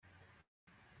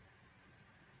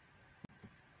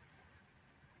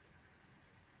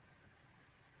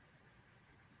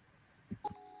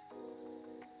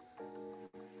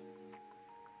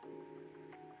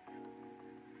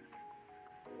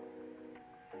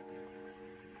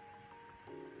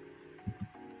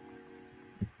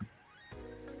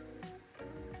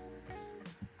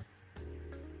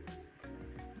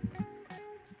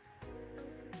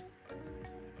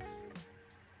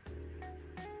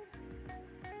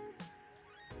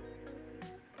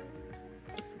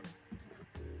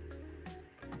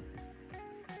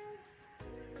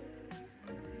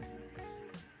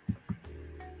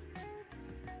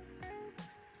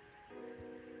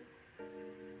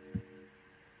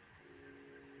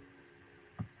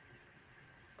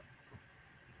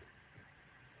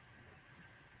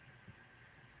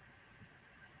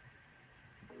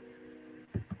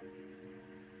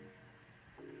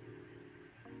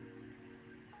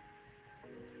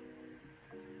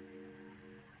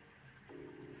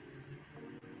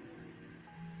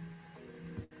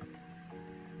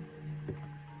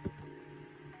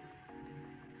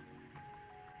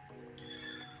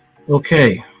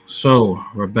Okay, so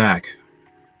we're back.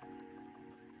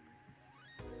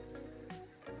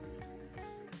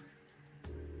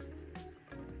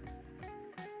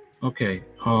 Okay,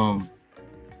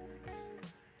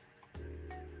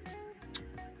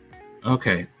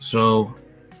 so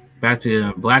back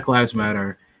to Black Lives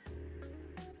Matter.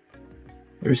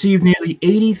 They received nearly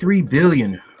 83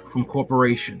 billion from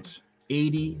corporations.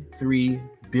 83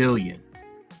 billion.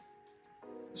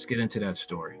 Let's get into that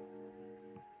story.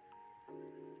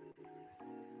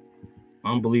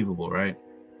 Unbelievable, right?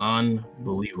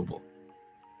 Unbelievable.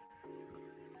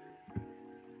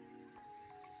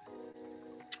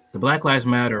 The Black Lives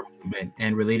Matter movement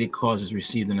and related causes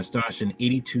received an astonishing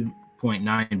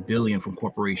 82.9 billion from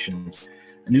corporations.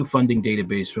 A new funding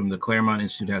database from the Claremont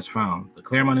Institute has found. The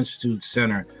Claremont Institute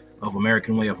Center of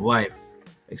American Way of Life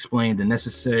explained the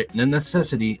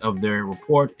necessity of their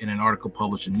report in an article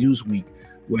published in Newsweek,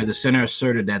 where the center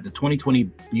asserted that the 2020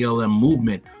 BLM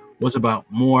movement was about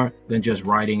more than just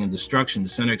rioting and destruction. The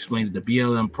center explained that the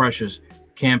BLM pressures,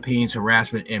 campaigns,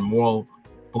 harassment, and moral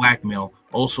blackmail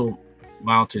also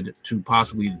mounted to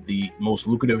possibly the most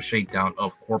lucrative shakedown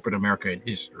of corporate America in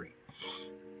history.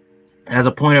 As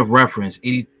a point of reference,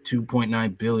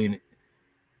 82.9 billion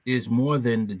is more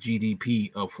than the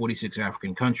GDP of 46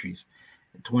 African countries.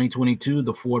 In 2022,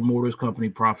 the Ford Motors Company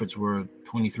profits were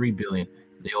 23 billion.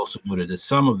 They also noted the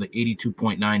sum of the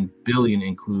 82.9 billion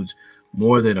includes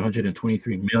more than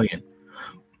 123 million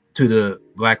to the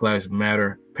Black Lives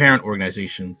Matter parent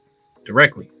organization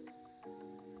directly,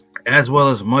 as well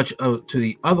as much to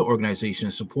the other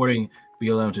organizations supporting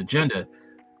BLM's agenda.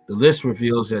 The list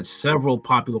reveals that several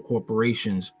popular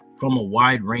corporations from a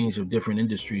wide range of different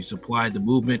industries supplied the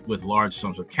movement with large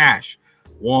sums of cash.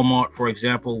 Walmart, for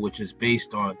example, which is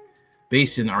based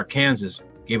in Arkansas,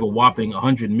 gave a whopping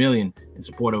 100 million in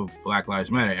support of Black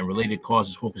Lives Matter and related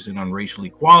causes focusing on racial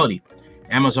equality.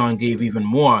 Amazon gave even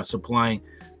more, supplying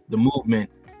the movement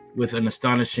with an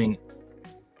astonishing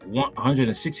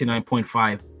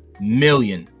 169.5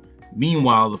 million.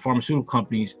 Meanwhile, the pharmaceutical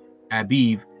companies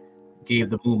AbbVie gave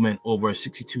the movement over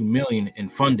 62 million in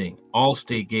funding.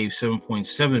 Allstate gave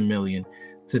 7.7 million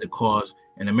to the cause,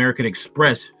 and American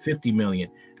Express 50 million.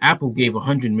 Apple gave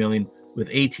 100 million, with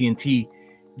AT&T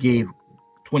gave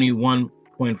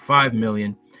 21.5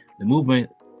 million. The movement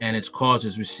and its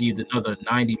causes received another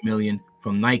 90 million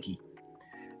from Nike.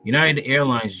 United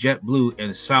Airlines, JetBlue,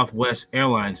 and Southwest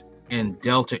Airlines and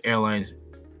Delta Airlines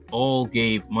all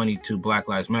gave money to Black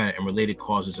Lives Matter and related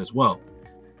causes as well.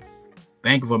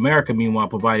 Bank of America, meanwhile,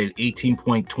 provided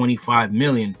 18.25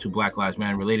 million to Black Lives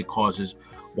Matter and related causes,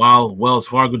 while Wells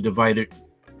Fargo diverted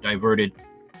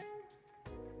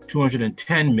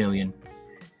 210 million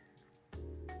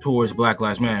towards Black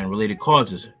Lives Matter and related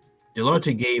causes.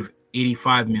 Deloitte gave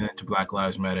 85 million to Black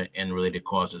Lives Matter and related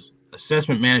causes.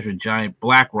 Assessment management giant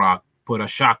BlackRock put a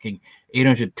shocking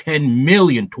 810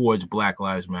 million towards Black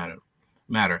Lives Matter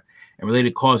and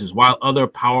related causes, while other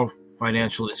powerful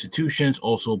financial institutions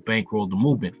also bankrolled the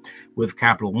movement, with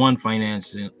Capital One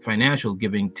Financial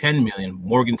giving 10 million,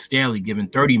 Morgan Stanley giving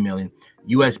 30 million,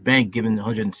 U.S. Bank giving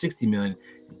 160 million,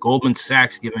 Goldman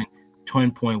Sachs giving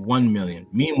 10.1 million.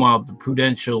 Meanwhile, the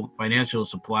Prudential Financial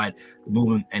supplied the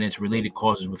movement and its related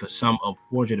causes with a sum of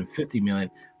 450 million,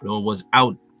 but it was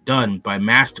outdone by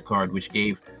MasterCard, which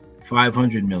gave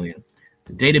 500 million.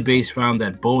 The database found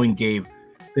that Boeing gave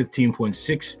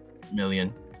 15.6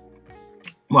 million,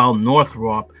 while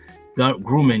Northrop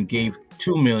Grumman gave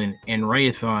 2 million and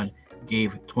Raytheon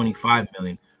gave 25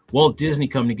 million. Walt Disney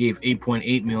Company gave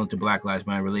 8.8 million to Black Lives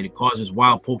Matter related causes,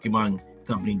 while Pokemon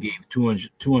Company gave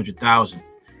 200,000.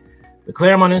 The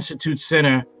Claremont Institute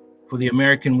Center for the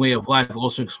American Way of Life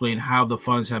also explained how the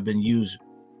funds have been used,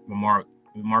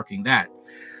 remarking that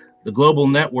the global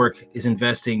network is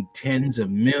investing tens of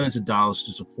millions of dollars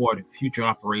to support future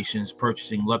operations,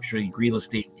 purchasing luxury real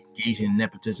estate, engaging in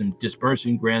nepotism,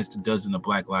 dispersing grants to dozens of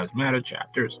Black Lives Matter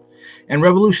chapters and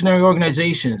revolutionary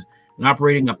organizations, and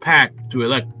operating a PAC to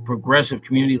elect progressive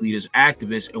community leaders,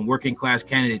 activists, and working class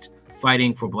candidates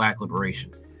fighting for Black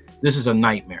liberation. This is a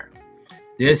nightmare.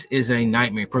 This is a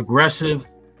nightmare. Progressive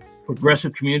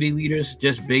community leaders,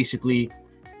 just basically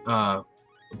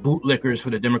bootlickers for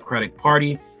the Democratic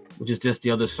Party, which is just the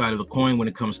other side of the coin when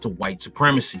it comes to white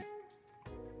supremacy.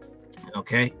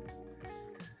 Okay.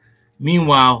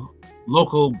 Meanwhile,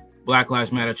 local Black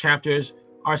Lives Matter chapters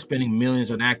are spending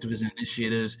millions on activism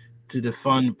initiatives to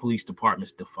defund police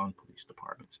departments.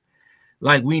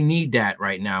 Like, we need that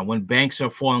right now. When banks are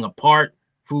falling apart,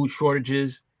 food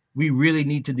shortages, we really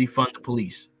need to defund the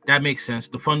police. That makes sense.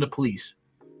 Defund the police.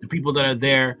 The people that are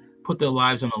there put their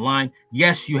lives on the line.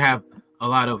 Yes, you have a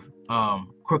lot of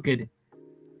crooked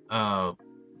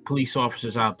police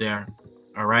officers out there,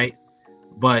 all right?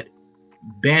 But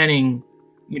banning,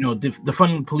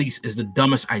 defunding the police is the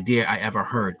dumbest idea I ever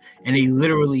heard. And they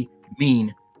literally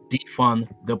mean defund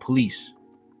the police.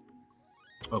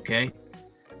 Okay?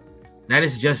 That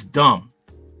is just dumb.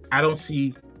 I don't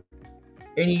see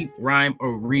any rhyme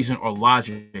or reason or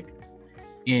logic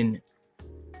in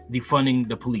defunding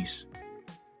the police.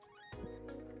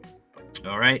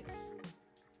 All right?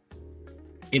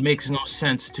 It makes no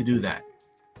sense to do that.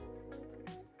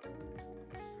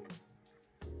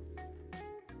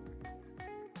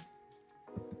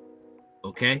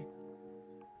 Okay?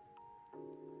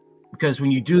 Because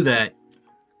when you do that,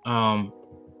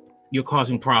 you're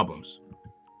causing problems.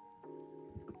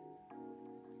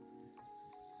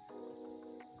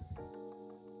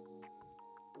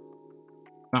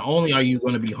 Not only are you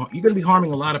going to be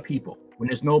harming a lot of people when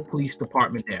there's no police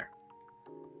department there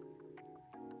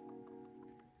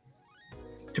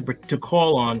to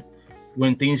call on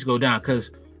when things go down.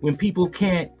 Because when people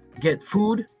can't get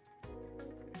food,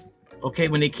 okay,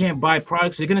 when they can't buy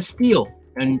products, they're going to steal.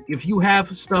 And if you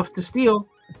have stuff to steal,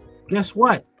 guess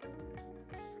what?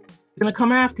 They're going to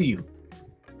come after you.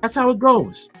 That's how it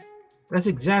goes. That's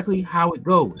exactly how it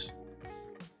goes.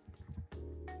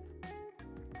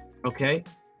 Okay?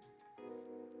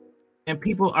 And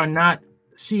people are not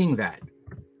seeing that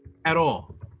at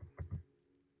all.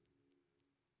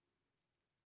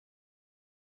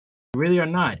 They really are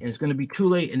not. And it's going to be too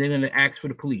late, and they're going to ask for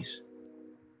the police.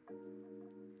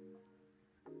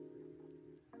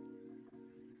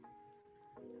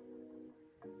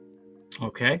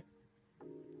 Okay?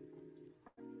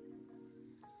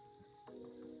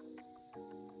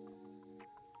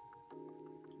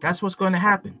 That's what's going to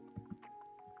happen.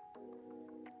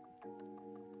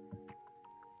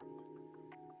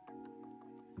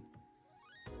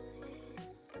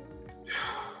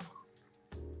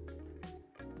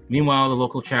 Meanwhile, the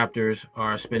local chapters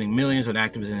are spending millions on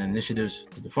activism and initiatives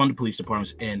to defund the police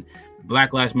departments in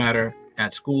Black Lives Matter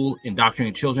at school,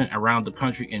 indoctrinating children around the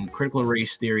country in critical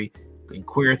race theory and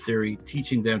queer theory,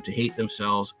 teaching them to hate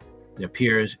themselves, their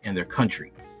peers, and their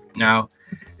country. Now,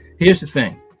 here's the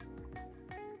thing.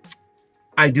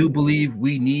 I do believe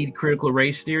we need critical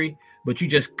race theory, but you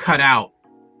just cut out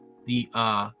the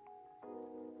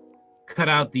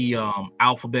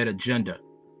alphabet agenda,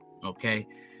 okay?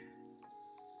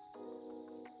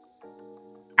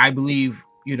 I believe,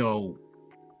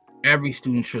 every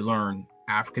student should learn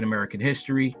African American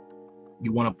history.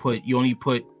 You only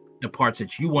put the parts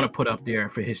that you want to put up there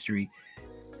for history.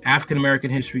 African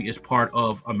American history is part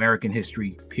of American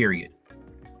history, period.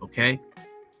 Okay?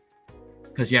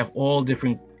 Because you have all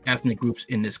different ethnic groups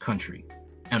in this country,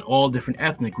 and all different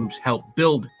ethnic groups help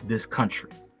build this country.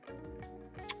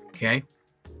 Okay?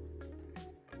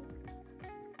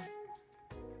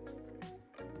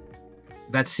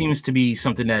 That seems to be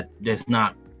something that's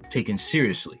not taken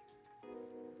seriously.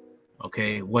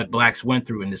 Okay, what blacks went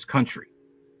through in this country,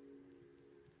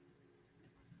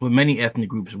 what many ethnic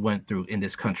groups went through in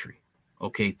this country,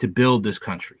 okay, to build this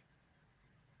country.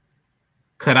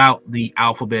 Cut out the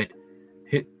alphabet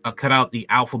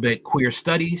queer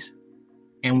studies,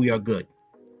 and we are good.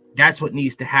 That's what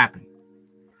needs to happen.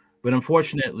 But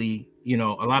unfortunately, a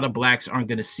lot of blacks aren't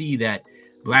going to see that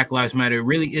Black Lives Matter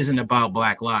really isn't about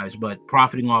black lives, but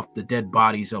profiting off the dead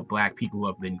bodies of black people who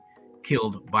have been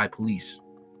killed by police.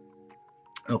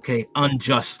 Okay,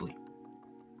 unjustly.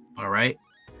 All right.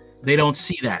 They don't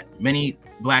see that. Many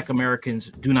Black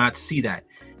Americans do not see that.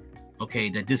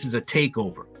 Okay, that this is a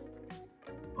takeover.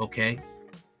 Okay.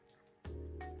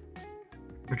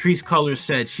 Patrisse Cullors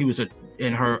said she was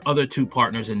and her other two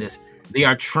partners in this, they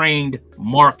are trained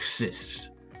Marxists.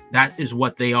 That is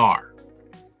what they are.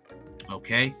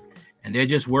 Okay, and they're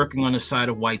just working on the side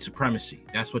of white supremacy.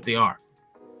 That's what they are.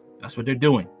 That's what they're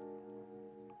doing.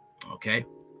 Okay,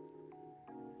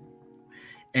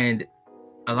 and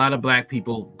a lot of black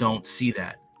people don't see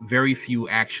that. Very few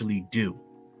actually do.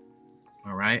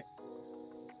 All right.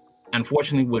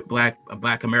 Unfortunately, with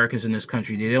black Americans in this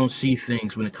country, they don't see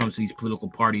things when it comes to these political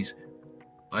parties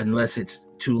unless it's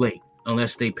too late,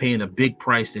 unless they paying a big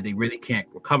price that they really can't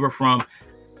recover from.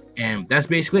 And that's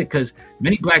basically it, because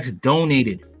many blacks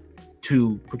donated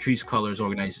to Patrisse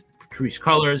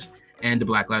Cullors and the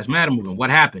Black Lives Matter movement. What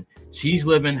happened? She's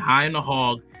living high in the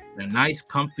hog in a nice,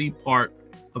 comfy part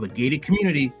of a gated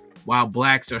community while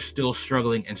blacks are still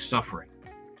struggling and suffering,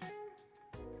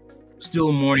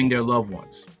 still mourning their loved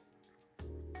ones.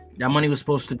 That money was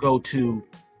supposed to go to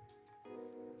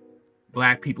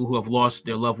black people who have lost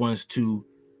their loved ones to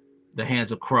the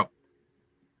hands of corrupt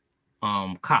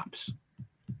cops.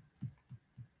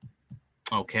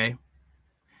 Okay.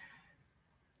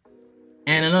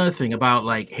 And another thing about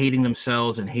like hating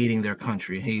themselves and hating their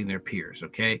country, and hating their peers.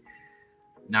 Okay.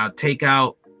 Now take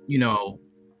out,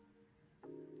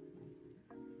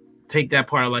 take that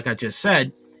part out, like I just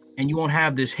said, and you won't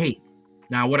have this hate.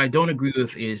 Now, what I don't agree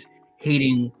with is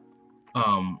hating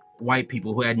white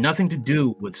people who had nothing to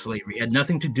do with slavery, had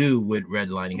nothing to do with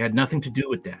redlining, had nothing to do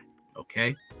with that.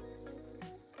 Okay.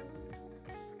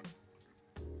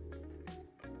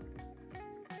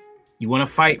 You want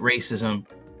to fight racism,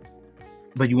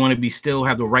 but you want to still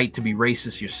have the right to be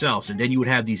racist yourself. And then you would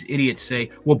have these idiots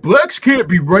say, well, blacks can't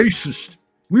be racist.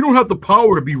 We don't have the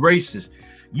power to be racist.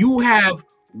 You have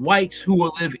whites who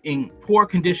will live in poor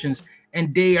conditions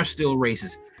and they are still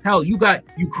racist. Hell, you got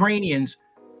Ukrainians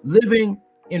living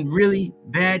in really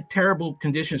bad, terrible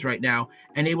conditions right now,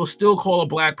 and they will still call a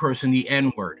black person the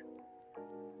N-word.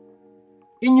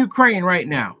 In Ukraine right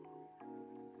now.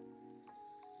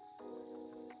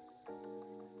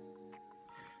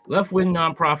 Left-wing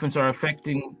nonprofits are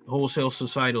affecting wholesale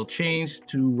societal change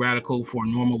to radical for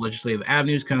normal legislative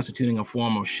avenues, constituting a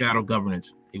form of shadow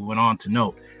governance. It went on to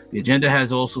note. The agenda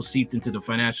has also seeped into the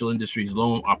financial industry's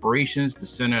loan operations. The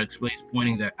center explains,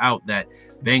 pointing out that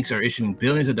banks are issuing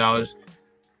billions of dollars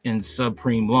in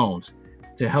subprime loans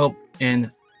to help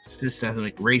end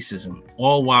systemic racism,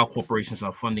 all while corporations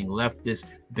are funding leftist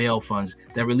bail funds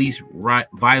that release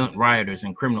violent rioters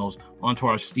and criminals onto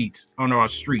our streets,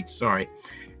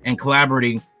 and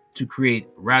collaborating to create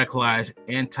radicalized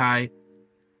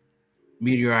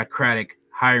anti-meritocratic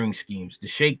hiring schemes. The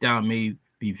shakedown may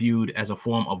be viewed as a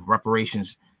form of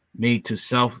reparations made to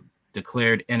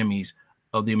self-declared enemies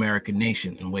of the American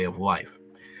nation and way of life.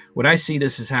 What I see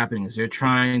this is happening is they're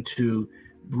trying to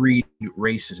breed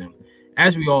racism.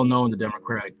 As we all know in the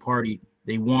Democratic Party,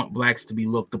 they want blacks to be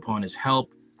looked upon as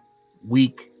help,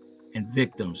 weak, and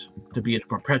victims, to be in a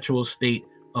perpetual state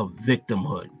of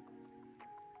victimhood.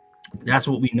 That's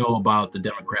what we know about the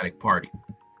Democratic Party.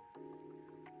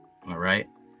 All right.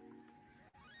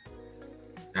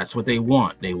 That's what they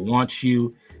want. They want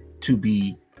you to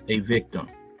be a victim.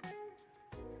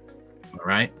 All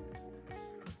right.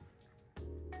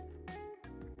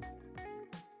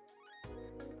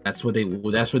 That's what they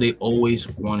always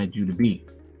wanted you to be.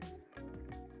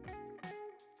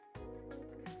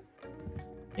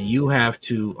 And you have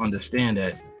to understand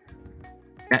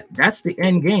that's the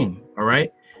end game. All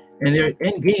right. And their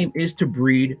end game is to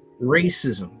breed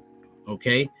racism.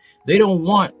 Okay. They don't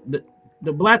want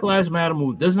the Black Lives Matter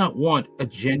movement does not want a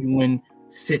genuine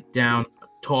sit down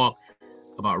talk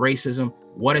about racism,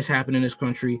 what has happened in this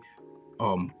country,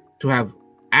 to have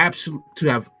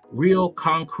real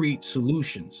concrete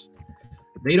solutions.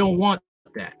 They don't want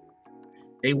that.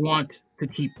 They want to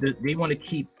keep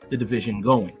the division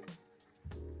going.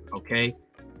 Okay?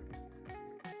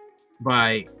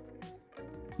 By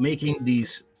making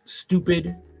these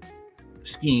stupid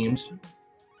schemes,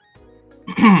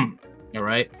 all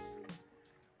right,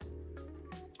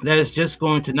 that is just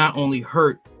going to not only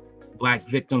hurt black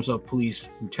victims of police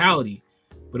brutality,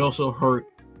 but also hurt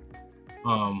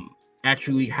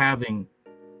actually having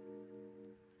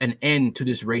an end to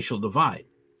this racial divide.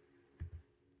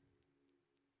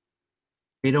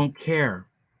 They don't care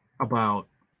about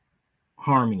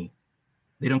harmony.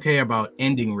 They don't care about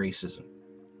ending racism.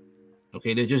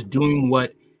 Okay, they're just doing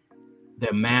what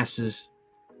the master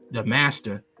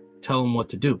tell them what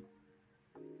to do.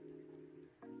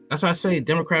 That's why I say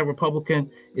Democrat,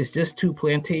 Republican is just two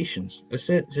plantations. That's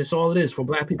it. It's just all it is. For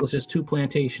black people, it's just two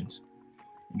plantations.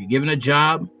 You're given a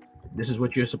job, this is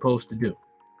what you're supposed to do.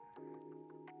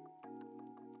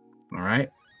 All right?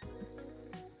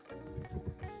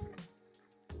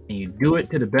 And you do it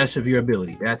to the best of your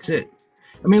ability. That's it.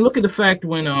 I mean, look at the fact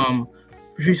when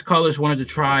Patrisse Cullors wanted to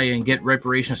try and get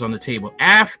reparations on the table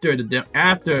after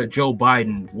Joe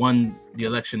Biden won the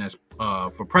election as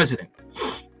for president.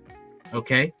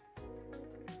 Okay?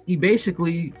 He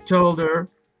basically told her,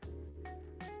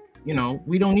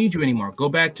 we don't need you anymore. Go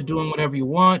back to doing whatever you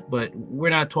want, but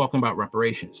we're not talking about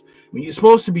reparations. I mean, you're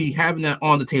supposed to be having that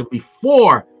on the table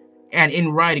before and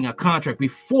in writing a contract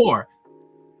before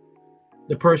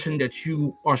the person that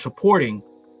you are supporting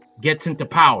gets into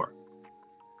power.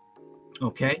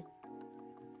 Okay?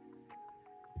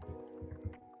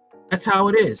 That's how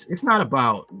it is. It's not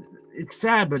about, it's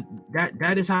sad, but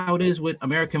that is how it is with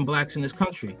American blacks in this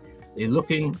country. They're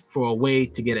looking for a way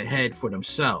to get ahead for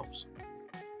themselves.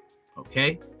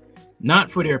 Okay? Not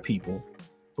for their people,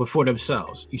 but for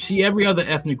themselves. You see every other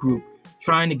ethnic group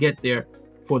trying to get there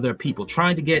for their people,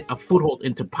 trying to get a foothold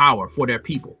into power for their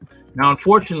people. Now,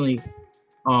 unfortunately,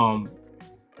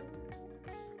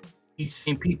 these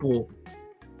same people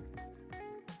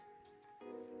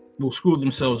will screw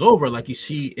themselves over, like you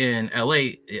see in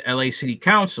LA City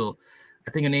Council.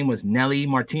 I think her name was Nelly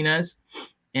Martinez,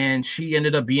 and she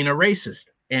ended up being a racist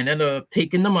and ended up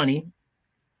taking the money,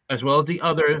 as well as the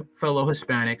other fellow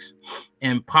Hispanics,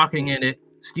 and pocketing it,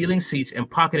 stealing seats and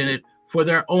pocketing it for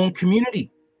their own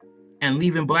community and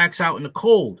leaving blacks out in the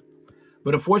cold.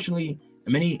 But unfortunately,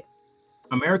 many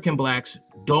American blacks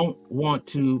don't want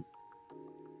to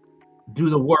do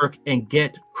the work and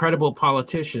get credible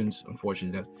politicians.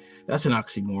 Unfortunately, that's an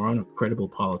oxymoron, a credible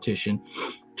politician,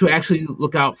 to actually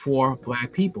look out for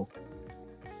black people.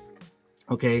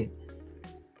 Okay.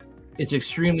 It's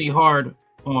extremely hard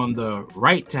on the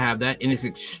right to have that, and it's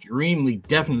extremely,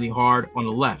 definitely hard on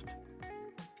the left.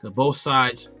 Because both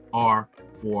sides are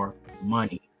for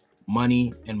money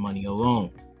and money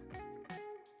alone.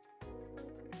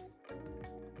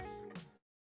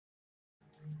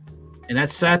 And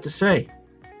that's sad to say,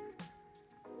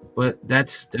 but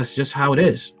that's just how it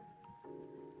is.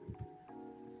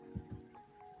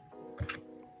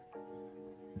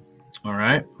 All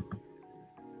right.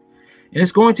 And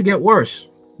it's going to get worse,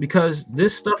 because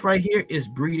this stuff right here is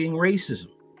breeding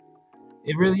racism.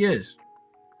 It really is.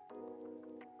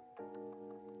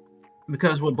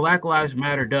 Because what Black Lives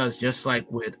Matter does, just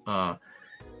like with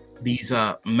these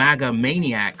MAGA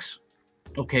maniacs,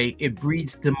 okay, it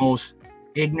breeds the most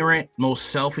ignorant,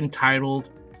 most self-entitled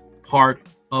part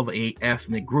of a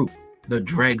ethnic group, the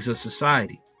dregs of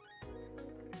society,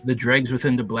 the dregs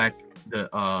within the black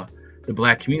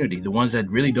community, the ones that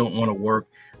really don't want to work.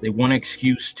 They want an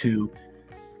excuse to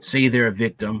say they're a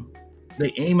victim.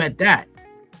 They aim at that.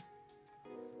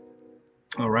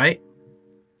 All right.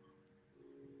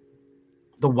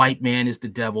 The white man is the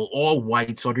devil. All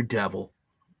whites are the devil.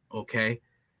 Okay.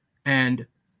 And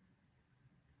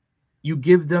you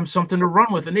give them something to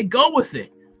run with and they go with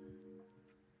it.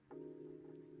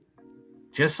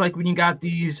 Just like when you got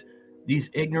these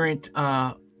ignorant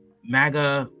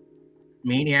MAGA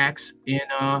maniacs in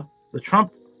the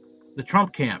Trump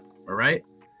camp, all right?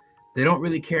 They don't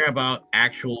really care about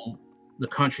the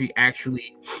country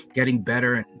actually getting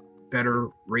better and better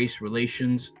race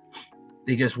relations.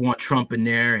 They just want Trump in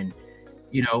there, and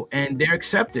and they're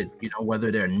accepted,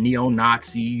 whether they're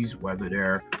neo-Nazis, whether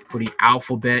they're for the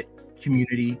alphabet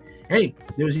community. Hey,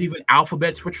 there was even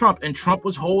alphabets for Trump, and Trump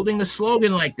was holding the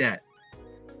slogan like that.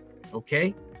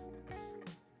 Okay?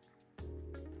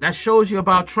 That shows you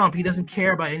about Trump. He doesn't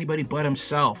care about anybody but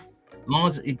himself. As long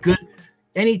as it's good,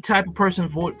 any type of person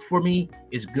vote for me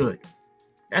is good.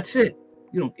 That's it.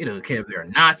 You don't care if they're a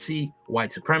Nazi,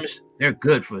 white supremacist. They're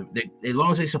good for as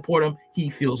long as they support him, he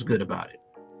feels good about it.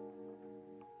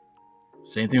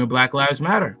 Same thing with Black Lives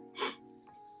Matter.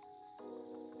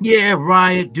 Yeah,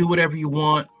 riot, do whatever you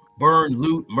want, burn,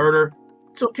 loot, murder.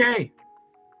 It's okay.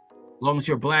 As long as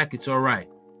you're black, it's all right.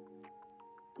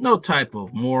 No type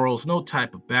of morals, no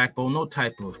type of backbone, no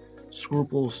type of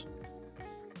scruples.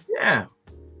 Yeah.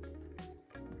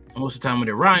 Most of the time when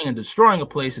they're rioting and destroying a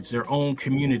place, it's their own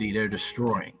community they're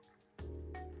destroying.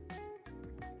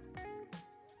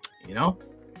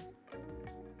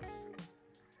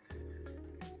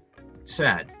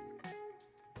 Sad.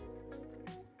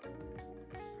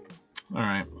 All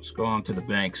right, let's go on to the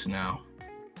banks now.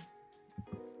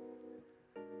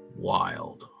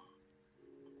 Wild.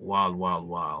 Wild, wild,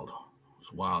 wild.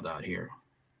 It's wild out here.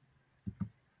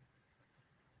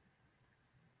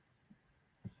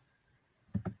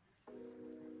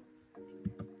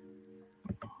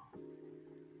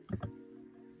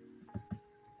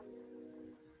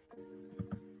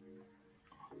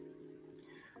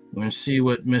 We're going to see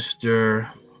what what's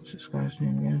this guy's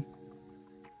name again?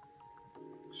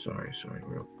 Sorry,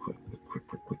 real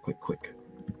quick.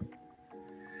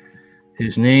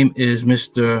 His name is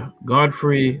Mr.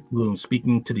 Godfrey Bloom,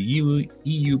 speaking to the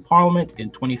EU Parliament in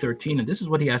 2013. And this is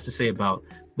what he has to say about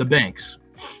the banks.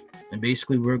 And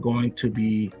basically, we're going to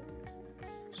be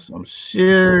some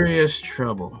serious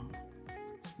trouble.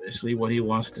 That's basically what he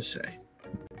wants to say.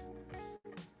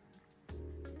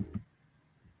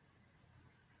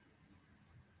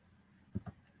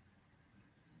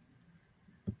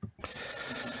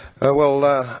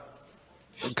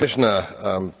 Commissioner,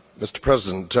 Mr.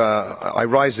 President, I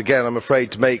rise again, I'm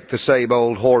afraid, to make the same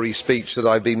old hoary speech that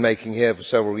I've been making here for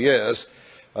several years,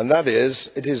 and that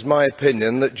is, it is my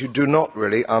opinion that you do not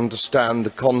really understand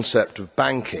the concept of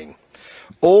banking.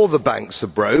 All the banks are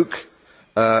broke.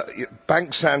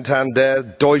 Bank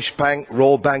Santander, Deutsche Bank,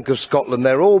 Royal Bank of Scotland,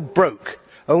 they're all broke.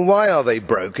 And why are they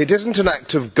broke? It isn't an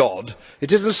act of God.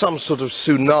 It isn't some sort of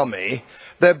tsunami.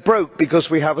 They're broke because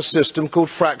we have a system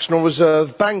called fractional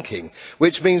reserve banking,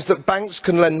 which means that banks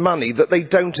can lend money that they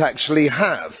don't actually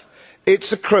have.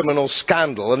 It's a criminal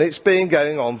scandal, and it's been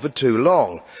going on for too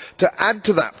long. To add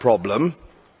to that problem,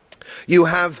 you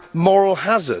have moral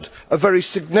hazard, a very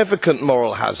significant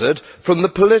moral hazard from the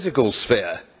political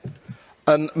sphere.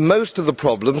 And most of the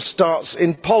problem starts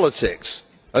in politics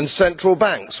and central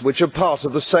banks, which are part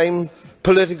of the same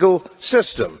political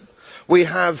system. We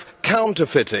have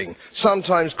counterfeiting,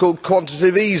 sometimes called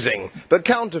quantitative easing, but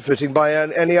counterfeiting by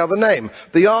any other name.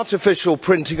 The artificial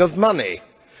printing of money,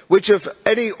 which if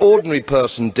any ordinary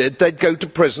person did, they'd go to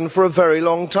prison for a very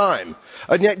long time.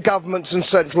 And yet governments and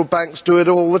central banks do it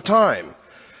all the time.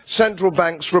 Central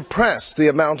banks repress the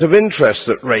amount of interest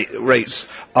that rates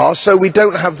are, so we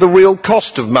don't have the real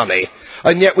cost of money.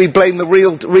 And yet we blame the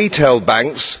real retail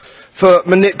banks for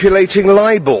manipulating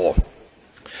LIBOR.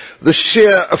 The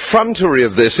sheer effrontery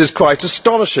of this is quite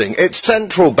astonishing. It's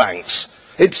central banks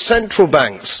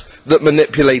that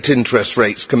manipulate interest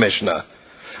rates, Commissioner.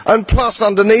 And plus,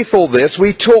 underneath all this,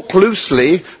 we talk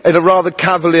loosely, in a rather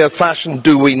cavalier fashion,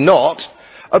 do we not,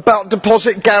 about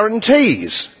deposit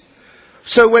guarantees.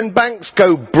 So when banks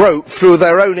go broke through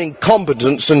their own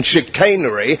incompetence and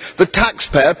chicanery, the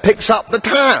taxpayer picks up the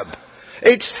tab.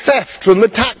 It's theft from the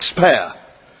taxpayer.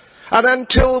 And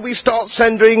until we start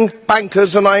sending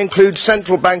bankers, and I include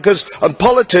central bankers and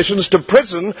politicians, to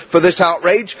prison for this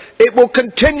outrage, it will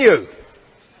continue.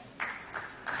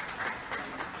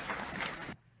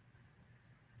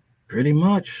 Pretty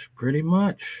much.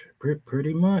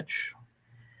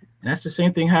 And that's the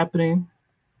same thing happening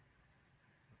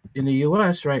in the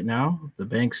U.S. right now. The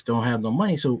banks don't have no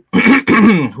money, so how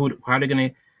are they going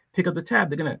to pick up the tab?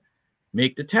 They're going to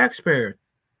make the taxpayer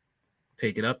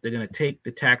take it up. They're going to take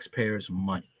the taxpayers'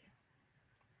 money.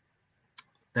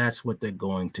 That's what they're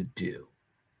going to do.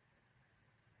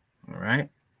 All right?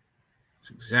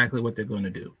 That's exactly what they're going to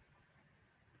do.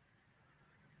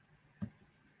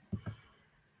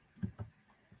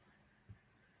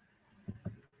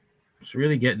 It's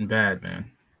really getting bad,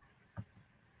 man.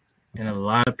 And a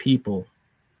lot of people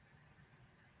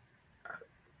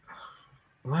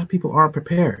aren't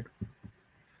prepared.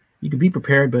 You can be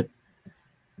prepared, but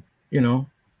I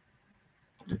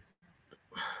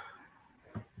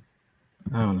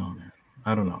don't know, man.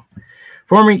 I don't know.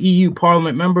 Former EU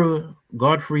Parliament member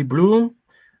Godfrey Bloom,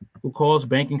 who calls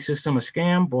banking system a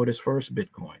scam, bought his first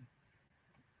Bitcoin.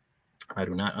 I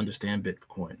do not understand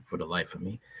Bitcoin for the life of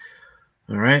me.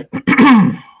 All right.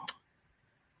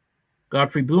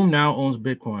 Godfrey Bloom now owns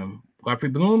Bitcoin. Godfrey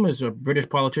Bloom is a British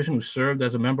politician who served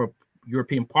as a member of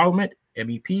European Parliament,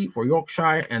 MEP for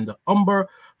Yorkshire and the Humber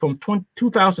from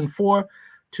 2004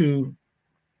 to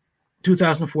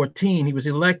 2014. He was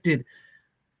elected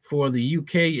for the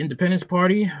UK Independence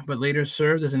Party, but later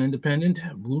served as an independent.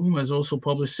 Bloom has also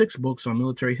published 6 books on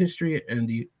military history and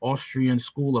the Austrian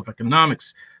School of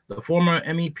Economics. The former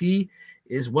MEP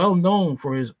is well known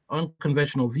for his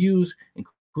unconventional views,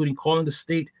 including calling the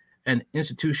state an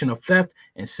institution of theft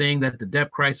and saying that the debt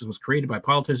crisis was created by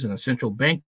politicians and central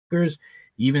bankers.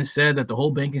 He even said that the whole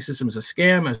banking system is a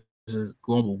scam, as a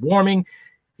global warming.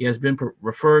 He has been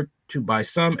referred to by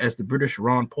some as the British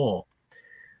Ron Paul.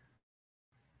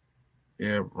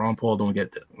 Yeah, Ron Paul don't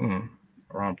get that.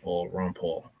 Ron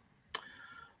Paul.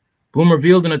 Bloom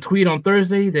revealed in a tweet on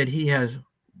Thursday that he has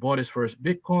bought his first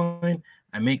Bitcoin.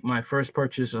 I make my first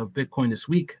purchase of Bitcoin this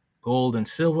week. Gold and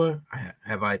silver,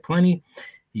 have I plenty?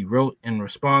 He wrote in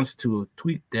response to a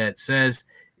tweet that says,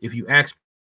 if you ask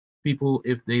people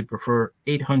if they prefer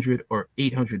 800 or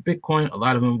 800 Bitcoin, a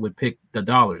lot of them would pick the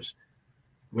dollars.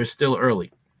 We're still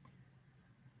early.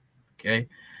 Okay.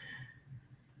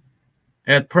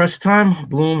 At press time,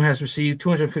 Bloom has received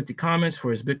 250 comments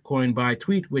for his Bitcoin buy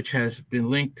tweet, which has been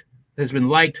liked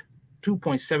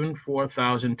 2.74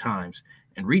 thousand times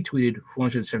and retweeted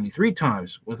 473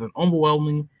 times, with an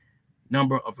overwhelming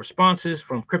number of responses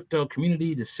from crypto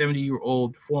community. The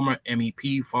 70-year-old former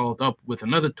MEP followed up with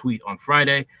another tweet on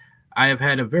Friday. I have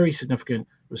had a very significant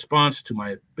response to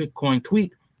my Bitcoin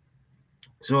tweet.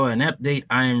 So an update,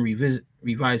 I am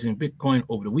revising Bitcoin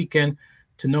over the weekend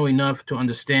to know enough to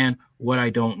understand what I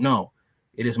don't know.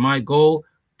 It is my goal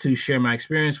to share my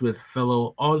experience with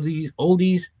fellow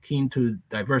oldies keen to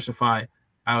diversify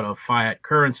out of fiat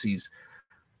currencies.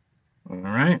 All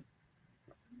right,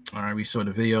 we saw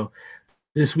the video.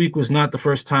 This week was not the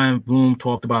first time Bloom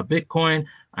talked about Bitcoin.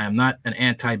 I am not an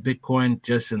anti-Bitcoin,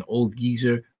 just an old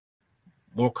geezer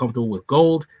more comfortable with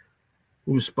gold,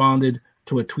 who responded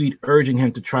to a tweet urging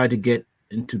him to try to get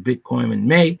into Bitcoin in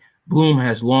May. Bloom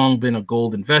has long been a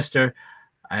gold investor.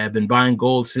 I have been buying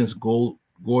gold since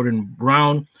Gordon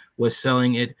Brown was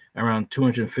selling it around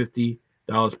 $250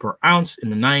 per ounce in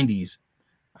the 90s.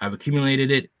 I've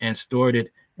accumulated it and stored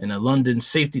it in a London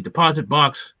safety deposit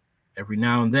box Every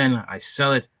now and then, I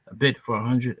sell it a bit for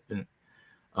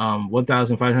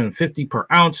 1,550 per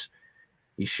ounce.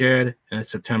 He shared in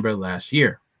September last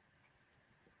year.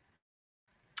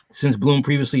 Since Bloom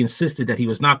previously insisted that he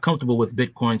was not comfortable with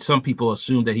Bitcoin, some people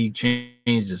assumed that he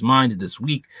changed his mind this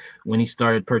week when he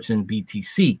started purchasing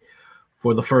BTC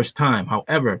for the first time.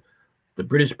 However, the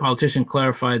British politician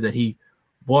clarified that he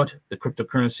bought the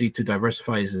cryptocurrency to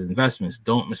diversify his investments.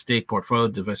 Don't mistake portfolio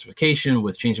diversification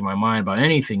with changing my mind about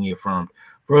anything, he affirmed.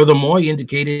 Furthermore, he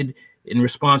indicated in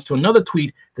response to another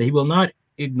tweet that he will not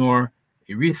ignore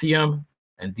Ethereum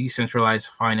and decentralized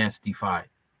finance DeFi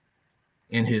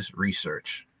in his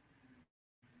research.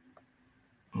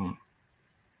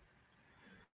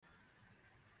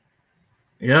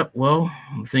 Yep. Well,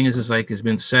 the thing is like it's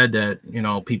been said that, you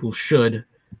know, people should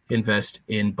invest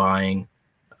in buying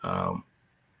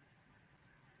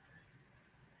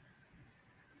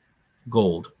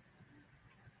gold.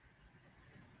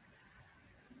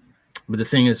 But the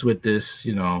thing is with this,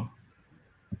 you know,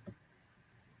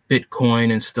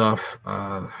 Bitcoin and stuff,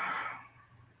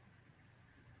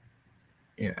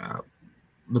 yeah,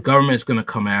 the government's going to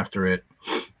come after it.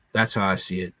 That's how I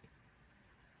see it.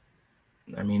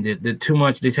 I mean, they're too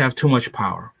much. They have too much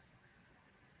power.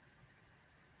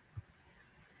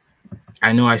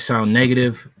 I know I sound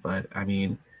negative, but I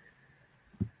mean,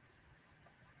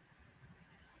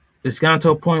 it's gotten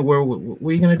to a point where what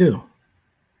are you going to do?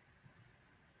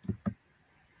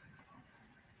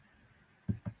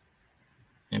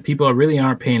 And people really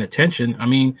aren't paying attention. I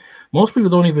mean, most people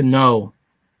don't even know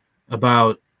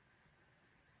about,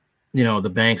 you know, the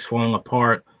banks falling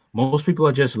apart. Most people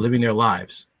are just living their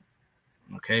lives.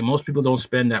 Okay, most people don't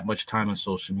spend that much time on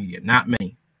social media. Not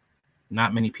many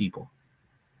people.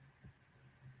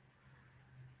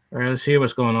 All right, let's hear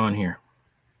what's going on here.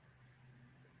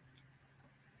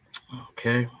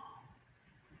 Okay.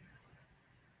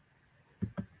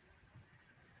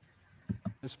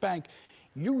 This bank,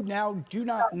 you now do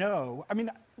not know. I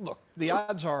mean, look, the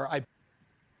odds are I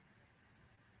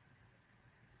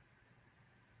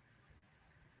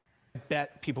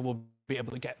bet people will be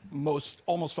able to get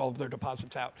almost all of their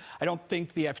deposits out. I don't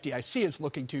think the FDIC is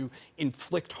looking to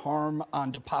inflict harm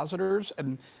on depositors,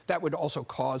 and that would also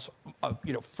cause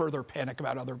further panic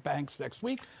about other banks next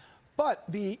week. But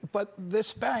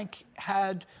this bank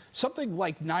had something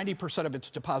like 90% of its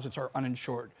deposits are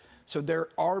uninsured. So there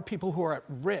are people who are at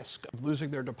risk of losing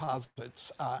their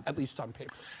deposits, at least on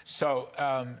paper. So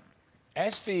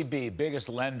SVB, biggest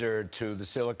lender to the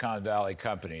Silicon Valley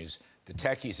companies, the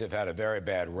techies have had a very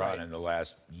bad run in the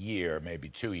last year, maybe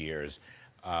 2 years.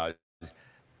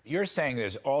 You're saying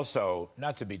there's also,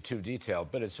 not to be too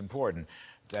detailed, but it's important,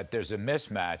 that there's a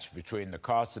mismatch between the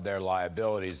cost of their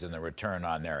liabilities and the return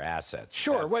on their assets.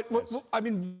 Sure. I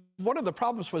mean, one of the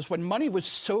problems was when money was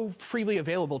so freely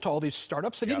available to all these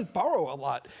startups, they didn't borrow a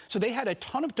lot. So they had a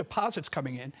ton of deposits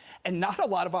coming in and not a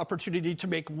lot of opportunity to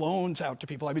make loans out to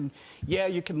people. I mean, yeah,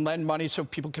 you can lend money so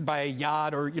people can buy a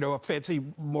yacht or, a fancy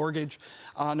mortgage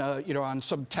on on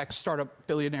some tech startup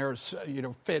billionaire's,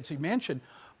 fancy mansion.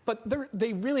 But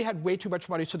they really had way too much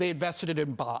money, so they invested it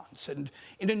in bonds. And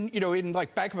in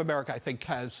like Bank of America, I think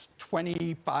has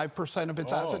 25% of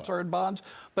its assets are in bonds.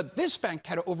 But this bank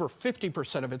had over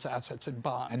 50% of its assets in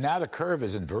bonds. And now the curve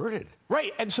is inverted.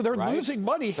 Right, and so they're losing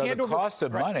money. So the cost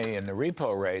of money and the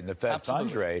repo rate and the Fed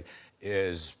funds rate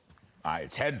is,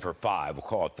 it's heading for 5. We'll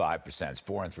call it 5%. It's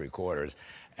 4 3/4.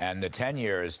 And the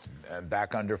 10-year is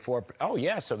back under 4. Oh,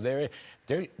 yeah. So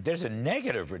there's a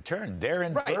negative return. They're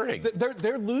inverting. Right.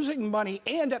 They're losing money.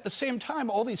 And at the same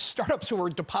time, all these startups who are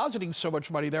depositing so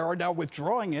much money there are now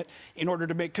withdrawing it in order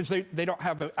to make, because they don't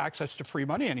have access to free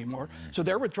money anymore. So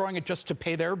they're withdrawing it just to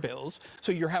pay their bills.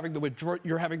 So you're having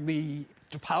the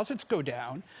deposits go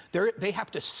down. They have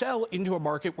to sell into a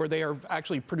market where they are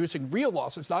actually producing real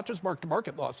losses, not just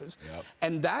mark-to-market losses. Yep.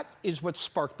 And that is what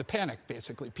sparked the panic,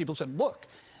 basically. People said, look,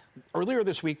 earlier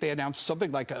this week, they announced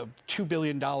something like a $2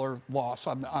 billion loss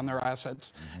on their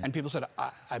assets. And people said,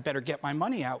 I better get my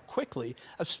money out quickly,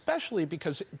 especially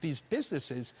because these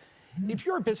businesses, if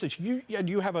you're a business and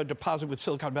you have a deposit with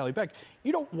Silicon Valley Bank,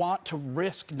 you don't want to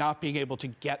risk not being able to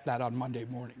get that on Monday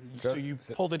morning. So you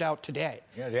pulled it out today.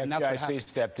 Yeah, the FDIC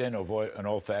stepped in to avoid an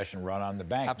old-fashioned run on the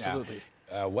bank. Absolutely.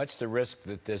 Now, what's the risk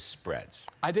that this spreads?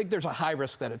 I think there's a high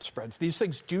risk that it spreads. These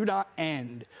things do not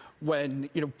end when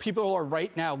people are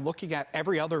right now looking at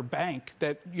every other bank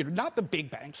that not the big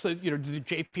banks, the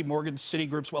J.P. Morgan,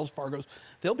 Citigroups, Wells Fargo's,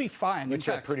 they'll be fine. Which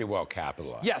are pretty well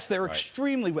capitalized. Yes, they're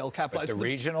extremely well capitalized. But the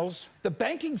regionals? The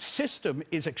banking system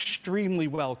is extremely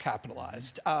well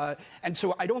capitalized, and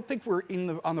so I don't think we're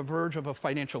on the verge of a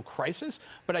financial crisis.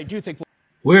 But I do think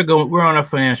we're on a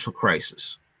financial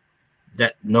crisis.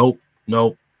 Nope,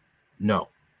 nope, no.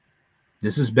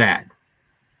 This is bad.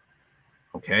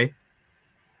 Okay.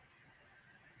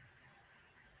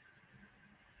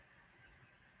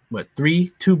 What,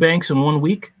 two banks in 1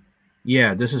 week?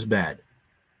 Yeah, this is bad.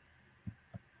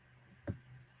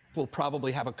 We'll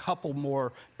probably have a couple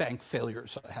more bank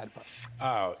failures ahead of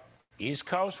us. East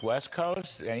Coast, West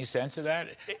Coast, any sense of that?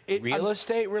 Real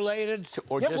estate related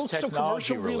or just technology so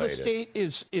commercial related? real estate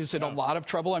is in a lot of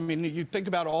trouble. I mean, you think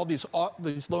about all these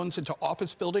loans into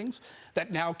office buildings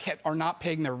that now are not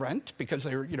paying their rent because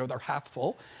they're half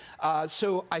full.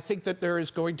 So I think that there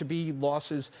is going to be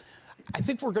losses. I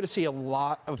think we're going to see a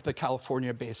lot of the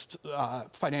California-based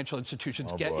financial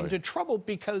institutions get into trouble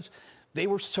because they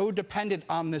were so dependent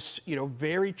on this,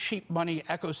 very cheap money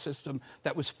ecosystem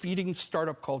that was feeding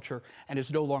startup culture and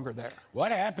is no longer there.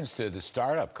 What happens to the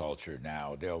startup culture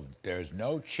now? There's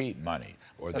no cheap money,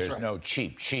 or there's no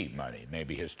cheap money,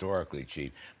 maybe historically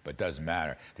cheap, but doesn't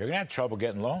matter. They're going to have trouble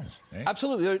getting loans. Eh?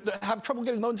 Absolutely. They have trouble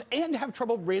getting loans and have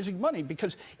trouble raising money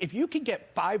because if you can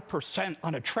get 5%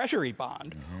 on a treasury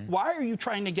bond, why are you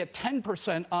trying to get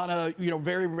 10% on a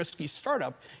very risky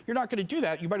startup? You're not going to do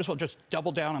that. You might as well just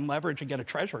double down on leverage and get a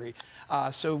treasury.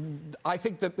 So I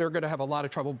think that they're going to have a lot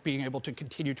of trouble being able to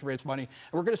continue to raise money.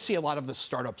 And we're going to see a lot of the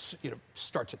startups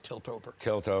start to tilt over.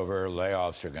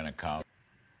 Layoffs are going to come.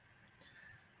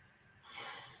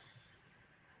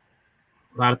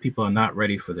 A lot of people are not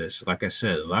ready for this. Like I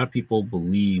said, a lot of people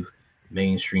believe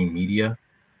mainstream media.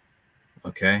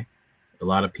 Okay. A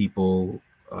lot of people,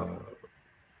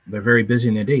 they're very busy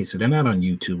in their days. So they're not on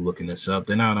YouTube looking this up.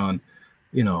 They're not on,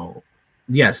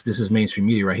 yes, this is mainstream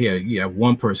media right here. You have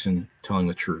one person telling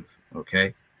the truth.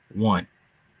 Okay. One.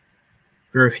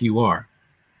 Very few are.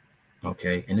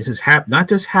 Okay. And this is not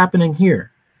just happening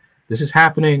here. This is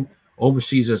happening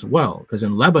overseas as well. Because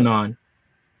in Lebanon,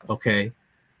 okay,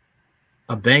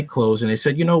 a bank closed and they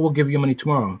said, we'll give you money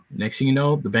tomorrow. Next thing you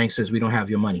know, the bank says we don't have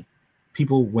your money.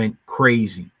 People went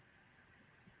crazy.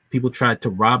 People tried to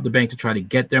rob the bank to try to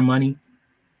get their money.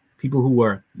 People who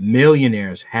were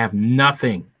millionaires have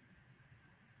nothing.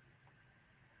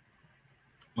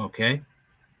 Okay.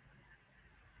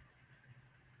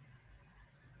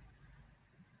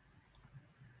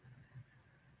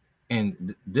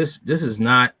 And this is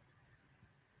not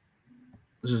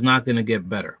going to get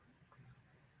better.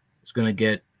 It's going to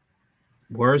get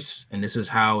worse, and this is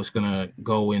how it's going to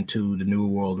go into the New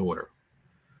World Order.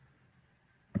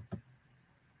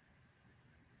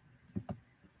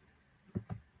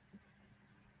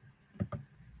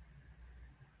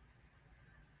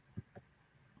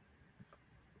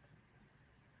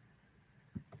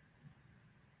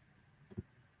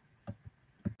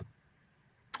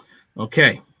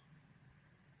 Okay.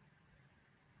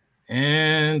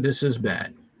 And this is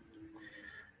bad.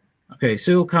 Okay,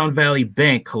 Silicon Valley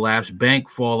Bank collapse. Bank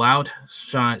fallout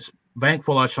shines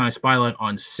spotlight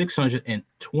on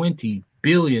 $620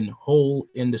 billion hole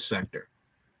in the sector.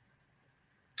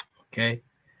 Okay,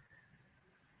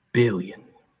 billion.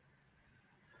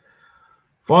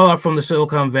 Fallout from the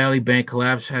Silicon Valley Bank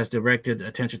collapse has directed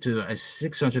attention to a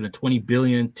 $620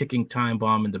 billion ticking time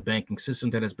bomb in the banking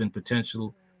system that has been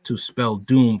potential to spell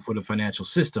doom for the financial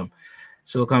system.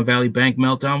 Silicon Valley Bank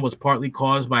meltdown was partly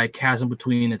caused by a chasm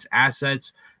between its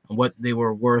assets and what they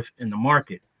were worth in the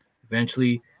market.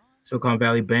 Eventually, Silicon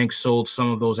Valley Bank sold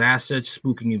some of those assets,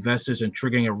 spooking investors and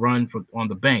triggering a run on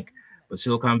the bank. But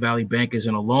Silicon Valley Bank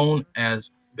isn't alone,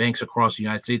 as banks across the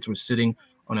United States were sitting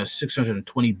on a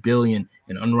 $620 billion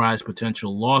in unrealized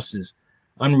potential losses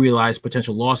at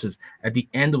the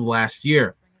end of last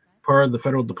year, per the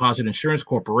Federal Deposit Insurance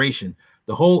Corporation.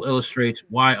 The whole illustrates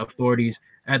why authorities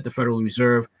at the Federal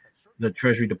Reserve, the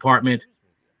Treasury Department,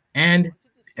 and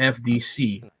the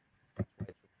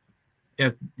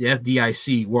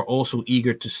FDIC were also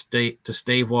eager to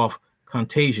stave off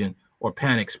contagion or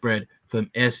panic spread from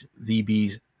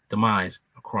SVB's demise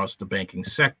across the banking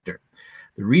sector.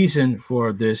 The reason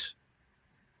for this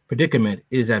predicament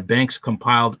is that banks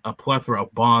compiled a plethora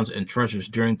of bonds and treasuries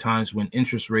during times when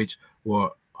interest rates were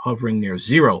hovering near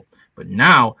zero. But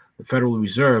now the Federal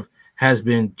Reserve has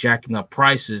been jacking up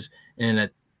prices in an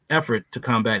effort to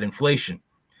combat inflation,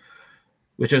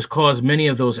 which has caused many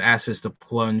of those assets to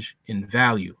plunge in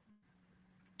value.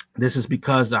 This is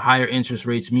because the higher interest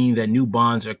rates mean that new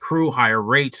bonds accrue higher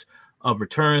rates of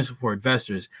returns for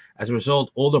investors. As a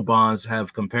result, older bonds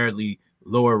have comparatively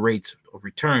lower rates of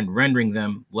return, rendering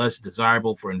them less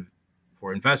desirable for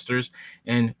investors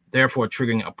and therefore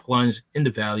triggering a plunge in the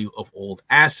value of old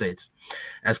assets.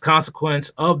 As a consequence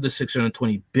of the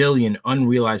 $620 billion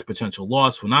unrealized potential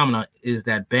loss phenomena is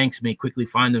that banks may quickly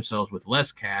find themselves with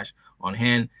less cash on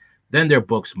hand than their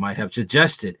books might have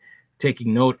suggested.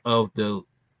 Taking note of the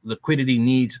liquidity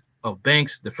needs of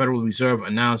banks, the Federal Reserve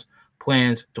announced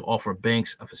plans to offer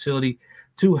banks a facility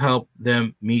to help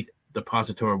them meet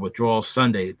depository withdrawals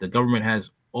Sunday. The government has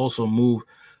also moved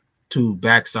to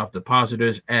backstop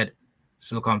depositors at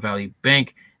Silicon Valley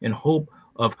Bank in hope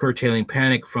of curtailing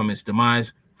panic from its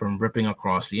demise from ripping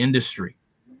across the industry.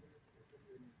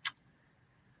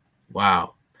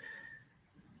 Wow.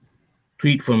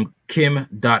 Tweet from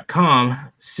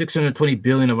Kim.com, 620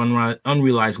 billion of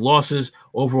unrealized losses,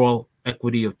 overall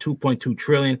equity of 2.2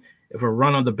 trillion. If a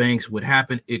run on the banks would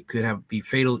happen, it could be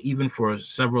fatal even for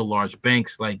several large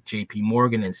banks like JP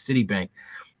Morgan and Citibank.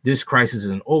 This crisis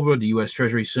isn't over. The U.S.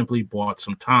 Treasury simply bought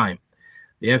some time.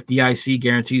 The FDIC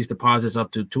guarantees deposits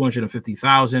up to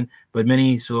 $250,000, but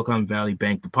many Silicon Valley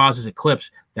Bank deposits eclipse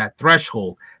that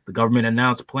threshold. The government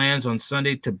announced plans on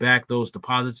Sunday to back those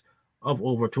deposits of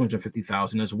over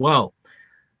 $250,000 as well.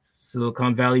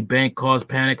 Silicon Valley Bank caused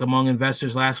panic among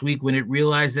investors last week when it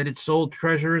realized that it sold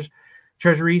treasuries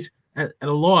at a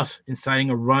loss,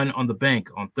 inciting a run on the bank.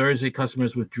 On Thursday,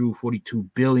 customers withdrew $42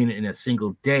 billion in a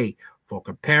single day. For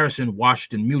comparison,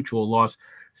 Washington Mutual lost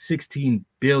 $16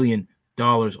 billion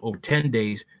over 10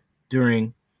 days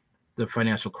during the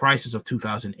financial crisis of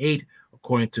 2008,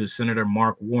 according to Senator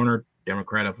Mark Warner,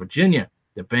 Democrat of Virginia.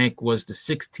 The bank was the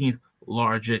 16th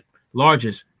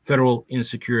largest federal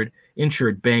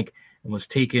insured bank and was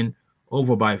taken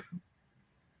over by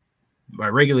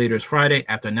regulators Friday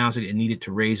after announcing it needed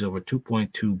to raise over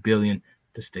 $2.2 billion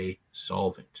to stay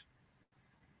solvent.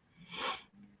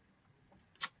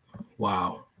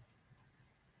 Wow.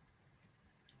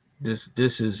 This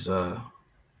is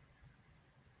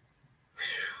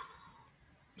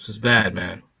bad,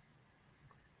 man.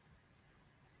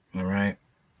 All right.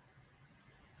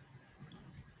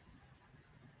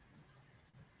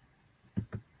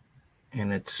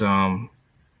 And it's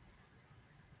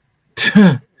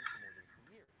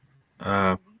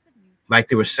like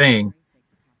they were saying,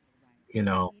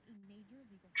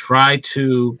 try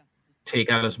to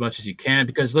take out as much as you can,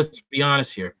 because let's be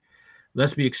honest here.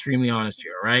 Let's be extremely honest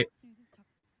here, all right?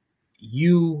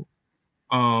 You,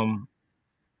 one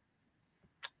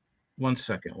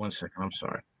second. I'm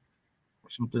sorry.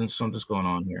 Something's going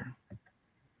on here.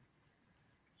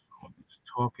 Someone's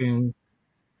talking.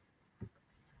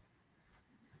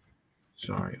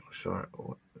 Sorry.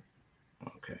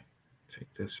 Okay,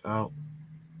 take this out.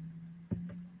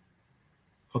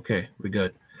 Okay, we're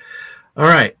good. All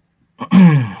right.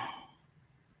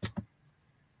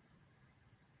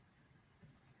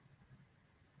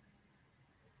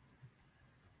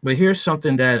 But here's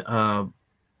something that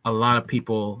a lot of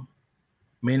people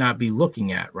may not be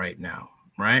looking at right now,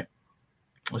 right?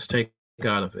 Let's take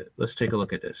out of it. Let's take a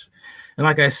look at this. And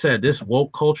like I said, this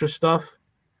woke culture stuff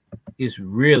is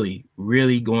really,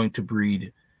 really going to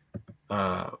breed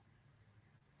a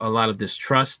lot of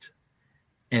distrust,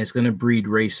 and it's going to breed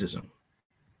racism,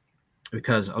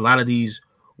 because a lot of these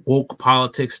woke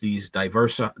politics, these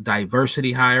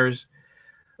diversity hires,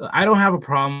 I don't have a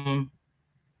problem.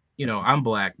 I'm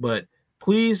black, but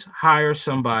please hire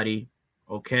somebody,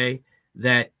 okay,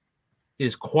 that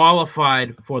is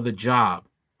qualified for the job.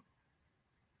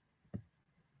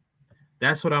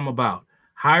 That's what I'm about.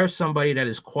 Hire somebody that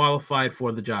is qualified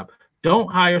for the job.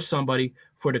 Don't hire somebody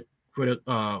for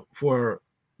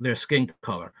their skin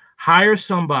color. Hire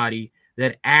somebody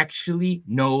that actually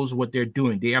knows what they're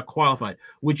doing. They are qualified.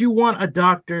 Would you want a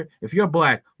doctor, if you're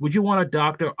black, would you want a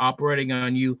doctor operating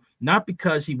on you, not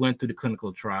because he went through the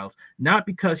clinical trials, not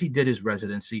because he did his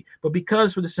residency, but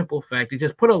because for the simple fact he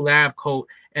just put a lab coat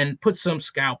and put some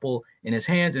scalpel in his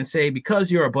hands and say,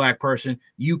 because you're a black person,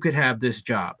 you could have this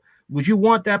job? Would you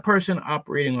want that person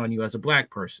operating on you as a black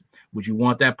person? Would you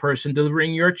want that person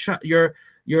delivering your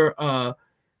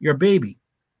baby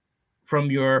from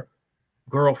your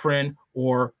girlfriend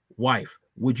or wife?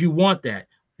 Would you want that?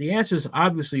 The answer is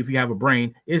obviously, if you have a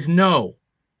brain, is no.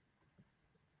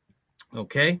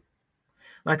 Okay?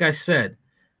 Like I said,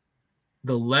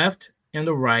 the left and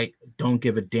the right don't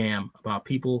give a damn about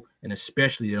people, and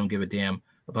especially they don't give a damn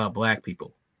about black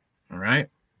people. All right?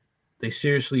 They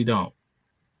seriously don't.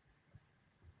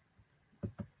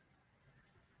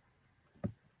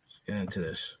 Let's get into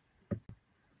this.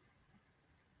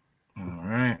 All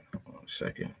right. 1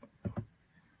 second.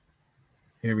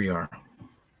 Here we are.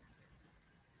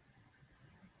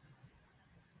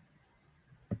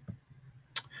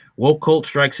 Woke cult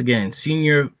strikes again.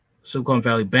 Senior Silicon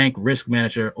Valley Bank risk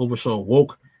manager oversaw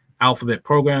woke alphabet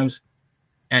programs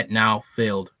at now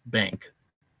failed bank.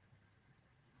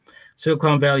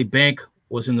 Silicon Valley Bank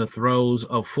was in the throes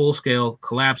of full-scale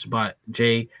collapse by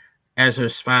Jay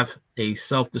Azarspaf, a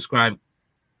self-described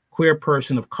queer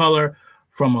person of color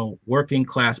from a working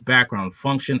class background,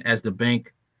 functioned as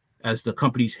the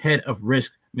company's head of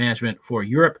risk management for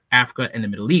Europe, Africa, and the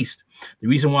Middle East. The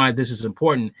reason why this is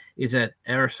important is that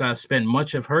Ersa spent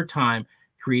much of her time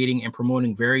creating and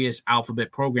promoting various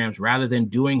Alphabet programs rather than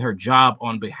doing her job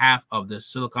on behalf of the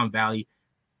Silicon Valley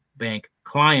Bank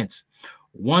clients.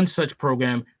 One such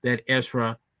program that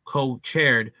Esra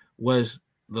co-chaired was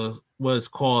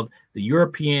called the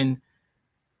European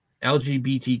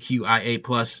LGBTQIA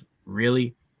plus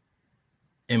really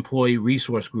employee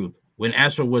resource group. When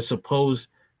Esra was supposed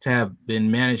to have been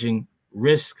managing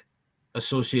risk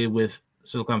associated with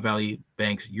Silicon Valley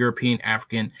Bank's European,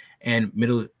 African, and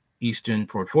Middle Eastern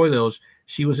portfolios,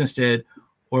 she was instead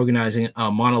organizing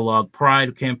a monologue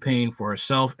pride campaign for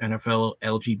herself and her fellow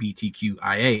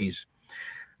LGBTQIAs.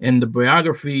 In the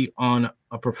biography on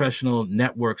a professional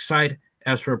network site,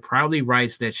 Esra proudly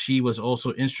writes that she was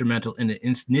also instrumental in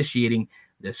initiating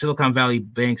the Silicon Valley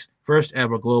Bank's first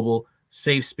ever global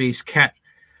safe space catch-up.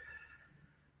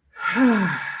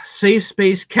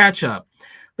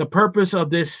 The purpose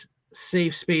of this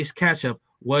safe space catch-up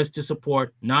was to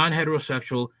support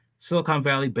non-heterosexual Silicon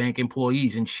Valley Bank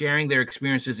employees in sharing their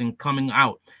experiences in coming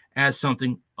out as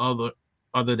something other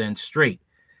than straight.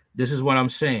 This is what I'm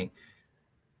saying.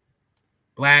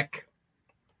 Black,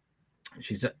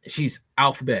 she's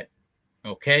Alphabet,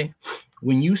 okay?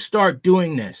 When you start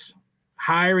doing this,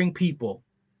 hiring people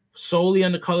solely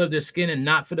on the color of their skin and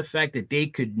not for the fact that they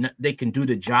can do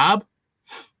the job,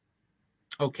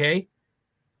 okay,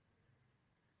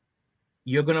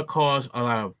 you're going to cause a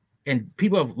lot of, and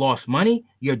people have lost money,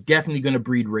 you're definitely going to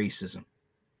breed racism.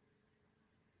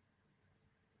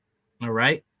 All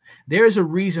right? There's a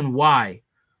reason why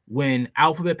when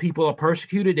Alphabet people are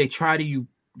persecuted, they try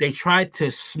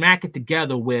to smack it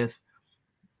together with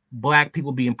Black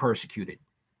people being persecuted.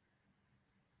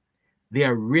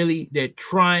 They're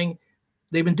trying,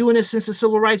 they've been doing this since the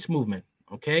Civil Rights Movement,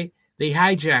 okay? They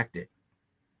hijacked it,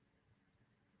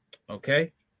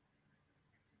 okay?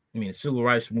 I mean, the Civil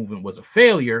Rights Movement was a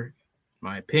failure, in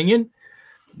my opinion,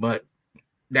 but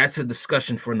that's a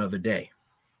discussion for another day.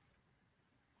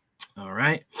 All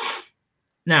right.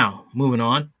 Now, moving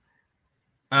on.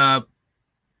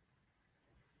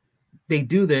 They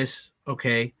do this,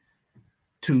 okay,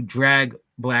 to drag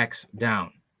Blacks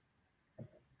down.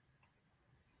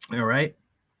 All right.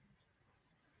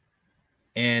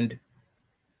 And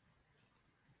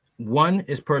one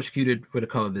is persecuted for the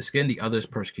color of the skin. The other is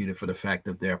persecuted for the fact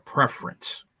of their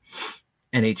preference.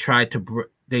 And they try to,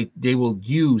 they will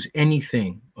use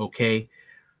anything, okay,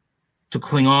 to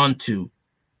cling on to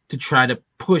try to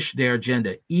push their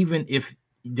agenda. Even if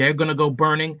they're going to go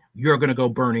burning, you're going to go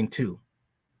burning too.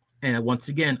 And once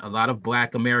again, a lot of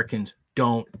Black Americans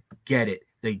don't get it.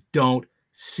 They don't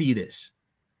see this.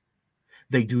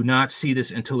 They do not see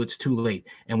this until it's too late.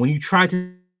 And when you try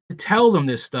to tell them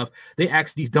this stuff, they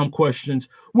ask these dumb questions.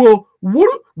 Well,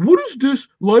 what does this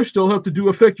lifestyle have to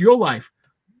affect your life?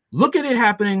 Look at it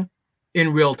happening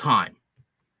in real time.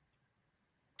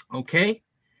 Okay?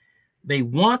 They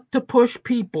want to push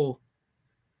people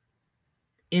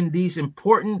in these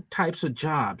important types of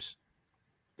jobs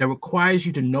that requires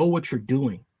you to know what you're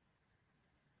doing.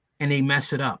 And they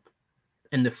mess it up.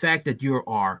 And the fact that you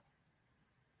are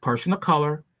person of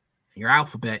color, your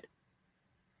Alphabet,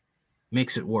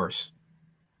 makes it worse.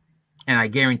 And I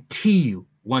guarantee you,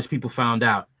 once people found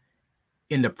out,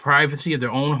 in the privacy of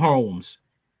their own homes,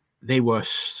 they were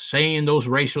saying those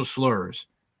racial slurs.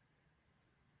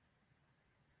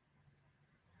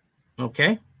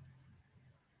 Okay?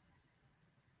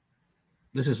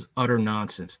 This is utter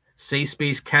nonsense. Safe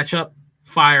space catch-up,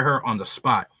 fire her on the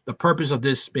spot. The purpose of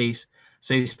this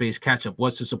safe space catch-up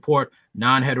was to support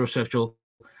non-heterosexual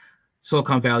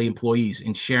Silicon Valley employees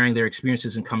in sharing their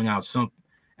experiences and coming out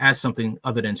as something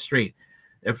other than straight.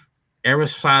 If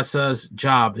Erasa's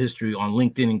job history on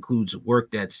LinkedIn includes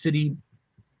work at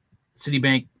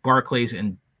Citibank, Barclays,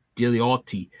 and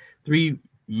Deloitte, three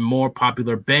more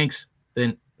popular banks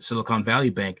than Silicon Valley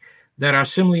Bank that are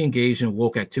similarly engaged in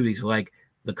woke activities like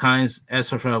the kinds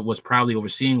Esra was proudly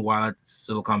overseeing while at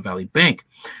Silicon Valley Bank.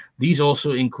 These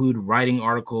also include writing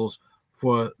articles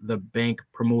for the bank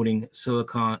promoting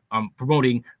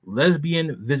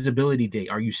Lesbian Visibility Day.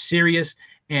 Are you serious?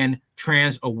 And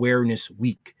Trans Awareness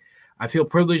Week. I feel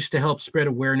privileged to help spread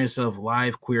awareness of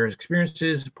live queer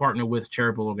experiences, partner with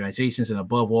charitable organizations, and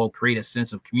above all, create a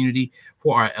sense of community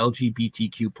for our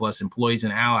LGBTQ plus employees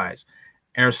and allies.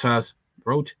 Ersas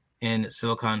wrote in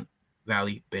Silicon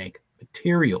Valley Bank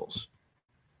materials.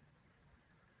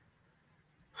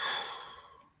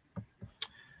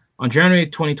 On January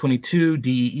 2022,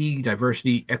 DEE,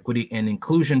 Diversity, Equity, and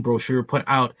Inclusion brochure put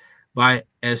out by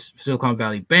Silicon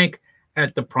Valley Bank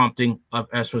at the prompting of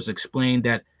Esra's explained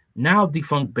that now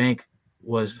defunct bank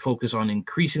was focused on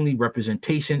increasingly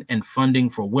representation and funding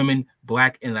for women,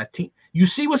 Black and Latino. You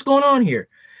see what's going on here?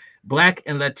 Black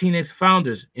and Latinx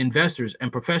founders, investors,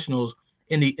 and professionals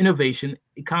in the innovation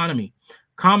economy.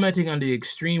 Commenting on the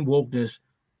extreme wokeness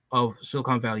of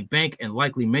Silicon Valley Bank and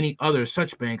likely many other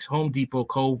such banks, Home Depot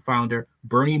co-founder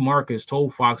Bernie Marcus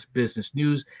told Fox Business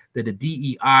News that the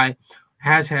DEI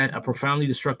has had a profoundly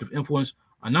destructive influence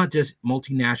on not just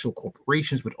multinational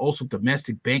corporations, but also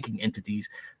domestic banking entities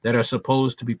that are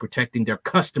supposed to be protecting their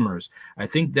customers. I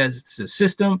think that the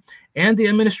system and the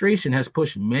administration has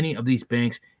pushed many of these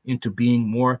banks into being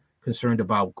more concerned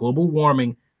about global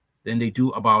warming than they do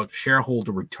about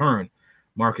shareholder return,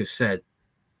 Marcus said.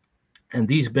 And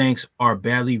these banks are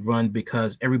badly run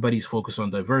because everybody's focused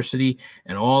on diversity,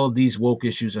 and all of these woke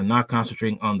issues are not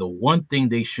concentrating on the one thing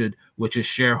they should, which is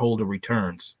shareholder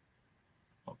returns.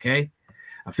 Okay?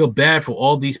 I feel bad for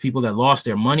all these people that lost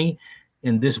their money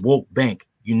in this woke bank.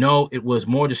 You know, it was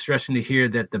more distressing to hear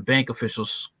that the bank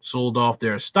officials sold off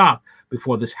their stock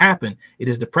before this happened. It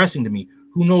is depressing to me.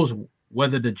 Who knows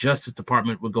whether the Justice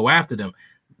Department would go after them?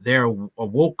 They're a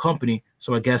woke company,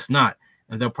 so I guess not.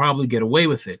 And they'll probably get away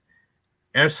with it.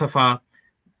 Ersafa,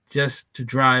 just to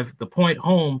drive the point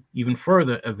home even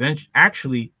further,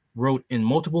 actually wrote in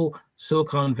multiple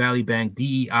Silicon Valley Bank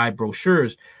DEI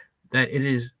brochures that it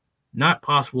is not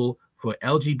possible for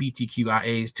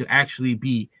LGBTQIAs to actually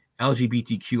be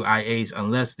LGBTQIAs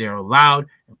unless they're loud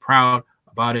and proud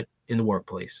about it in the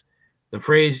workplace. The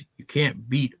phrase, "you can't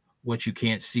beat what you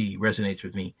can't see," resonates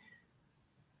with me,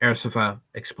 Ersafa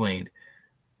explained.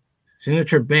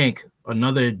 Signature Bank,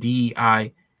 another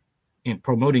DEI in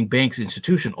promoting banks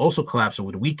institution, also collapsed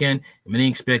over the weekend, and many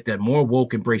expect that more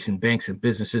woke embracing banks and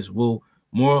businesses will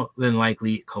more than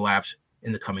likely collapse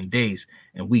in the coming days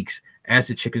and weeks as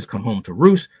the chickens come home to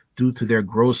roost due to their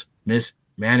gross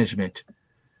mismanagement.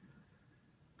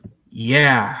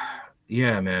 Yeah,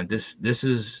 man. This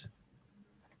is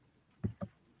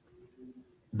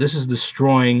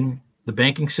destroying the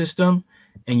banking system,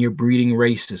 and you're breeding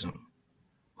racism.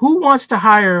 Who wants to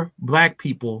hire Black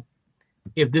people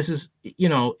if this is,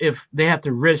 if they have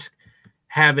to risk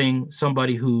having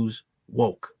somebody who's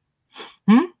woke?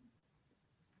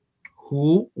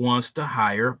 Who wants to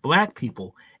hire Black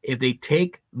people if they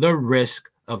take the risk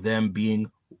of them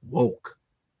being woke?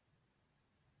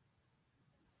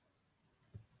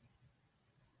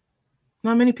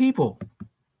 Not many people.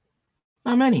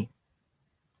 Not many.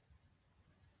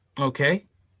 Okay.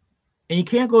 And you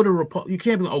can't go to you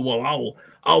can't be like, "Oh, well,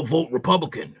 I'll vote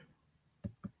Republican."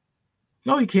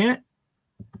 No, you can't.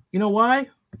 You know why?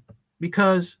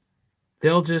 Because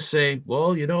they'll just say,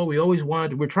 "Well,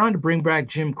 we're trying to bring back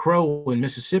Jim Crow in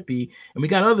Mississippi, and we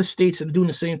got other states that are doing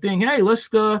the same thing. Hey, let's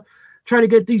try to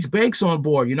get these banks on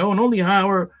board, and only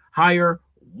hire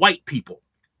white people,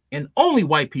 and only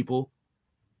white people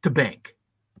to bank."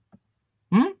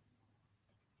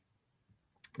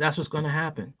 That's what's going to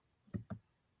happen.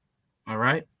 All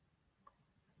right?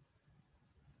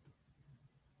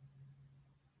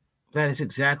 That is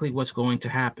exactly what's going to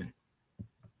happen.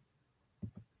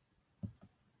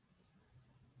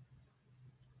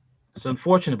 It's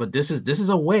unfortunate, but this is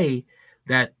a way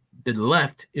that the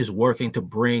left is working to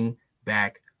bring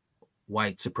back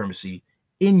white supremacy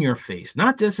in your face,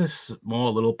 not just in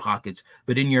small little pockets,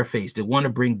 but in your face. They want to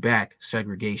bring back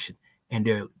segregation, and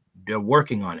they're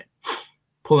working on it,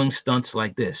 pulling stunts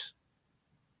like this.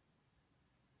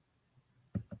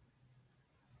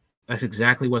 That's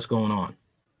exactly what's going on.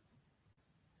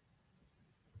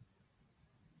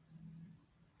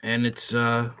 And it's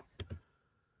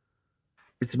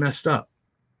messed up.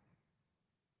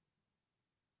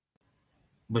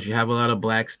 But you have a lot of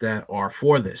Blacks that are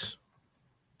for this.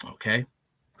 Okay?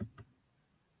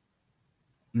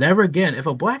 Never again, if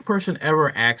a Black person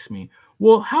ever asks me,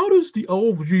 "Well, how does the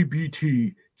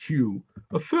LGBTQ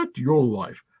affect your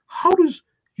life? How do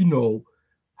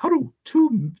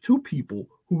two people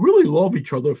who really love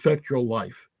each other affect your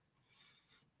life?"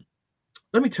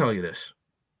 Let me tell you this.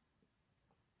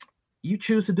 You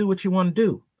choose to do what you want to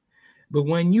do. But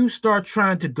when you start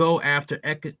trying to go after,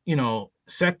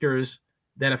 sectors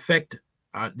that affect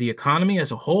the economy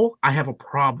as a whole, I have a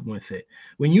problem with it.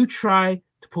 When you try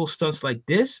to pull stunts like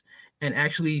this and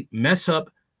actually mess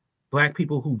up Black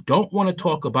people who don't want to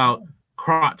talk about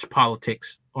crotch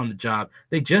politics on the job,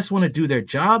 they just want to do their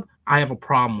job, I have a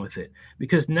problem with it.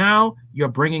 Because now you're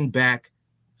bringing back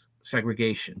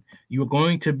segregation. You're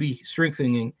going to be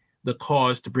strengthening the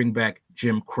cause to bring back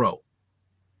Jim Crow.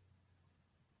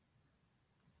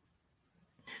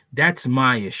 That's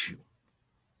my issue.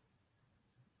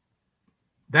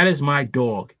 That is my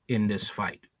dog in this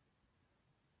fight.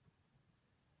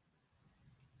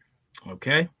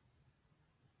 Okay?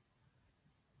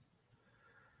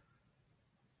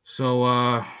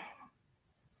 So,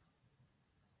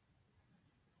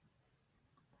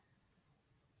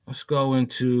 let's go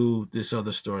into this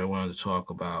other story I wanted to talk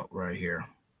about right here.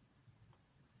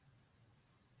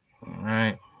 All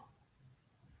right.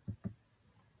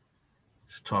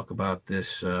 Let's talk about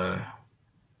this.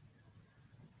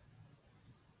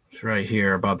 It's right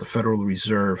here about the Federal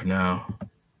Reserve now.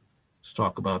 Let's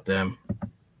talk about them.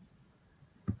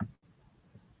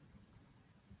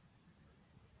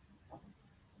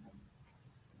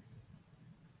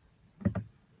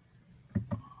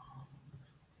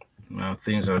 Now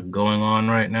things are going on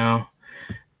right now.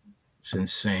 It's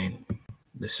insane.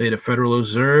 They say the Federal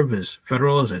Reserve is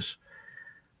Federal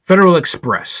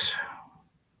Express.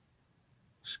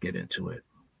 Let's get into it.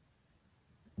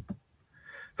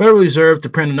 Federal Reserve to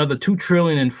print another $2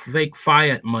 trillion in fake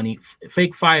fiat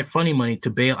funny money to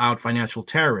bail out financial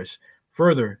terrorists,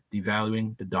 further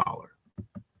devaluing the dollar.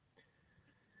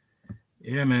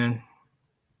 Yeah, man.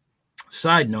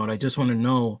 Side note, I just want to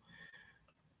know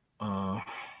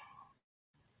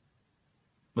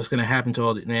what's going to happen to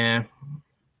all the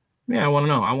I want to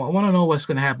know. I want to know what's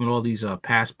going to happen with all these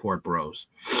passport bros.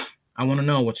 I want to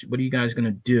know what are you guys going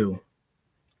to do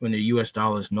when the U.S.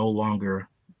 dollar is no longer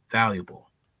valuable.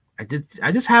 I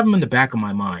just have them in the back of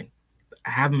my mind.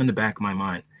 I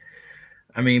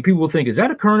mean, people will think, is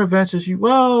that a current events issue?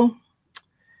 Well,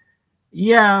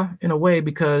 yeah, in a way,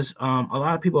 because a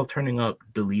lot of people are turning up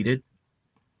deleted.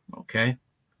 Okay,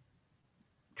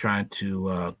 trying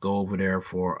to go over there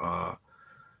for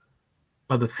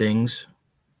other things,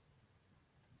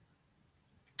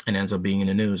 and ends up being in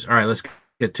the news. All right, let's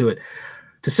get to it.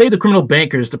 To save the criminal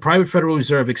bankers, the private Federal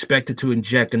Reserve expected to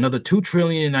inject another $2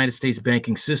 trillion in the United States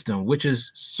banking system, which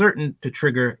is certain to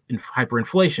trigger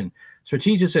hyperinflation.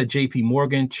 Strategists at J.P.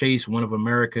 Morgan Chase, one of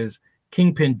America's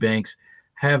kingpin banks,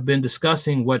 have been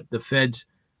discussing what the Fed's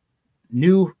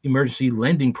new emergency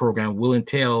lending program will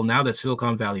entail now that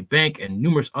Silicon Valley Bank and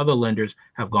numerous other lenders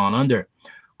have gone under.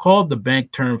 Called the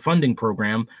Bank Term Funding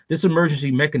Program, this emergency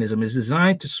mechanism is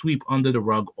designed to sweep under the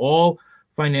rug all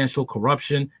financial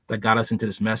corruption that got us into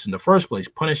this mess in the first place,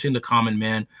 punishing the common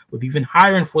man with even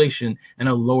higher inflation and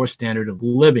a lower standard of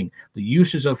living. The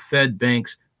usage of Fed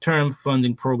Bank's term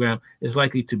funding program is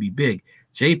likely to be big.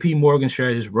 JP Morgan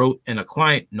strategists wrote in a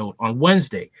client note on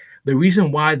Wednesday. The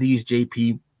reason why these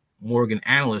JP Morgan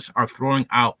analysts are throwing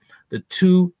out the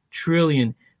 $2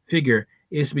 trillion figure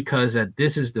is because that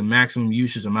this is the maximum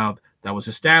usage amount that was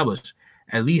established,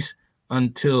 at least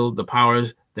until the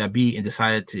powers that be and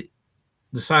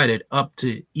decided up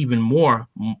to even more,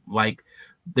 like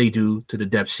they do to the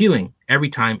debt ceiling every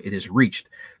time it is reached.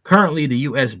 Currently, the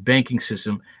U.S. banking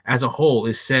system as a whole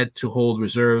is said to hold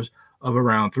reserves of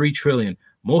around $3 trillion,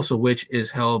 most of which is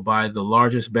held by the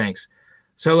largest banks.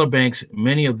 Seller banks,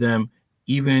 many of them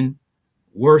even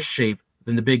worse shape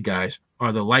than the big guys,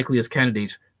 are the likeliest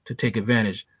candidates to take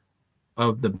advantage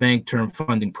of the bank term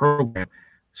funding program.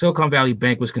 Silicon Valley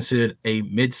Bank was considered a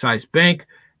mid-sized bank,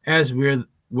 as were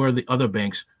the other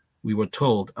banks we were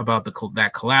told about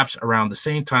that collapse around the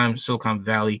same time Silicon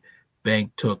Valley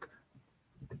Bank took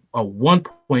a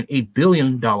 $1.8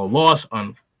 billion loss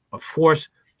on a forced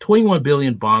 $21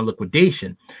 billion bond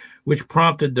liquidation, which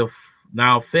prompted the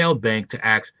now failed bank to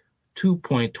ask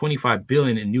 $2.25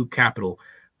 billion in new capital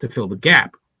to fill the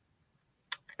gap.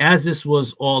 As this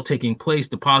was all taking place,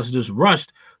 depositors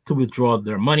rushed to withdraw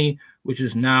their money, which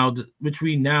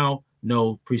we now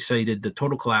know preceded the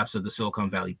total collapse of the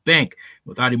Silicon Valley Bank.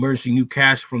 Without emerging new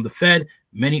cash from the Fed,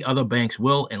 many other banks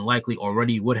will and likely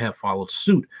already would have followed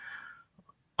suit.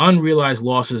 Unrealized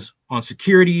losses on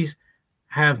securities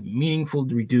have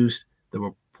meaningfully reduced the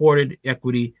reported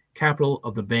equity capital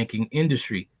of the banking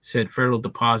industry, said Federal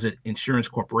Deposit Insurance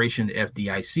Corporation,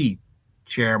 FDIC,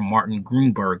 Chair Martin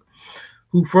Greenberg,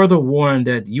 who further warned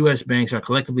that U.S. banks are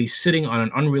collectively sitting on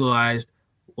an unrealized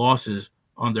losses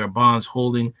on their bonds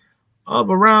holding of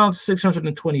around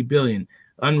 $620 billion.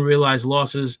 Unrealized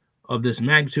losses of this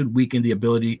magnitude weaken the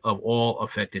ability of all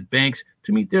affected banks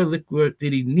to meet their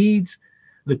liquidity needs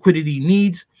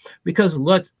because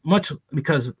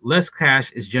less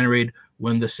cash is generated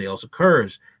when the sales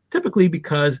occurs, typically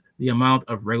because the amount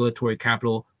of regulatory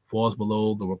capital falls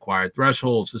below the required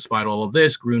thresholds. Despite all of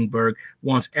this, Greenberg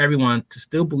wants everyone to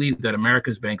still believe that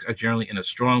America's banks are generally in a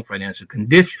strong financial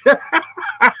condition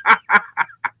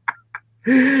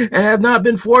and have not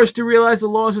been forced to realize the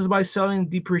losses by selling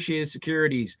depreciated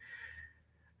securities.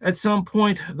 At some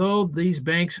point, though, these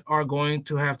banks are going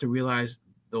to have to realize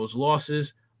those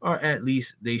losses, or at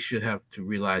least they should have to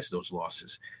realize those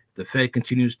losses. If the Fed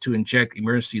continues to inject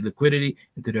emergency liquidity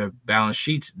into their balance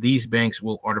sheets, these banks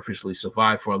will artificially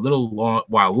survive for a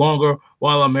while longer,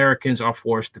 while Americans are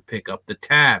forced to pick up the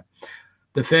tab.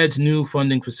 The Fed's new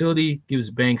funding facility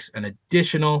gives banks an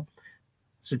additional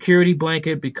security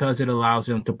blanket because it allows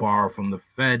them to borrow from the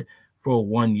Fed for a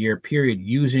 1-year period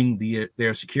using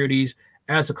their securities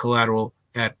as a collateral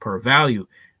at per value,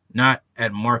 not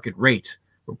at market rates,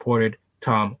 reported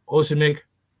Tom Osimic,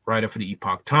 writer for the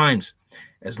Epoch Times.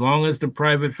 As long as the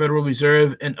private Federal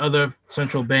Reserve and other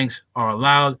central banks are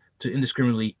allowed to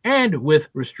indiscriminately and with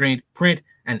restraint print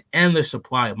an endless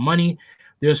supply of money,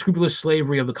 the unscrupulous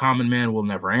slavery of the common man will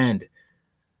never end.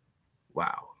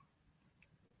 Wow.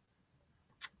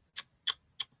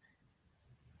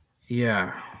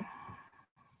 Yeah.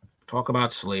 Talk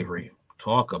about slavery.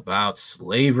 Talk about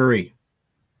slavery.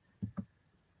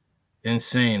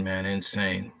 Insane, man.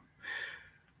 Insane.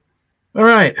 All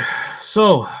right.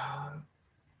 So,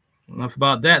 enough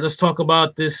about that. Let's talk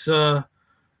about this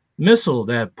missile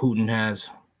that Putin has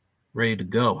ready to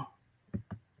go.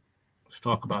 Let's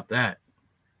talk about that.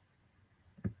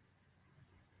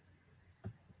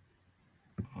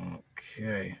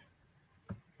 Okay.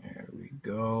 There we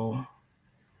go.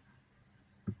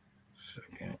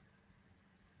 Second.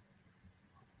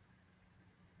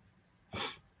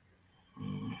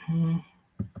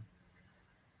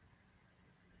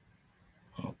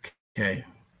 Okay.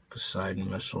 Poseidon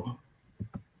missile.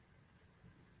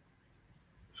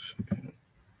 Second.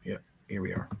 Yeah, here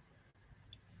we are.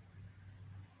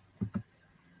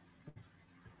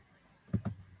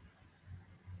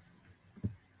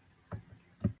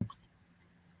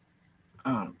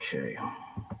 Okay.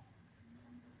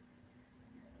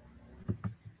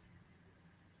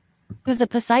 Use a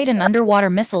Poseidon underwater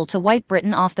missile to wipe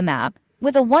Britain off the map,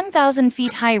 with a 1,000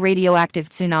 feet high radioactive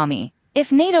tsunami.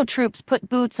 If NATO troops put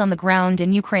boots on the ground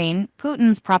in Ukraine,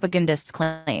 Putin's propagandists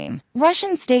claim.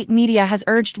 Russian state media has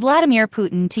urged Vladimir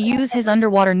Putin to use his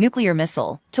underwater nuclear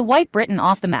missile to wipe Britain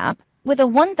off the map, with a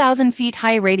 1,000 feet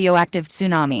high radioactive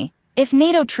tsunami. If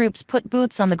NATO troops put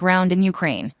boots on the ground in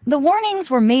Ukraine. The warnings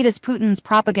were made as Putin's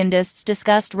propagandists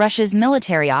discussed Russia's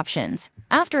military options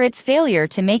after its failure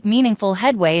to make meaningful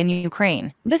headway in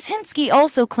Ukraine. Vyshynski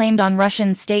also claimed on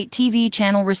Russian state TV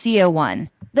channel Rossiya 1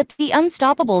 that the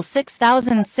unstoppable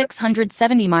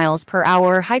 6,670 miles per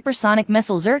hour hypersonic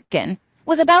missile Zircon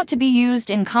was about to be used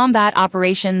in combat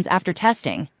operations after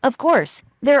testing. Of course,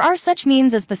 there are such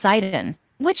means as Poseidon,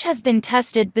 which has been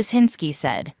tested, Vyshynski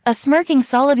said. A smirking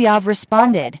Solovyov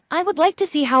responded, I would like to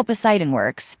see how Poseidon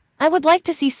works. I would like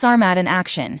to see Sarmat in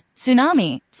action.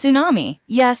 Tsunami,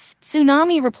 yes,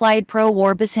 tsunami, replied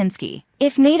pro-war Vyshynski.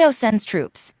 If NATO sends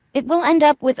troops, it will end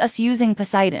up with us using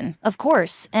Poseidon, of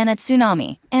course, and a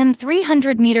tsunami, and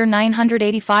 300-meter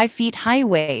 985 feet high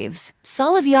waves.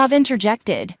 Solovyov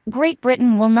interjected, Great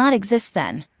Britain will not exist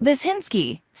then.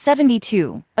 Vyshynski,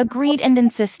 72, agreed and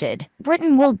insisted,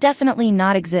 Britain will definitely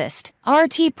not exist.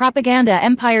 RT Propaganda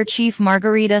Empire Chief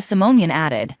Margarita Simonian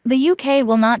added, the UK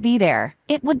will not be there.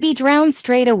 It would be drowned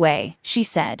straight away, she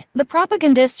said. The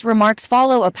propagandist's remarks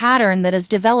follow a pattern that has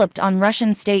developed on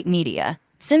Russian state media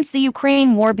since the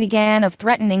Ukraine war began of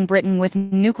threatening Britain with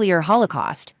nuclear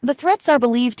holocaust. The threats are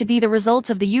believed to be the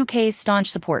result of the UK's staunch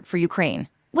support for Ukraine,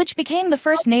 which became the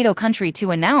first NATO country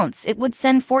to announce it would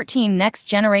send 14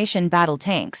 next-generation battle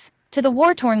tanks to the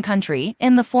war-torn country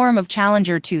in the form of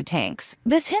Challenger 2 tanks.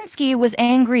 Vyshynski was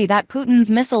angry that Putin's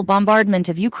missile bombardment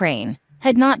of Ukraine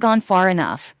had not gone far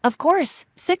enough. Of course,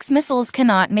 6 missiles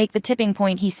cannot make the tipping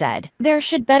point, he said. There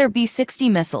should better be 60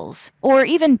 missiles, or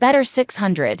even better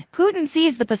 600. Putin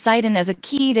sees the Poseidon as a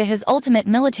key to his ultimate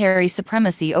military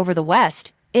supremacy over the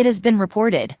West, it has been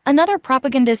reported. Another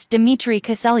propagandist, Dmitry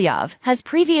Kiselyov, has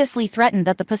previously threatened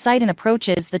that the Poseidon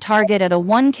approaches the target at a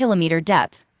 1-kilometer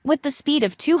depth, with the speed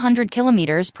of 200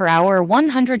 kilometers per hour or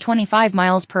 125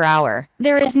 miles per hour.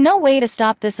 There is no way to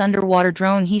stop this underwater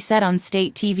drone, he said on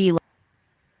state TV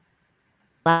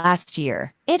last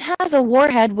year. It has a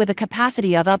warhead with a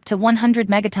capacity of up to 100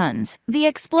 megatons. The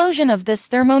explosion of this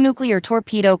thermonuclear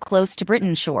torpedo close to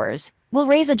Britain's shores will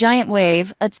raise a giant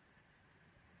wave, a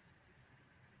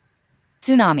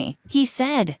tsunami, he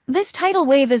said. This tidal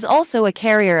wave is also a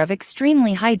carrier of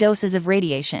extremely high doses of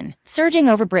radiation. Surging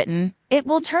over Britain, it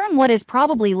will turn what is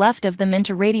probably left of them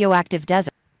into radioactive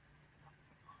desert,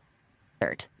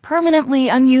 permanently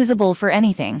unusable for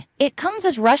anything. It comes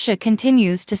as Russia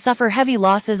continues to suffer heavy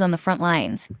losses on the front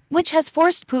lines, which has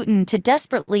forced Putin to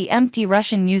desperately empty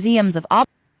Russian museums of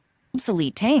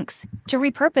obsolete tanks to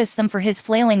repurpose them for his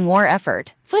flailing war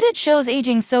effort. Footage shows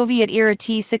aging Soviet-era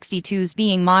T-62s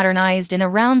being modernized in a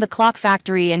round-the-clock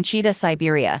factory in Chita,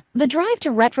 Siberia. The drive to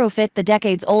retrofit the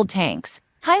decades-old tanks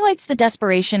highlights the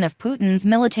desperation of Putin's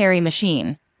military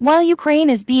machine. While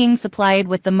Ukraine is being supplied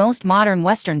with the most modern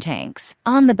Western tanks,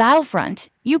 on the battlefront,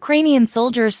 Ukrainian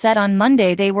soldiers said on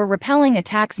Monday they were repelling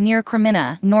attacks near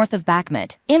Kreminna, north of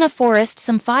Bakhmut. In a forest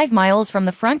some 5 miles from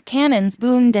the front, cannons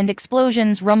boomed and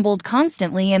explosions rumbled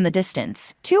constantly in the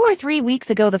distance. 2 or 3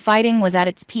 weeks ago the fighting was at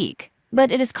its peak,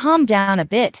 but it has calmed down a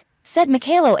bit, said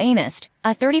Mikhailo Anist,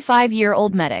 a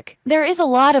 35-year-old medic. There is a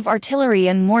lot of artillery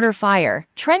and mortar fire.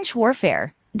 Trench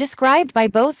warfare, described by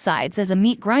both sides as a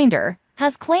meat grinder,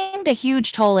 has claimed a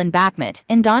huge toll in Bakhmut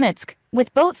and Donetsk,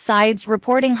 with both sides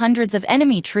reporting hundreds of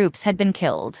enemy troops had been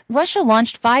killed. Russia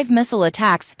launched 5 missile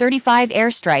attacks, 35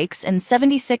 airstrikes, and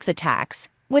 76 attacks,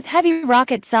 with heavy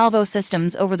rocket salvo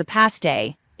systems over the past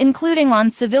day, including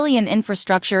on civilian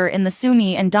infrastructure in the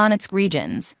Sumy and Donetsk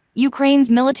regions.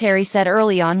 Ukraine's military said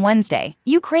early on Wednesday.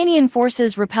 Ukrainian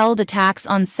forces repelled attacks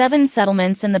on 7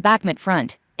 settlements in the Bakhmut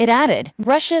front. It added,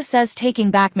 Russia says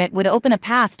taking Bakhmut would open a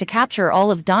path to capture all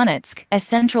of Donetsk, a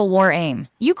central war aim.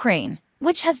 Ukraine,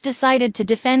 which has decided to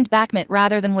defend Bakhmut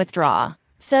rather than withdraw,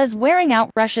 says wearing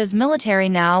out Russia's military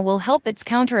now will help its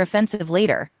counteroffensive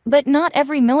later. But not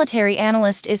every military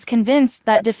analyst is convinced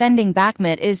that defending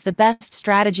Bakhmut is the best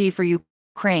strategy for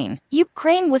Ukraine.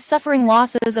 Ukraine was suffering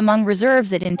losses among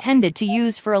reserves it intended to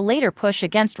use for a later push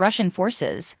against Russian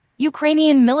forces.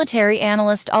 Ukrainian military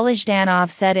analyst Oleg Zhdanov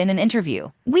said in an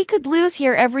interview, "We could lose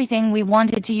here everything we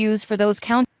wanted to use for those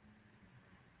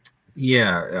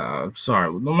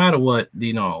sorry. No matter what,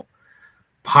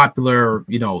 popular,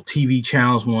 TV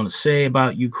channels want to say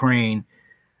about Ukraine,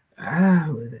 they're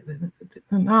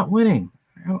not winning.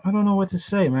 I don't know what to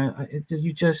say, man.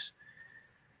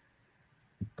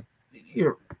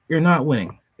 You're not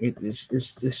winning. It's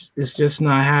just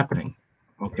not happening.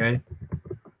 Okay.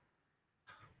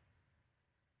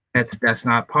 That's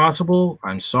not possible.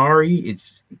 I'm sorry.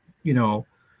 It's,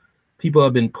 people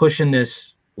have been pushing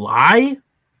this lie.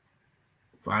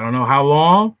 I don't know how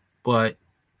long, but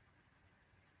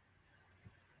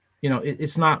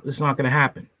it's not going to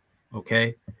happen.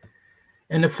 Okay.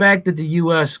 And the fact that the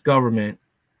U.S. government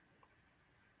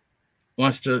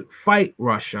wants to fight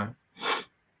Russia,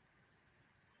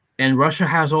 and Russia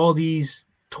has all these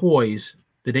toys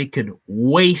that they could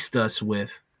waste us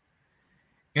with,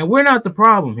 and we're not the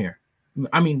problem here.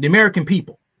 I mean, the American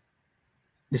people.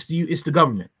 It's the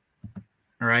government.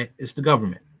 All right? It's the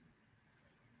government.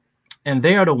 And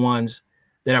they are the ones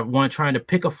that are trying to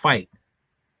pick a fight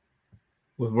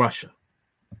with Russia.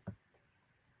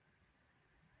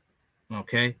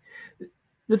 Okay?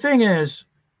 The thing is,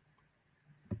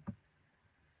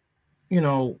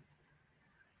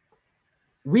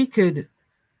 we could,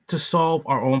 to solve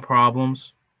our own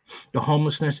problems, the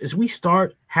homelessness, is we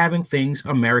start having things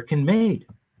American made.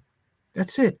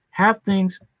 That's it. Have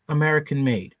things American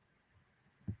made.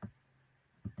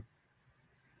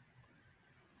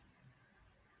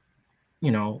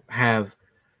 Have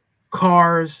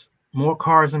cars, more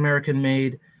cars American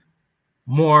made,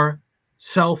 more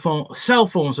cell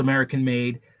phones American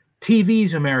made,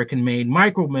 TVs American made,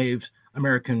 microwaves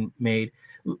American made.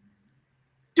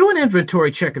 Do an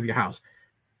inventory check of your house.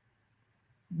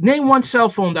 Name one cell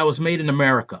phone that was made in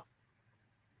America.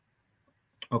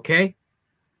 Okay?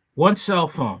 One cell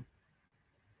phone.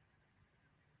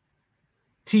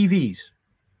 TVs.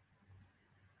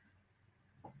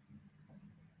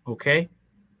 Okay?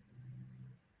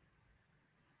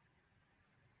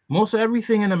 Most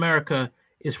everything in America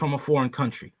is from a foreign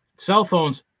country. Cell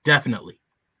phones, definitely.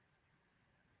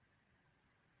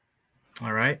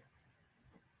 All right?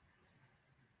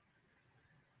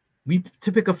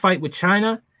 To pick a fight with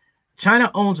China.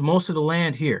 China owns most of the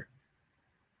land here.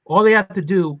 All they have to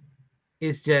do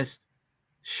is just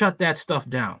shut that stuff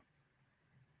down.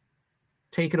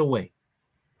 Take it away.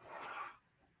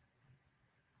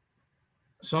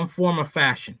 Some form of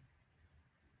fashion.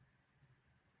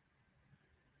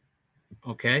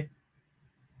 Okay?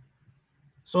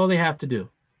 That's all they have to do.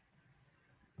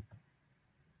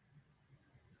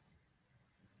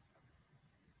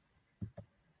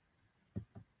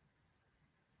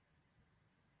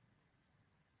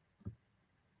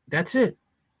 That's it.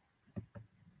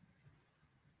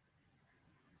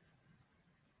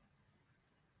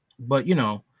 But,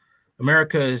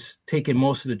 America has taken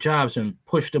most of the jobs and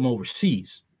pushed them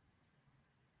overseas.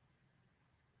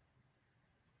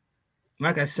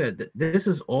 Like I said, this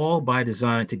is all by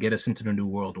design to get us into the New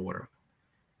World Order.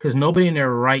 Because nobody in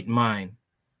their right mind,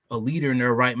 a leader in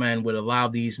their right mind, would allow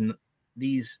these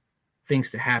things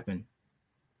to happen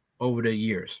over the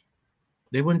years.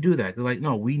 They wouldn't do that. They're like,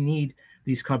 no, we need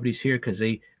these companies here because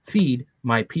they feed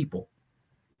my people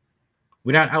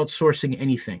without outsourcing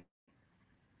anything.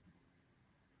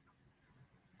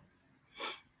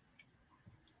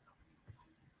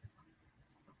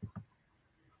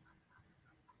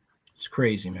 It's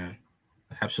crazy, man.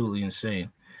 Absolutely insane.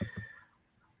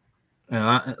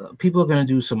 People are going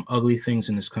to do some ugly things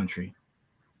in this country.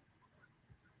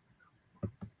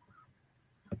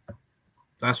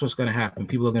 That's what's going to happen.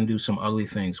 People are going to do some ugly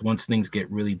things once things get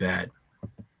really bad.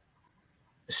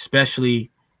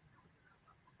 Especially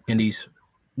in these,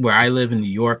 where I live in New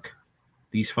York,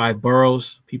 these 5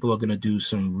 boroughs, people are going to do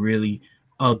some really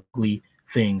ugly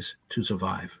things to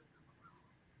survive.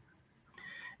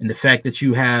 And the fact that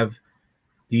you have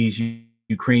these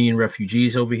Ukrainian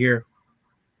refugees over here,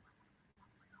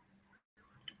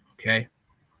 okay?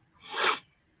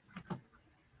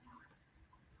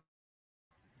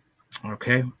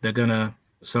 Okay, they're gonna.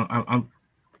 So I'm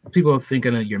people are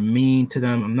thinking that you're mean to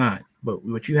them. I'm not. But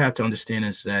what you have to understand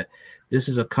is that this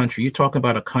is a country. You're talking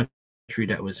about a country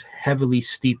that was heavily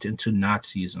steeped into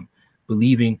Nazism,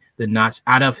 believing the Nazis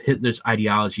out of Hitler's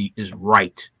ideology is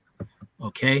right.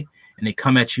 Okay, and they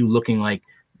come at you looking like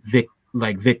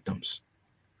victims.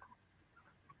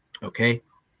 Okay.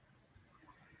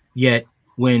 Yet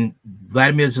when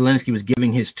Vladimir Zelensky was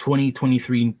giving his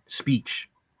 2023 speech,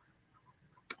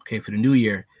 okay, for the new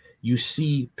year, you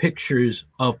see pictures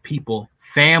of people,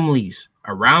 families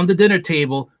around the dinner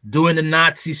table doing the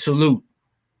Nazi salute.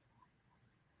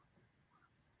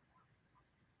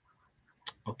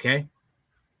 Okay.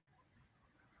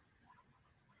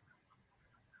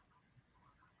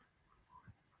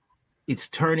 It's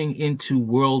turning into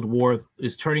World War,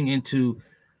 it's turning into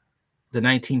the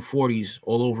 1940s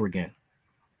all over again.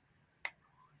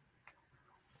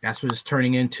 That's what it's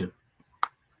turning into.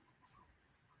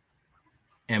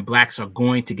 And blacks are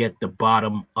going to get the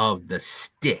bottom of the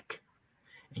stick.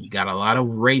 And you got a lot of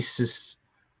racists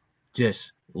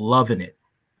just loving it,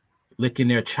 licking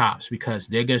their chops, because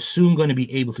they're soon going to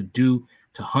be able to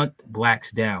hunt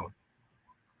blacks down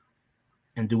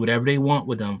and do whatever they want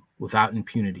with them without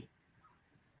impunity.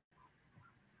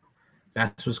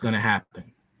 That's what's going to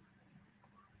happen.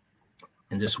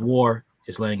 And this war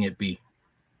is letting it be.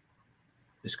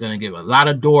 It's going to give a lot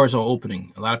of doors are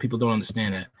opening. A lot of people don't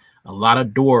understand that. A lot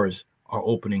of doors are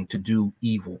opening to do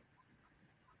evil.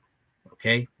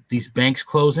 Okay? These banks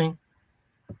closing.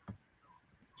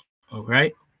 All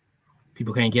right?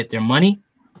 People can't get their money.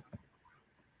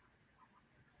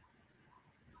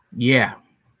 Yeah.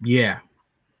 They're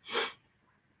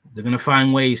going to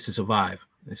find ways to survive.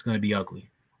 It's going to be ugly.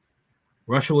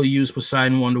 Russia will use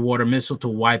Poseidon underwater missile to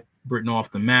wipe Britain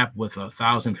off the map with a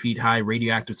 1,000 feet high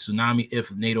radioactive tsunami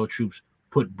if NATO troops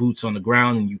put boots on the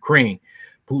ground in Ukraine.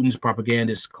 Putin's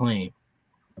propagandists claim.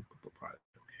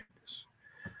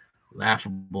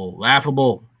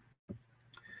 Laughable.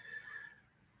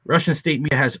 Russian state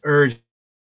media has urged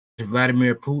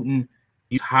Vladimir Putin to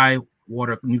use high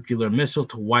water nuclear missile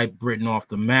to wipe Britain off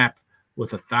the map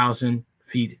with a 1,000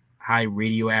 feet high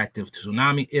radioactive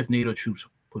tsunami if NATO troops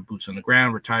put boots on the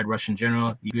ground. Retired Russian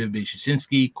General Yevgeny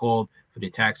Brzezinski called for the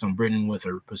attacks on Britain with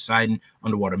a Poseidon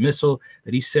underwater missile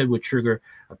that he said would trigger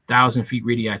a 1,000 feet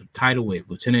radioactive tidal wave.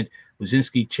 Lieutenant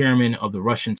Brzezinski, chairman of the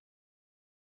Russian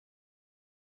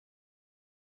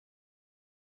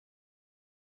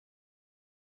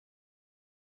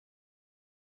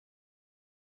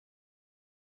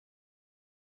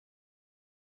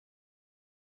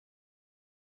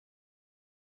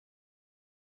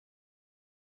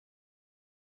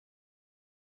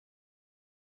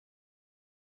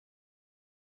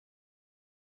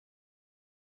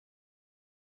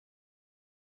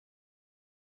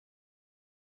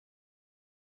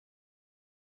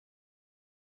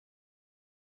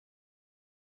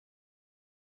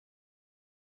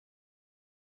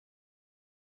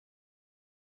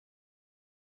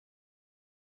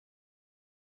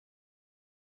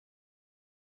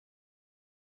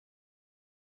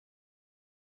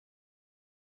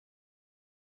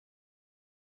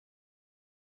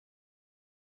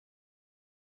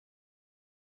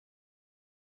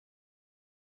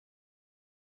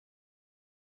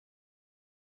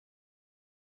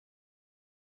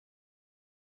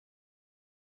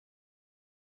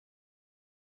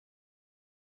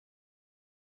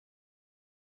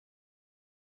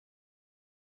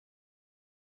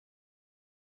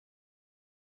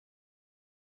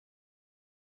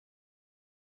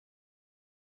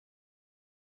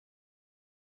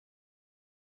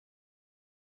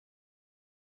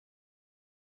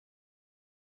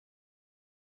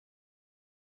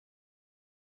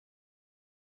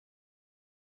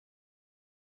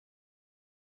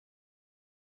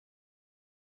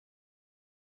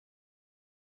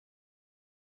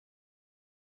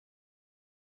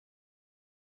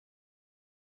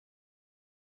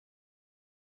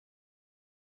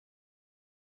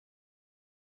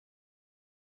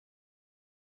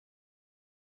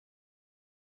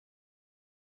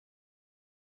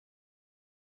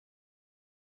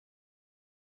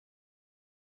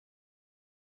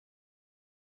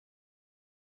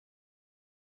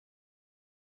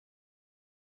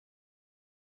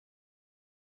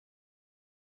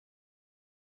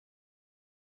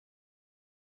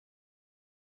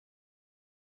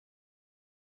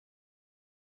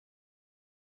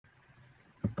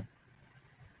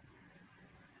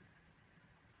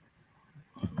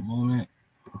moment.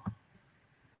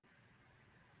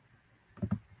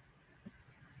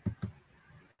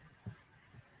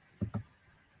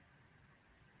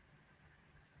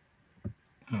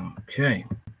 Okay.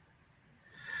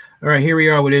 All right, here we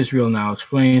are with Israel now.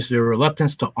 Explains their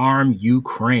reluctance to arm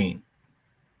Ukraine.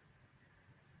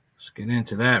 Let's get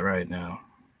into that right now.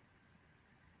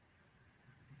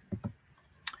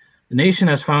 The nation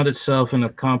has found itself in a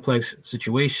complex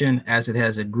situation as it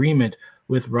has agreement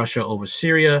with Russia over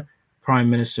Syria. Prime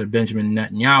Minister Benjamin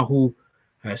Netanyahu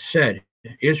has said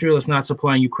Israel is not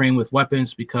supplying Ukraine with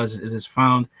weapons because it is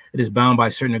bound by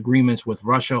certain agreements with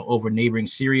Russia over neighboring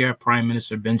Syria. Prime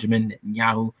Minister Benjamin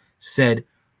Netanyahu said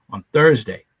on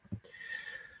Thursday.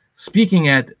 Speaking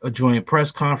at a joint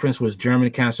press conference with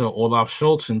German Chancellor Olaf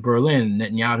Scholz in Berlin,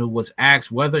 Netanyahu was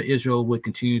asked whether Israel would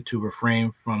continue to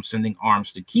refrain from sending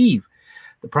arms to Kyiv.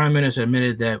 The prime minister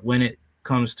admitted that when it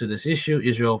comes to this issue,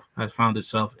 Israel has found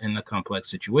itself in a complex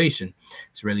situation.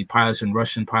 Israeli pilots and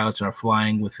Russian pilots are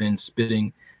flying within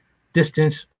spitting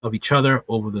distance of each other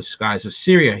over the skies of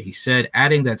Syria, he said,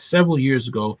 adding that several years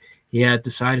ago he had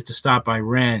decided to stop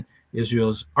Iran,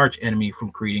 Israel's archenemy,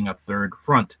 from creating a third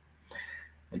front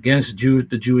against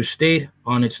the Jewish state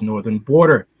on its northern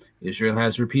border. Israel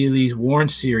has repeatedly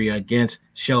warned Syria against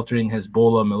sheltering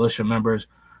Hezbollah militia members,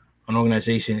 an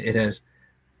organization it has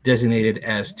designated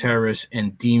as terrorists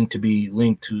and deemed to be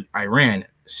linked to Iran.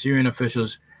 Syrian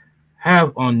officials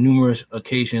have on numerous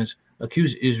occasions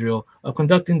accused Israel of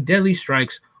conducting deadly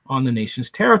strikes on the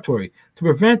nation's territory. To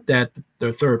prevent that,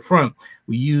 the third front,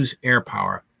 we use air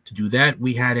power. To do that,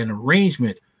 we had an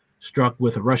arrangement struck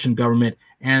with the Russian government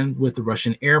and with the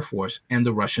Russian Air Force and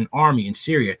the Russian army in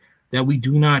Syria that we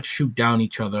do not shoot down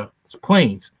each other's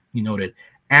planes, he noted,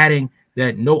 adding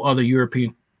that no other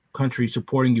European country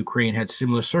supporting Ukraine had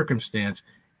similar circumstance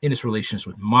in its relations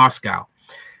with Moscow.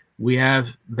 We have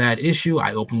that issue.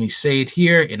 I openly say it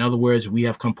here. In other words, we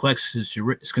have complex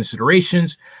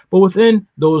considerations, but within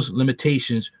those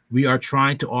limitations, we are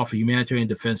trying to offer humanitarian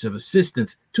defensive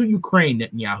assistance to Ukraine,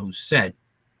 Netanyahu said.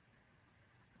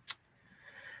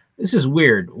 This is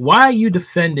weird. Why are you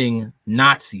defending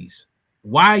Nazis?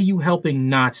 Why are you helping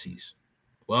Nazis?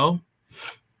 Well,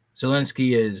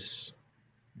 Zelensky is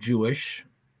Jewish.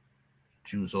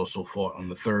 Jews also fought on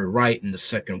the Third Reich in the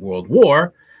Second World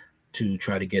War to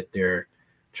try to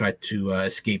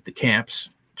escape the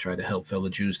camps, try to help fellow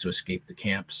Jews to escape the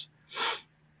camps,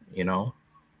 you know.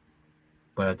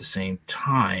 But at the same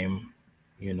time,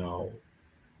 you know,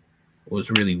 what was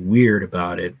really weird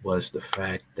about it was the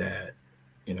fact that,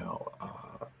 you know,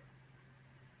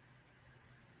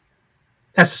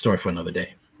 that's a story for another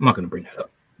day. I'm not going to bring that up.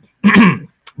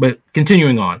 But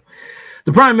continuing on,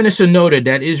 the prime minister noted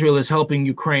that Israel is helping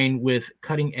Ukraine with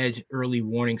cutting-edge early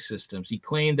warning systems. He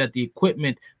claimed that the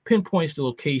equipment pinpoints the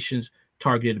locations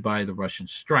targeted by the Russian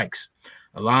strikes,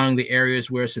 allowing the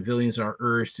areas where civilians are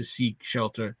urged to seek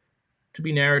shelter to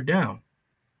be narrowed down.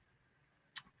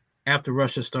 After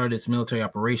Russia started its military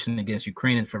operation against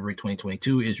Ukraine in February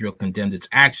 2022, Israel condemned its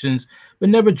actions, but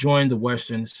never joined the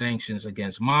Western sanctions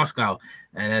against Moscow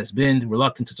and has been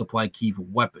reluctant to supply Kyiv with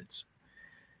weapons.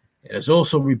 It has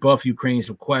also rebuffed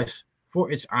Ukraine's request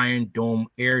for its Iron Dome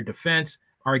air defense,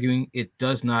 arguing it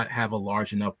does not have a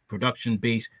large enough production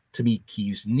base to meet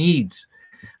Kyiv's needs.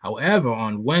 However,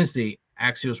 on Wednesday,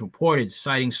 Axios reported,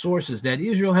 citing sources, that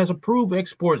Israel has approved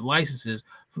export licenses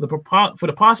for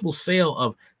the possible sale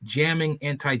of jamming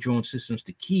anti-drone systems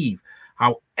to Kyiv.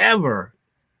 However,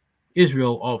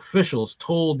 Israel officials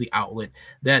told the outlet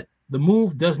that the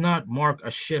move does not mark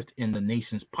a shift in the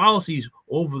nation's policies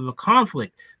over the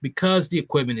conflict because the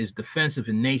equipment is defensive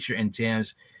in nature and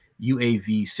jams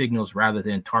UAV signals rather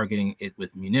than targeting it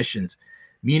with munitions,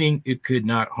 meaning it could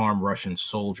not harm Russian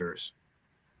soldiers.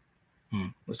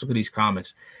 Let's look at these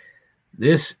comments.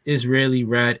 This Israeli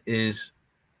rat is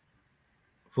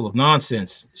full of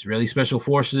nonsense. Israeli special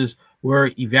forces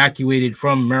were evacuated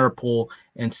from Mariupol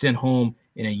and sent home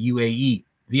in a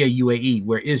via UAE,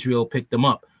 where Israel picked them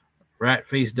up.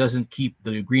 Ratface doesn't keep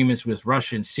the agreements with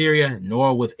Russia and Syria,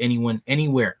 nor with anyone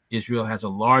anywhere. Israel has a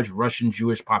large Russian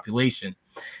Jewish population,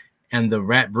 and the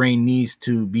rat brain needs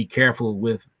to be careful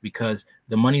with, because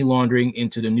the money laundering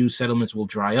into the new settlements will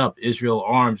dry up. Israel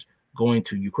arms going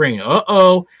to Ukraine.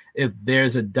 If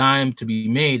there's a dime to be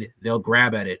made, they'll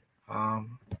grab at it.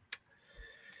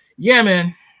 Yeah,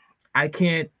 man, I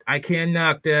can't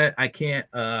knock that. I can't,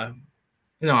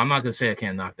 no, I'm not going to say I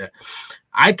can't knock that.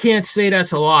 I can't say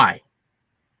that's a lie.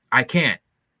 I can't.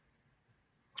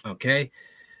 Okay.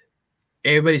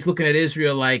 Everybody's looking at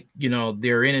Israel like, you know,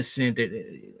 they're innocent.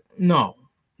 No,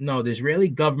 the Israeli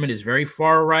government is very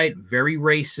far right, very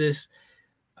racist.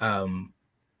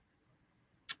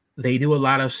 they do a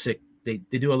lot of sick. They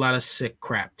do a lot of sick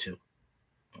crap too.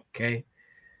 Okay,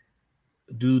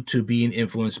 due to being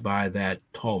influenced by that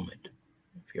Talmud.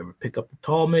 If you ever pick up the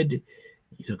Talmud,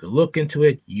 you took a look into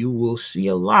it, you will see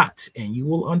a lot, and you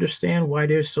will understand why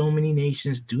there's so many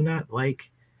nations do not like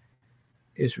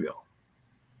Israel.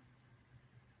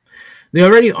 They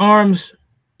already arm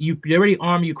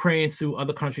Ukraine through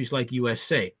other countries like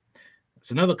USA.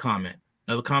 That's another comment.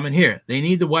 Another comment here. They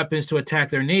need the weapons to attack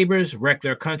their neighbors, wreck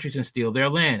their countries, and steal their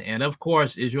land. And of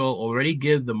course, Israel already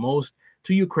give the most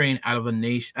to Ukraine out of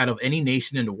any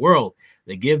nation in the world.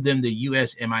 They give them the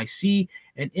USMIC,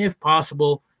 and if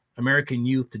possible, American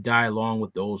youth to die along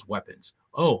with those weapons.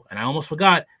 Oh, and I almost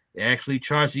forgot, they actually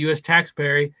charge the U.S.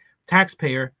 taxpayer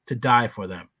to die for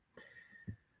them.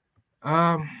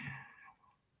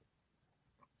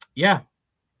 Yeah.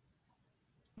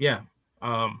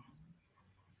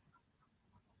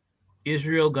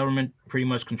 Israel government pretty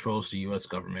much controls the U.S.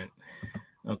 government.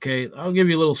 Okay, I'll give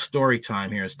you a little story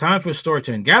time here. It's time for story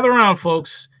time. Gather around,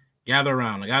 folks. Gather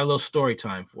around. I got a little story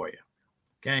time for you.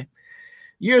 Okay.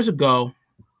 Years ago,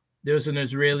 there was an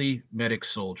Israeli medic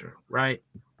soldier, right?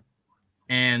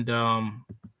 And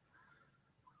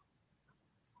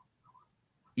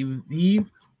he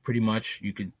pretty much,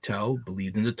 you could tell,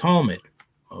 believed in the Talmud.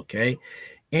 Okay.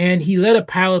 And he let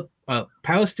a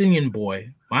Palestinian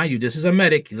boy, mind you, this is a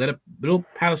medic, he let a little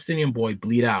Palestinian boy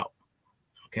bleed out.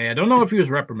 Okay, I don't know if he was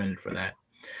reprimanded for that.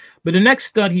 But the next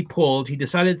stunt he pulled, he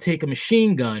decided to take a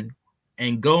machine gun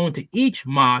and go into each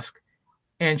mosque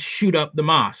and shoot up the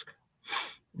mosque.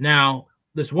 Now,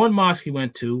 this one mosque he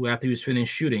went to after he was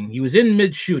finished shooting, he was in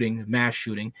mid-shooting, mass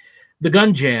shooting, the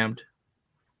gun jammed,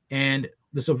 and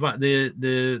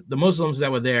the Muslims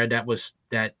that were there that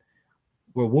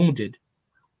were wounded,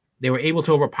 they were able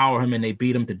to overpower him and they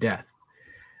beat him to death.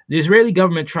 The Israeli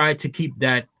government tried to keep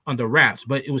that under wraps,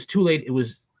 but it was too late. It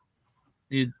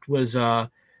was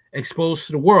exposed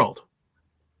to the world.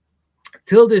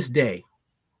 Till this day,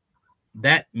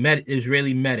 that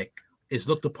Israeli medic is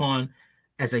looked upon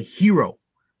as a hero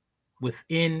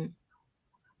within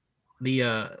the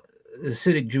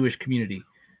Hasidic Jewish community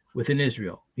within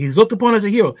Israel. He's looked upon as a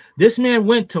hero. This man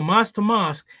went to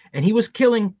mosque and he was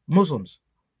killing Muslims.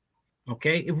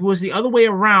 Okay, if it was the other way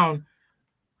around,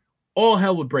 all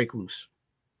hell would break loose.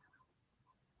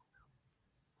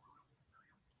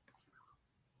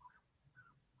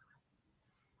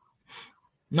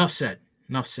 Enough said.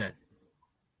 Enough said.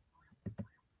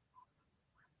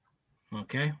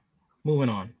 Okay, moving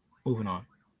on. Moving on.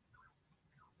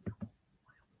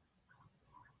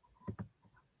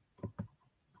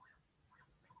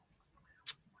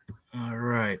 All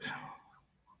right.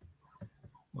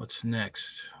 What's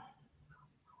next?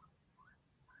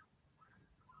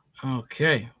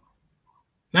 Okay.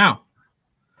 Now,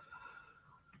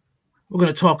 we're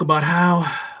going to talk about how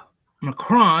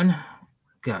Macron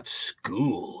got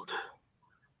schooled.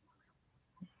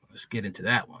 Let's get into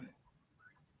that one.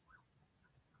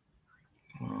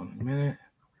 1 minute.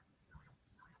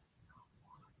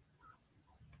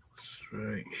 It's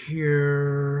right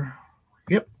here.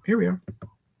 Yep, here we are.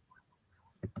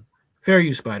 Fair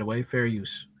use, by the way, fair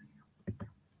use.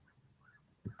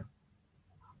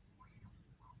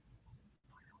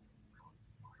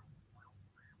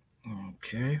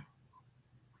 Okay.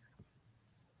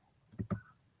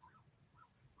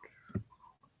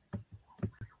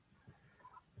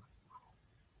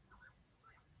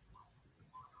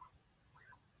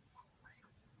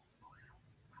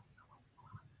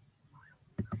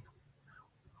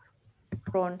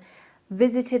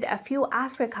 Visited a few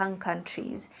African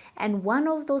countries, and one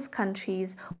of those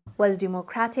countries was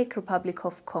Democratic Republic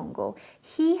of Congo.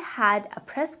 He had a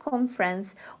press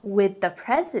conference with the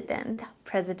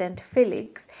President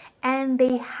Felix, and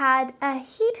they had a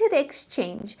heated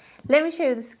exchange. Let me show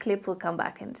you this clip, we'll come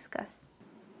back and discuss.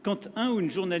 Quand un ou une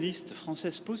journaliste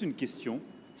française pose une question,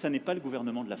 ça n'est pas le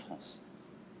gouvernement de la France.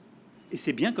 Et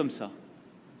c'est bien comme ça.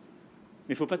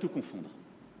 Mais il ne faut pas tout confondre.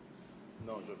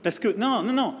 Non, parce que non,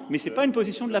 mais c'est pas une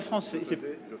position de la France. Je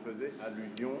faisais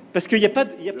allusion. Parce qu'il y a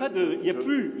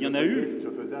plus, il y en a eu. Je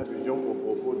faisais allusion au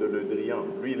propos de Le Drian.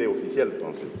 Lui, il est officiel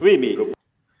français. Oui, mais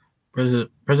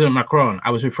President Macron,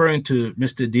 I was referring to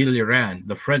Mr. de L'Iran,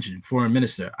 the French foreign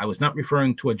minister. I was not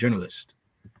referring to a journalist.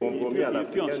 Compromis à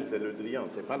l'africaine, c'est Le Drian,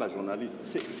 c'est pas la journaliste.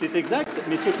 C'est exact,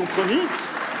 mais ce compromis.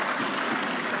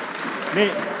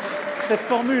 Mais cette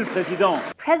formule, Président.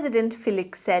 President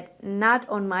Felix said, "Not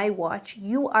on my watch.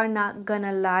 You are not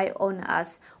gonna lie on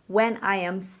us when I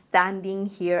am standing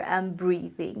here and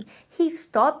breathing." He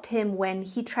stopped him when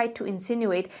he tried to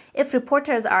insinuate, if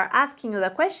reporters are asking you the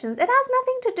questions, it has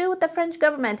nothing to do with the French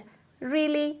government.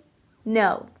 Really?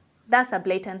 No. That's a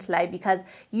blatant lie, because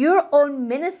your own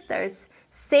ministers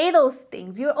say those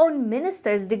things. Your own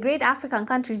ministers degrade African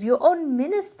countries. Your own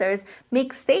ministers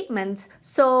make statements.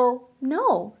 So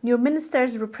no, your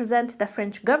ministers represent the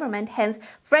French government. Hence,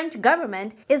 French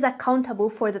government is accountable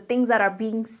for the things that are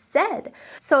being said.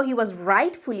 So he was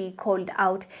rightfully called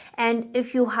out. And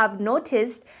if you have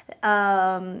noticed,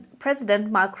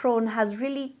 President Macron has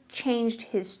really changed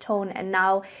his tone, and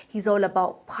now he's all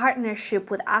about partnership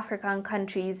with African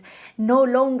countries, no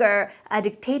longer a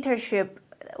dictatorship.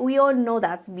 We all know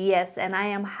that's BS, and I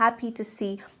am happy to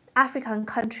see African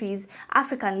countries,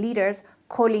 African leaders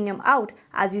calling him out.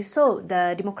 As you saw,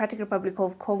 the Democratic Republic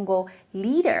of Congo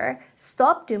leader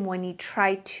stopped him when he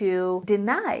tried to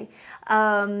deny.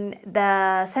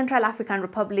 The Central African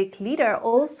Republic leader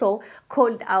also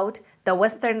called out the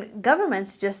Western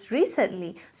governments just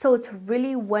recently. So it's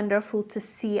really wonderful to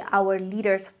see our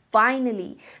leaders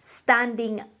finally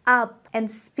standing up and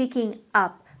speaking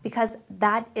up, because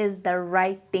that is the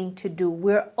right thing to do.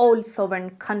 We're all sovereign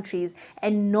countries,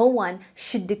 and no one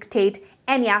should dictate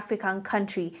any African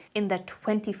country in the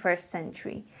 21st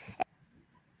century.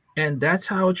 And that's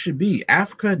how it should be.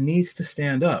 Africa needs to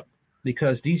stand up,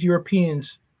 because these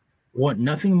Europeans want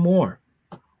nothing more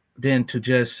than to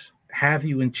just have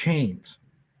you in chains.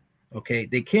 Okay,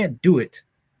 they can't do it,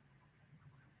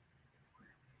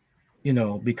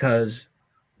 because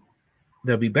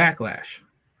there'll be backlash.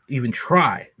 Even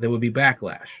try, there will be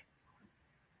backlash.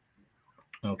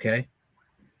 Okay,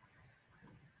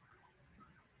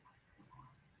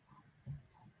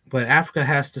 but Africa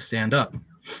has to stand up.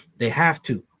 They have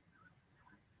to.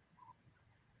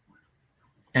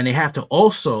 And they have to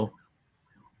also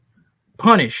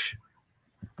punish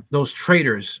those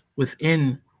traitors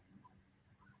within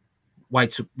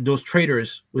those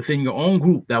traitors within your own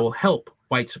group that will help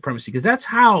white supremacy, because that's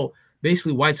how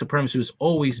basically white supremacy has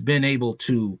always been able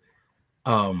to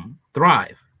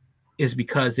thrive, is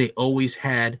because they always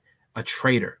had a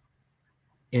traitor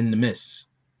in the midst.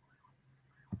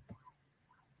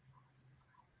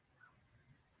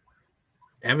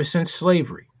 Ever since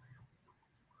slavery,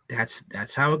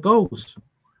 that's how it goes.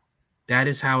 That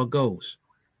is how it goes.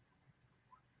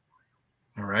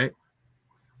 All right.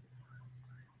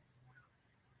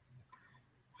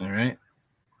 All right.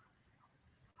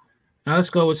 Now let's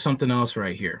go with something else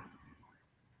right here.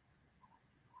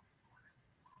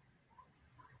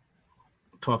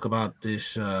 Talk about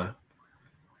this,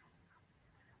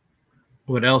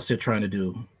 what else they're trying to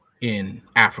do in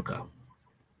Africa.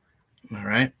 All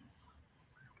right.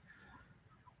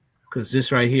 Because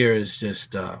this right here is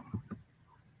just,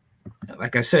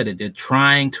 like I said, they're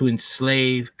trying to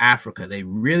enslave Africa. They're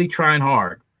really trying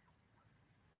hard.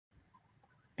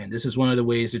 And this is one of the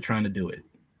ways they're trying to do it.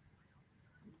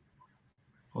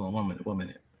 Hold on, one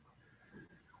minute.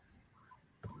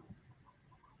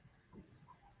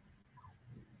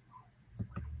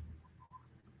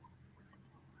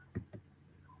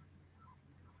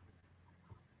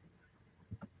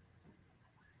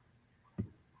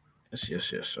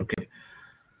 Yes. Okay.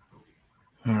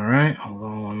 All right. Hold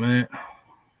on 1 minute.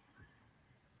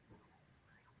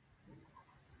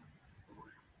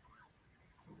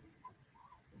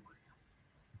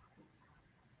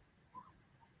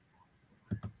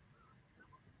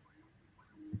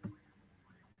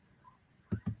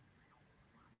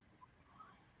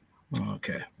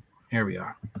 Okay. Here we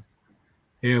are.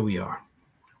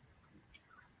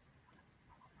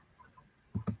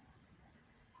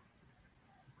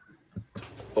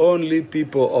 Only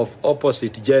people of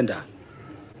opposite gender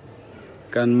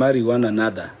can marry one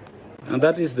another. And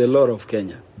that is the law of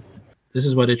Kenya. This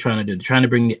is what they're trying to do. They're trying to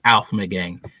bring the alphabet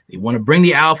gang. They want to bring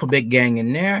the alphabet gang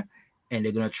in there, and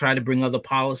they're going to try to bring other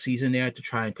policies in there to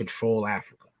try and control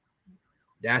Africa.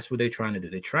 That's what they're trying to do.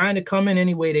 They're trying to come in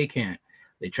any way they can.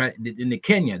 They tried in the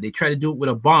Kenya. They tried to do it with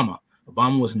Obama.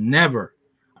 Obama was never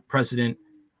a president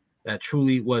that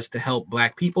truly was to help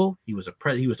black people. He was a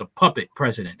puppet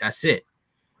president. That's it.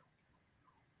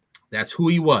 That's who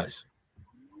he was.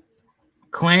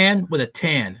 Klan with a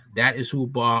tan. That is who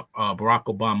Barack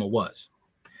Obama was.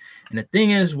 And the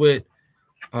thing is with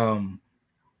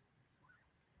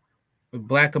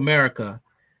Black America,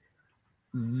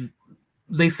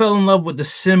 they fell in love with the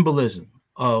symbolism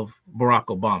of Barack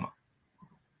Obama.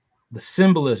 The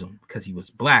symbolism, because he was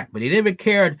black, but they never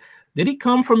cared. Did he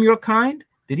come from your kind?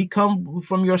 Did he come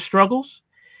from your struggles?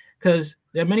 Because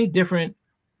there are many different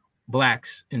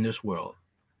blacks in this world.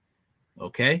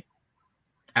 Okay?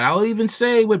 And I'll even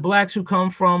say with blacks who come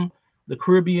from the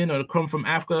Caribbean or come from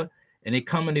Africa, and they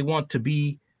come and they want to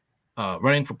be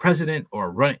running for president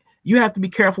or running, you have to be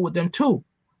careful with them too,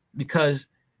 because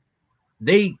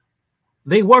they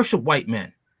worship white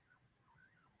men.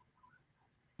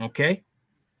 Okay?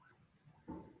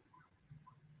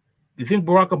 You think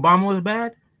Barack Obama was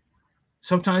bad?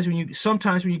 Sometimes when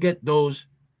you get those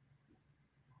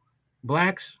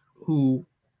blacks who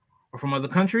are from other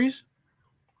countries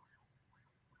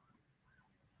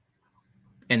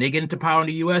and they get into power in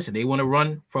the US and they want to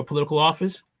run for a political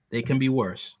office, they can be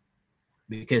worse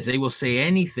because they will say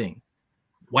anything.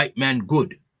 White man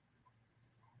good.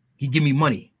 He give me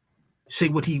money. Say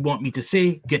what he want me to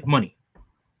say, get money.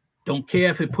 Don't care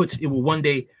if it will one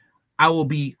day I will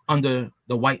be under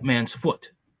the white man's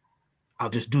foot. I'll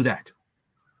just do that.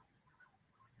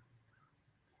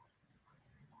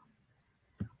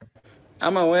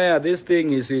 I'm aware this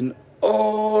thing is in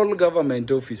all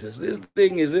government offices. This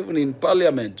thing is even in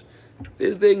parliament.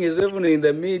 This thing is even in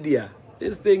the media.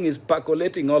 This thing is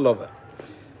percolating all over.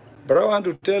 But I want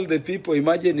to tell the people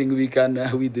imagining we can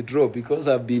withdraw, because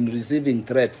I've been receiving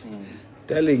threats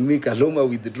telling me Kaluma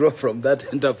withdraw from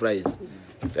that enterprise.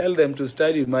 Tell them to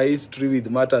study my history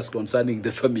with matters concerning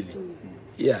the family.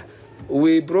 Yeah.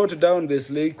 We brought down the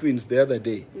slave queens the other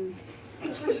day.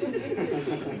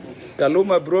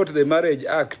 Kaluma brought the Marriage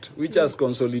Act, which has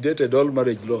consolidated all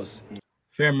marriage laws.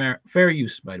 Fair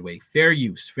use, by the way. Fair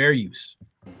use.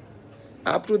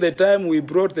 Up to the time we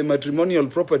brought the Matrimonial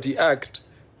Property Act,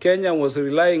 Kenya was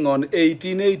relying on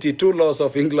 1882 laws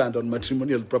of England on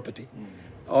matrimonial property.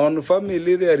 On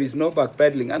family, there is no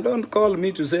backpedaling. And don't call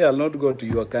me to say I'll not go to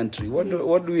your country.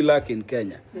 What do we lack in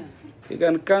Kenya? You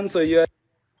can cancel your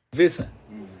visa.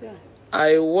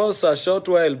 I was a short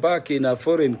while back in a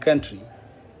foreign country,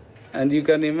 and you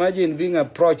can imagine being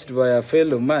approached by a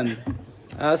fellow man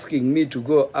asking me to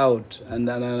go out and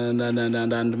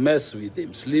mess with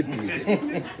him, sleep with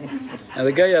him. And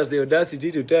the guy has the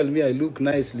audacity to tell me I look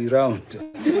nicely round. Can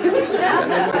you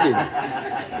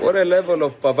imagine? What a level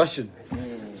of perversion.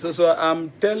 So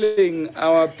I'm telling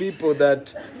our people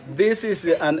that this is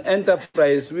an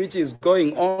enterprise which is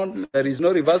going on. There is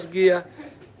no reverse gear,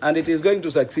 and it is going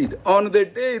to succeed. On the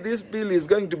day this bill is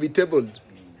going to be tabled,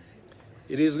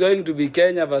 it is going to be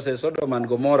Kenya versus Sodom and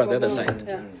Gomorrah, the other side.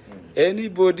 Yeah.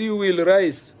 Anybody who will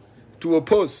rise to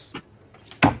oppose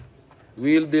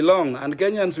will belong, and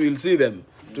Kenyans will see them,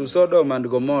 to Sodom and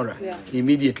Gomorrah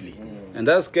immediately. And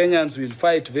as Kenyans will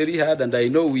fight very hard, and I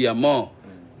know we are more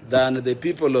than the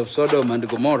people of Sodom and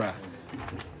Gomorrah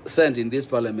sent in this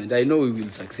parliament, I know we will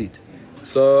succeed.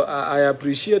 So I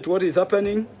appreciate what is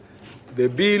happening. The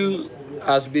bill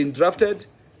has been drafted.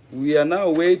 We are now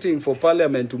waiting for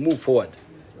Parliament to move forward.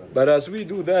 But as we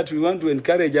do that, we want to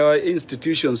encourage our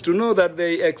institutions to know that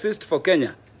they exist for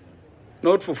Kenya,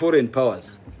 not for foreign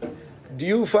powers. Do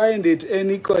you find it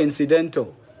any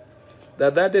coincidental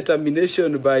that that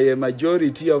determination by a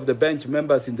majority of the bench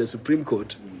members in the Supreme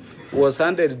Court was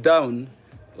handed down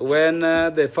when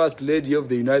the First Lady of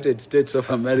the United States of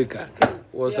America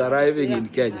was arriving in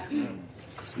Kenya?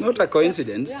 It's not a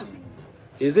coincidence.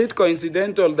 Is it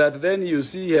coincidental that then you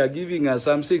see her giving us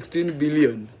some 16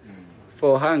 billion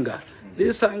for hunger?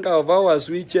 This hunger of ours,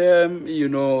 which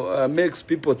makes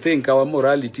people think our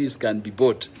moralities can be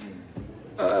bought.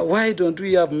 Why don't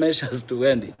we have measures to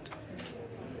end it?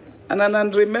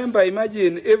 And remember,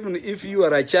 imagine even if you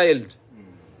are a child,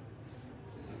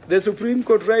 the Supreme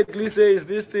Court rightly says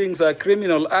these things are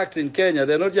criminal acts in Kenya.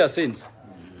 They're not just sins.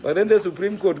 But then the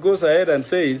Supreme Court goes ahead and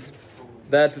says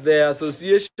that the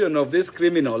association of these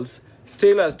criminals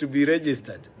still has to be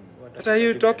registered. What are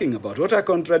you talking about? What a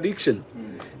contradiction.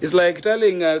 It's like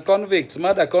telling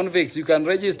murder convicts, you can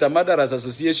register murderers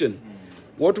association.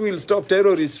 What will stop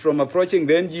terrorists from approaching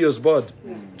the NGO's board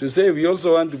to say we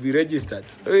also want to be registered?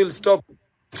 It will stop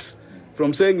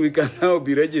from saying we can now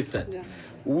be registered.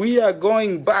 We are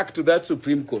going back to that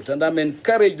Supreme Court, and I'm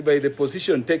encouraged by the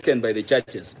position taken by the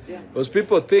churches. Because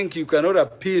people think you cannot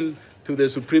appeal to the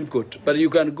Supreme Court, but you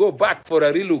can go back for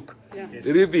a relook,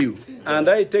 review. And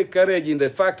I take courage in the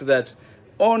fact that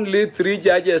only 3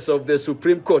 judges of the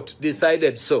Supreme Court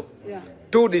decided so.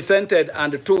 2 dissented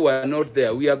and 2 were not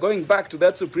there. We are going back to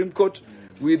that Supreme Court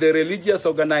with the religious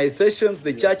organizations,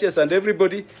 the churches, and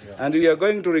everybody, and we are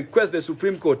going to request the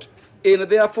Supreme Court in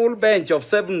their full bench of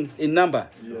 7 in number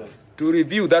to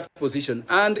review that position.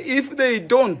 And if they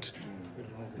don't,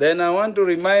 then I want to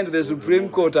remind the Supreme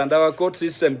Court and our court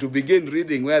system to begin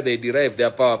reading where they derive their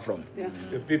power from.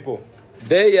 The people.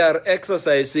 They are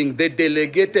exercising the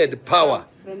delegated power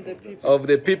of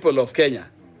the people of Kenya,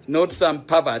 not some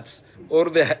perverts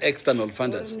or their external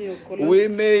funders. We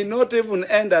may not even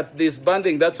end at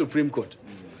disbanding that Supreme Court,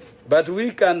 but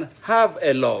we can have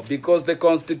a law, because the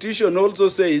Constitution also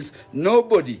says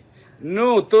nobody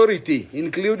no authority,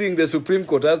 including the Supreme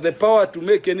Court, has the power to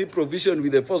make any provision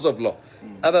with the force of law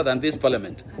other than this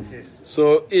parliament. Yes.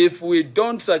 So if we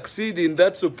don't succeed in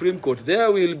that Supreme Court,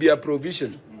 there will be a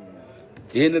provision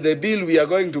in the bill we are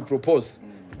going to propose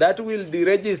that will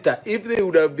deregister, if they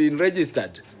would have been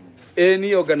registered,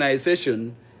 any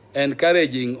organization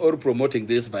encouraging or promoting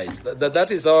this vice. That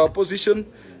is our position.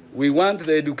 We want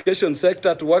the education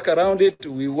sector to work around it.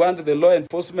 We want the law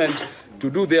enforcement to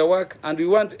do their work. And we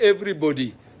want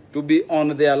everybody to be on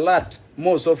the alert,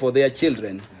 more so for their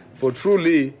children. For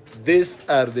truly, these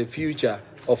are the future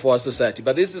of our society.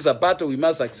 But this is a battle we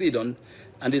must succeed on.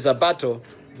 And it's a battle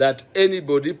that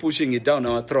anybody pushing it down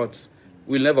our throats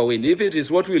will never win. If it is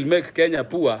what will make Kenya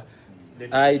poor,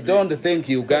 I don't think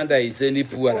Uganda is any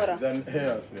poorer,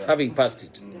 having passed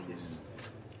it.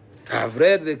 I've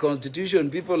read the Constitution.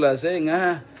 People are saying,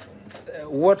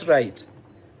 what right?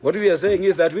 What we are saying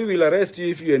is that we will arrest you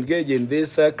if you engage in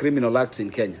these criminal acts in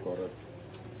Kenya. Correct.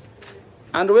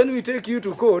 And when we take you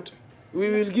to court, we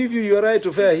will give you your right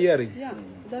to fair hearing. Yeah,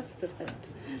 that's the right.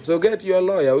 So get your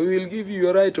lawyer. We will give you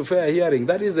your right to fair hearing.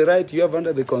 That is the right you have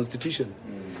under the Constitution.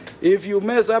 If you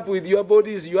mess up with your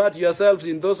bodies, you hurt yourselves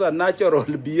in those unnatural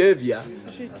behavior,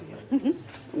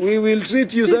 we will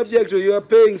treat you subject to you are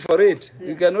paying for it.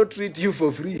 We cannot treat you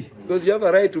for free because you have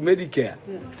a right to Medicare.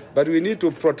 But we need to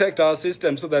protect our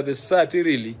system so that the society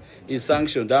really is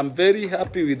sanctioned. I'm very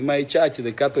happy with my church,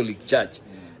 the Catholic Church.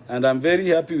 And I'm very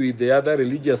happy with the other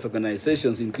religious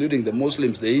organizations, including the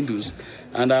Muslims, the Hindus.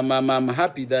 And I'm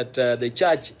happy that the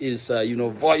church is,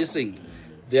 voicing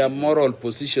their moral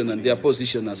position and their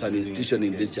position as an institution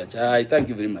in this church. I thank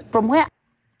you very much. From where?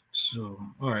 So,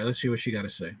 all right, let's see what she got to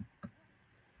say.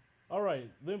 All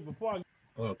right, then before I...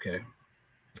 Okay.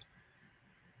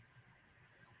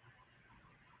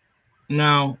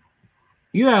 Now,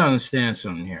 you got to understand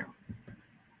something here.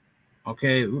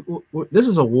 Okay, this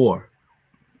is a war,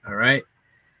 all right?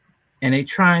 And they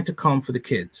trying to come for the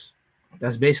kids.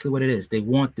 That's basically what it is. They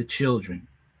want the children.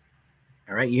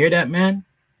 All right, you hear that, man?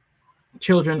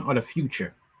 Children are the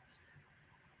future.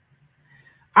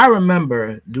 I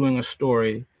remember doing a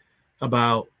story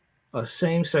about a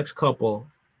same-sex couple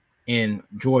in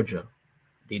Georgia.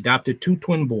 They adopted 2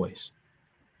 twin boys.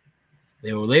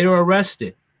 They were later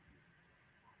arrested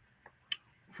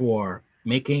for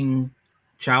making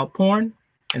child porn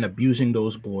and abusing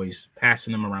those boys,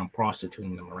 passing them around,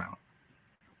 prostituting them around.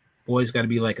 Boys got to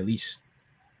be like at least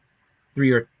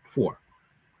 3 or 4.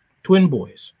 Twin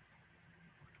boys.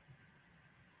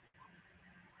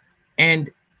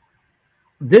 And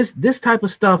this type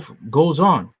of stuff goes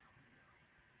on.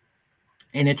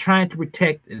 And they're trying to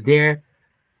protect their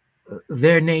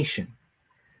nation.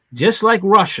 Just like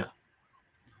Russia.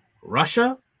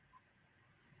 Russia,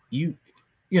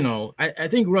 I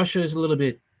think Russia is a little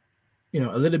bit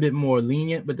more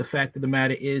lenient, but the fact of the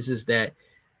matter is that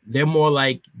they're more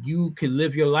like you can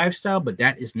live your lifestyle, but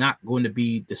that is not going to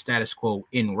be the status quo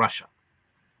in Russia.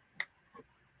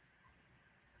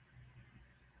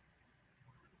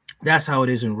 That's how it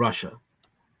is in Russia.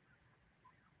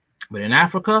 But in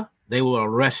Africa, they will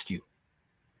arrest you.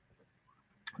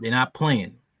 They're not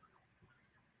playing.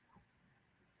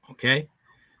 Okay?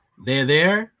 They're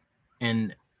there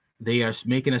and they are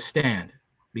making a stand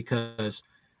because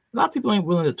a lot of people ain't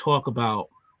willing to talk about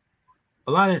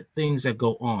a lot of things that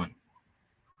go on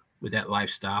with that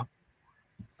lifestyle.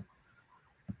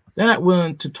 They're not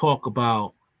willing to talk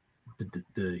about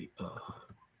the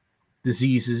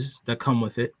diseases that come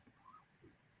with it.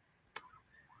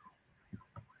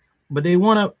 But they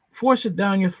want to force it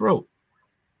down your throat.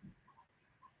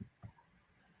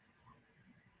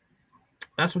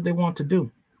 That's what they want to do.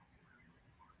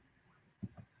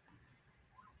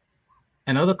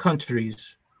 And other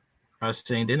countries are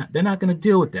saying they're not going to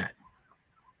deal with that.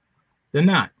 They're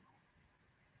not.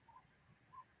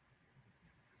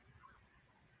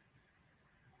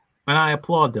 And I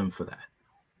applaud them for that.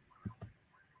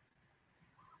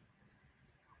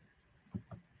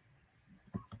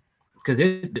 Because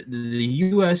the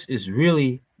U.S.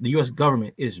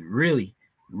 government is really,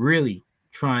 really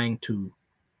trying to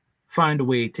find a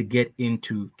way to get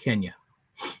into Kenya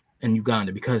and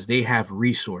Uganda because they have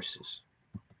resources.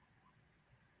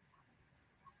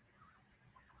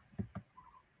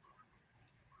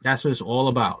 That's what it's all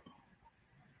about.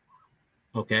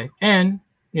 Okay. And,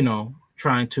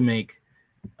 trying to make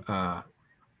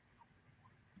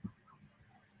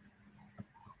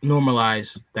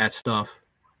normalize that stuff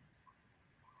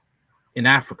in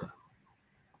Africa.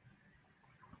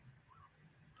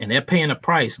 And they're paying a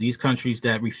price, these countries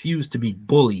that refuse to be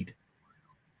bullied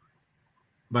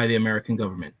by the American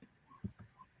government.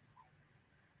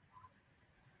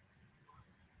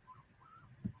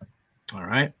 All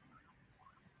right.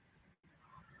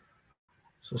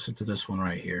 So listen to this one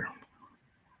right here.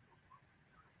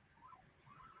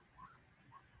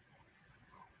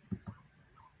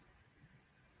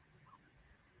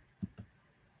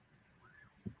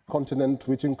 Continent,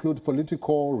 which include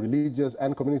political, religious,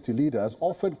 and community leaders,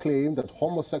 often claim that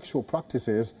homosexual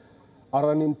practices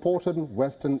are an important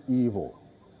Western evil.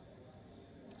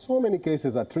 So many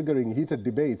cases are triggering heated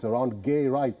debates around gay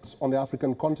rights on the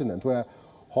African continent, where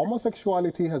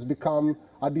homosexuality has become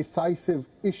a decisive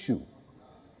issue.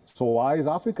 So why is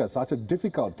Africa such a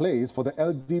difficult place for the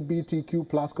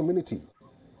LGBTQ+ community?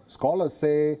 Scholars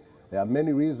say there are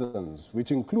many reasons,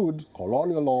 which include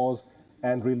colonial laws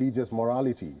and religious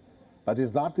morality. But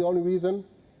is that the only reason?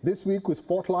 This week we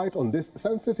spotlight on this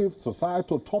sensitive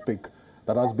societal topic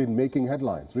that has been making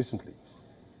headlines recently.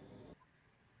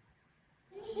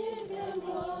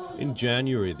 In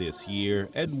January this year,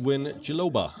 Edwin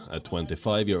Chiloba, a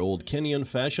 25-year-old Kenyan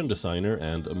fashion designer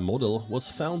and a model, was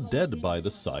found dead by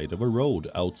the side of a road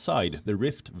outside the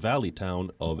Rift Valley town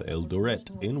of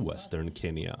Eldoret in western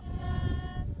Kenya.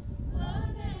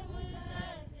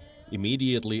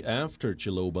 Immediately after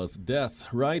Chiloba's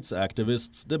death, rights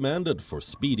activists demanded for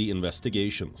speedy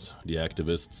investigations. The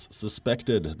activists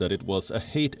suspected that it was a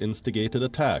hate-instigated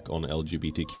attack on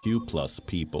LGBTQ+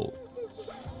 people.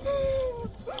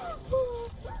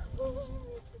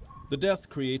 The death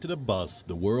created a buzz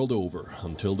the world over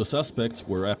until the suspects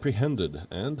were apprehended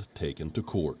and taken to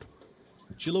court.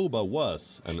 Chiloba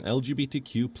was an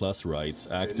LGBTQ+ rights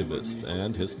activist,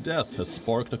 and his death has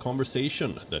sparked a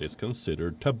conversation that is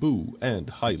considered taboo and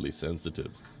highly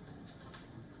sensitive.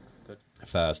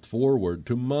 Fast forward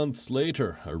to months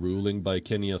later, a ruling by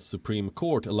Kenya's Supreme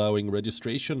Court allowing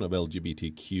registration of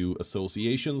LGBTQ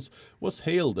associations was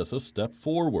hailed as a step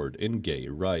forward in gay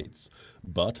rights.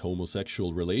 But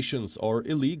homosexual relations are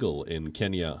illegal in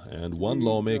Kenya, and one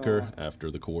lawmaker, after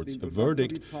the court's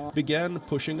verdict, began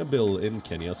pushing a bill in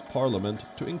Kenya's parliament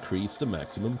to increase the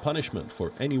maximum punishment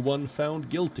for anyone found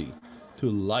guilty to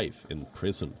life in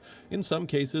prison, in some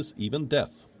cases even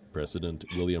death. President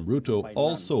William Ruto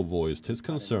also voiced his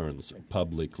concerns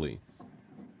publicly.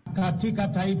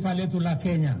 Katika taifa letu la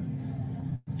Kenya,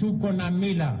 tuko na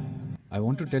mila. I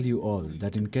want to tell you all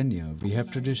that in Kenya we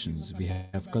have traditions, we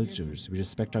have cultures, we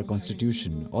respect our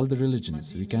constitution, all the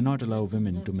religions. We cannot allow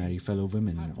women to marry fellow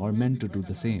women or men to do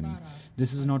the same.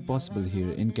 This is not possible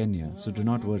here in Kenya, so do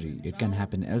not worry. It can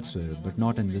happen elsewhere, but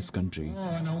not in this country.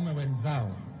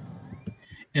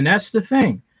 And that's the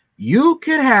thing. You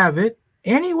could have it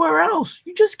anywhere else.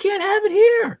 You just can't have it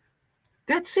here.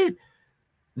 That's it.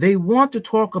 They want to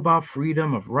talk about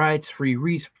freedom of rights,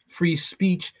 free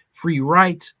speech, free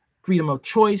rights, freedom of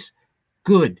choice.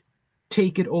 Good.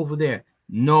 Take it over there.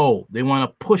 No, they want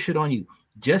to push it on you.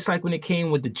 Just like when it came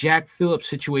with the Jack Phillips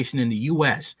situation in the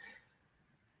U.S.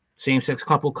 Same-sex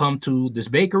couple come to this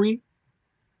bakery.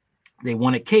 They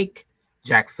want a cake.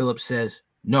 Jack Phillips says,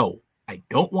 no, I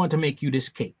don't want to make you this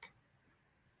cake.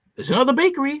 There's another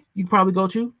bakery you can probably go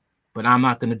to, but I'm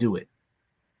not going to do it.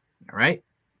 All right?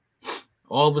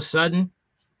 All of a sudden,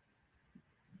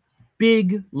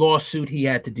 big lawsuit he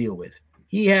had to deal with.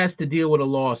 He has to deal with a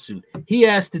lawsuit. He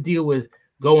has to deal with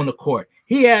going to court.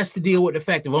 He has to deal with the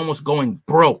fact of almost going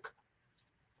broke.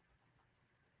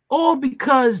 All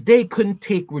because they couldn't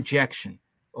take rejection.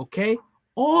 Okay?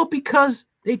 All because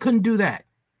they couldn't do that.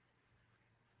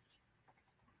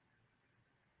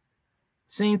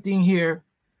 Same thing here.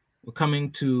 We're coming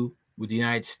to with the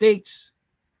United States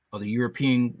or the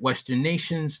European Western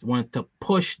nations want to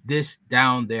push this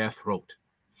down their throat.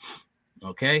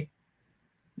 Okay?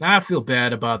 Now I feel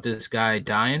bad about this guy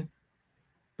dying,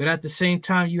 but at the same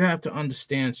time, you have to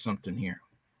understand something here.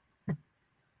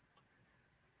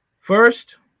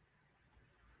 First,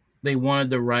 they wanted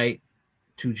the right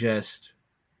to just,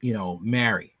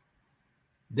 marry.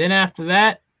 Then after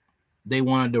that, they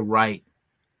wanted the right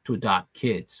to adopt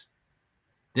kids.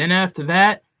 Then after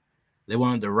that, they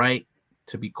wanted the right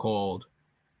to be called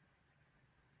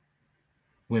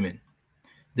women.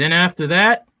 Then after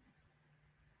that,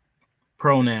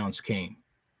 pronouns came.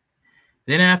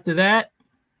 Then after that,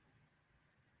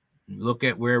 look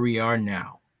at where we are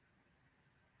now.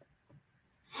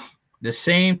 The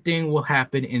same thing will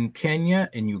happen in Kenya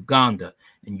and Uganda.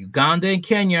 And Uganda and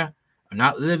Kenya are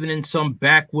not living in some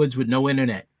backwoods with no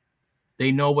internet.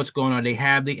 They know what's going on. They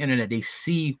have the internet. They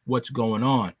see what's going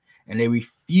on. And they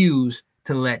refuse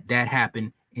to let that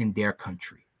happen in their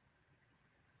country.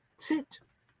 That's it.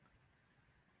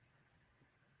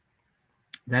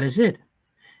 That is it.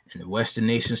 And the Western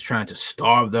nations trying to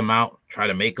starve them out, try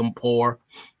to make them poor.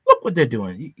 Look what they're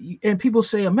doing. And people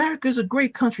say America is a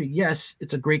great country. Yes,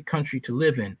 it's a great country to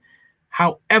live in.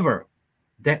 However,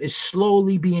 that is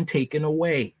slowly being taken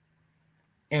away.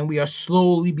 And we are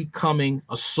slowly becoming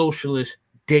a socialist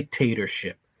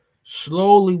dictatorship.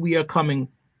 Slowly we are coming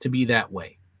to be that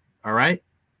way. All right?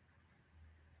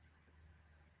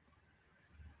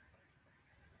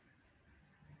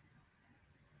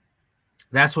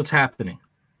 That's what's happening.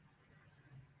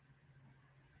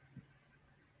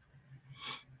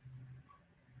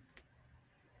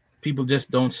 People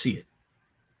just don't see it.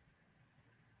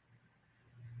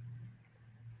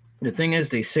 The thing is,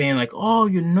 they saying like, oh,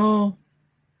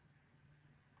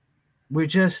 we're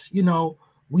just,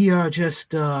 we are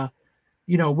just,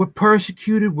 we're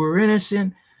persecuted, we're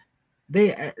innocent.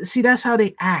 They see, that's how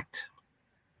they act.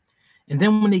 And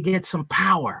then when they get some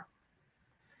power,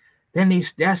 then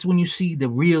that's when you see the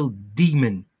real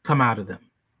demon come out of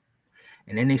them.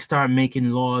 And then they start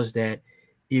making laws that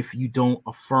if you don't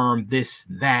affirm this,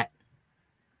 that,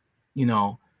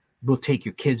 we'll take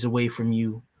your kids away from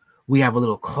you. We have a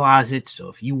little closet, so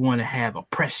if you want to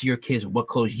oppress your kids with what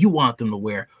clothes you want them to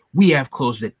wear, we have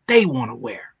clothes that they want to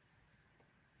wear.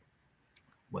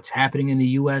 What's happening in the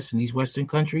U.S. and these Western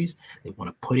countries, they want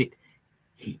to put it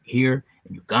here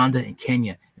in Uganda and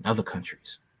Kenya and other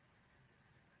countries.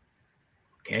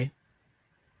 Okay?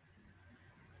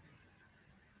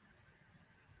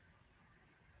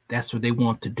 That's what they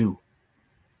want to do.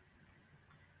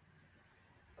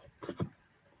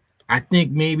 I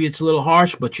think maybe it's a little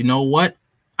harsh, but you know what?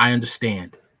 I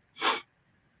understand.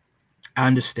 I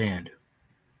understand.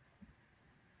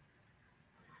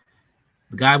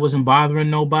 The guy wasn't bothering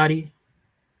nobody.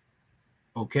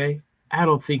 Okay? I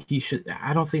don't think this should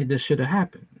have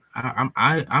happened.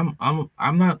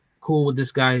 I'm not cool with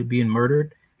this guy being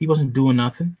murdered. He wasn't doing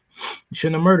nothing. You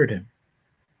shouldn't have murdered him.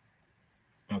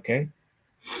 Okay?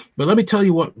 But let me tell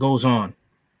you what goes on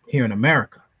here in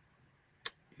America.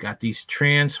 You got these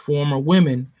transformer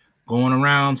women going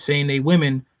around saying they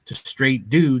women to straight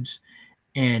dudes,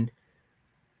 and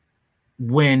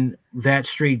when that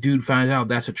straight dude finds out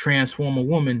that's a transformer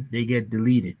woman, they get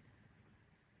deleted.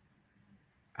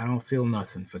 I don't feel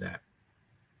nothing for that.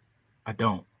 I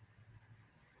don't.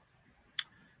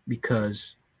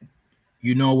 Because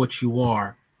you know what you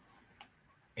are,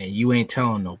 and you ain't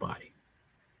telling nobody.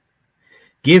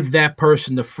 Give that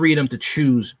person the freedom to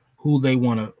choose who they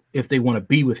want to, if they want to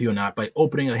be with you or not, by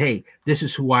opening a, hey, this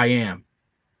is who I am.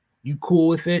 You cool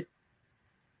with it?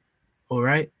 All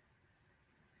right?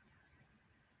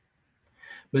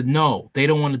 But no, they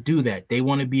don't want to do that. They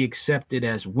want to be accepted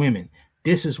as women.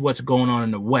 This is what's going on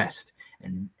in the West.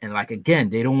 And like,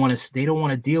 again, they don't want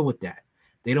to deal with that.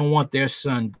 They don't want their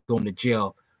son going to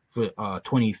jail for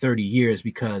 20, 30 years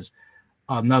because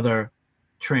a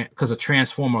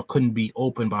transformer couldn't be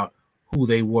open about who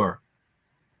they were.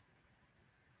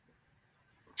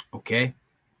 Okay?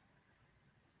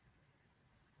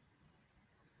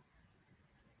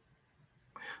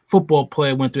 Football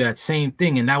player went through that same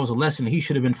thing, and that was a lesson. He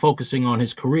should have been focusing on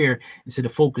his career instead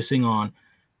of focusing on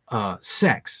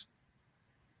sex.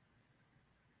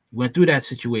 Went through that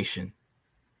situation.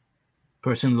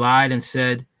 Person lied and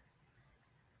said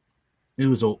it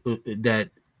was that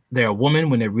they're a woman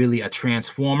when they're really a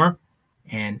transformer,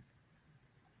 and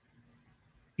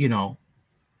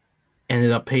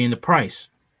ended up paying the price.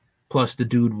 Plus, the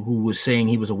dude who was saying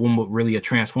he was a woman but really a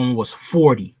transformer was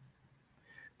 40.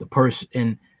 The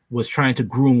person was trying to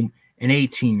groom an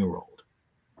 18-year-old.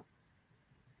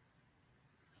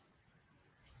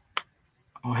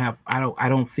 I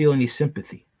don't feel any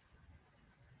sympathy,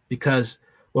 because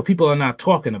what people are not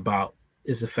talking about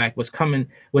is the fact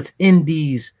what's in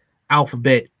these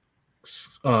alphabet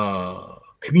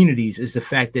communities is the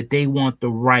fact that they want the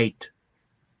right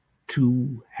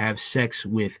to have sex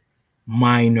with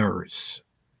minors.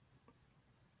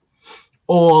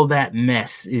 All that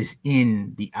mess is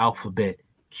in the alphabet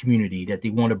community that they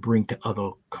want to bring to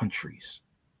other countries,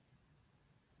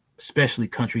 especially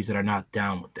countries that are not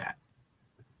down with that.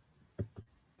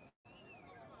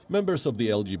 Members of the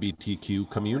LGBTQ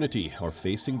community are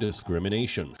facing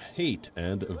discrimination, hate,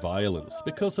 and violence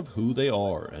because of who they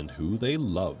are and who they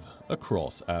love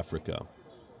across Africa.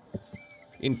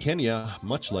 In Kenya,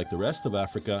 much like the rest of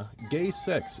Africa, gay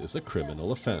sex is a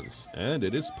criminal offense, and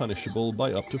it is punishable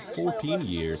by up to 14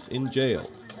 years in jail.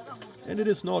 And it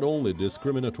is not only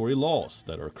discriminatory laws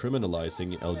that are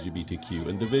criminalizing LGBTQ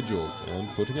individuals and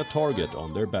putting a target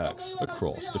on their backs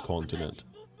across the continent.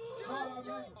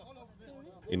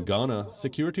 In Ghana,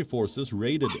 security forces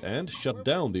raided and shut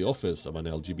down the office of an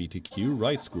LGBTQ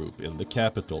rights group in the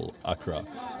capital, Accra,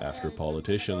 after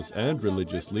politicians and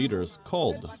religious leaders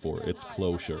called for its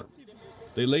closure.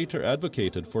 They later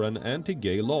advocated for an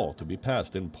anti-gay law to be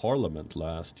passed in parliament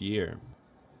last year.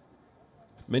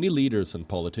 Many leaders and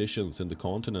politicians in the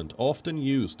continent often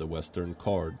use the Western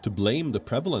card to blame the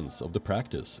prevalence of the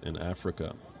practice in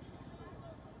Africa.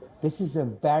 This is a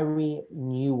very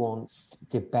nuanced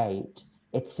debate.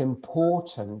 It's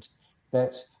important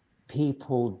that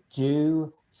people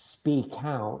do speak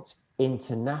out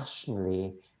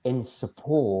internationally in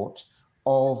support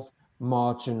of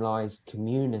marginalized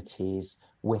communities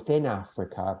within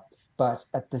Africa. But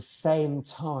at the same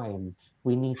time,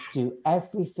 we need to do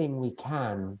everything we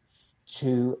can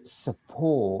to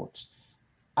support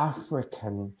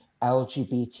African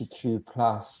LGBTQ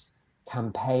plus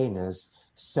campaigners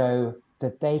so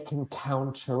that they can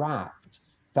counteract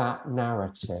that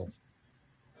narrative.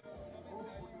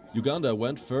 Uganda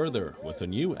went further with a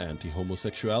new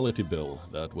anti-homosexuality bill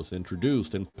that was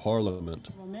introduced in parliament.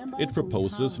 It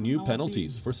proposes new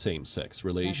penalties for same-sex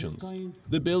relations.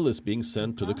 The bill is being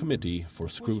sent to the committee for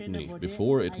scrutiny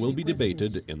before it will be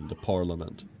debated in the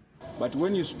parliament. But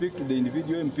when you speak to the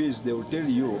individual MPs, they will tell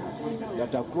you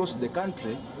that across the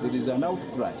country there is an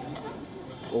outcry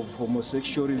of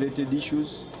homosexual-related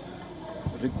issues,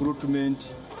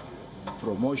 recruitment,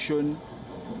 promotion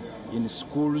in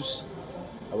schools.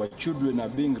 Our children are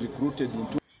being recruited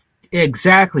into.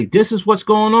 Exactly. This is what's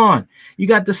going on. You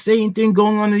got the same thing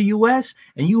going on in the U.S.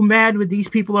 and you mad with these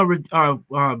people are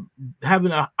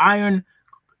having a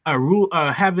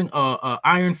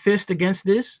iron fist against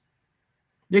this.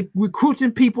 They're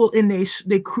recruiting people in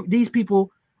these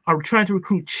people are trying to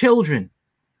recruit children.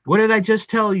 What did I just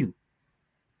tell you?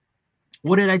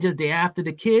 What did I just? They're after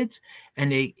the kids,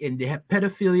 and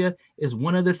pedophilia is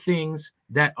one of the things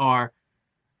that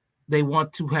they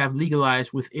want to have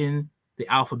legalized within the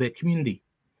alphabet community.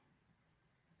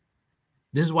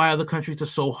 This is why other countries are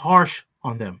so harsh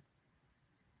on them,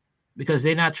 because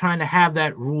they're not trying to have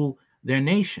that rule their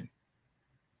nation.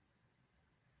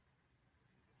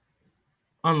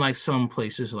 Unlike some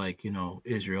places like,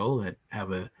 Israel that have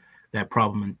that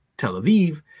problem in Tel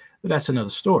Aviv, but that's another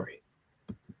story.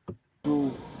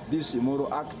 To this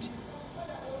immoral act,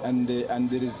 and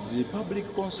there is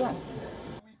public concern.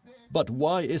 But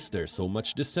why is there so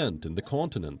much dissent in the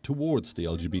continent towards the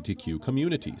LGBTQ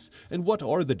communities? And what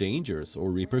are the dangers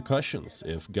or repercussions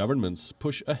if governments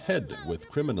push ahead with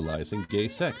criminalizing gay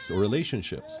sex or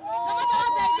relationships?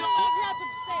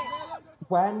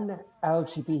 When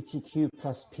LGBTQ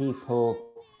plus people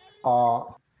are...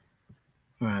 All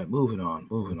right, moving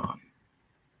on.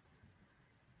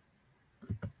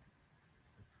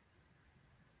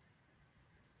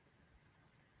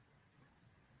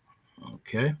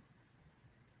 Okay.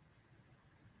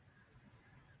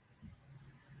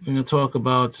 I'm going to talk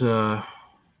about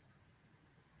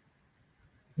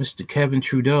Mr. Kevin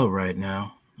Trudeau right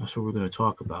now. That's what we're going to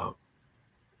talk about.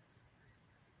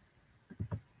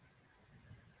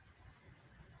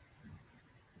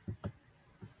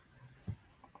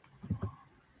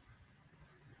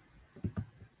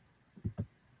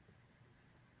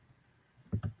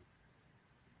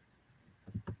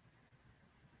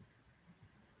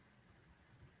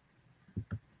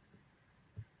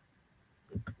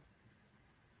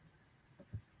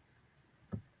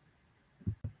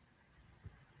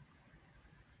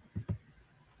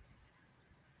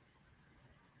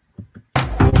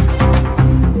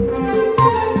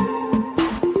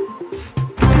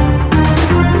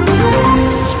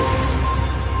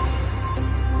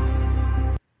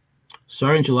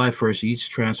 Starting July 1st, each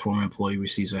Transform employee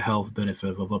receives a health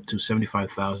benefit of up to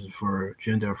 $75,000 for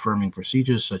gender-affirming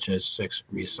procedures such as sex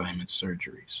reassignment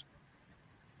surgeries.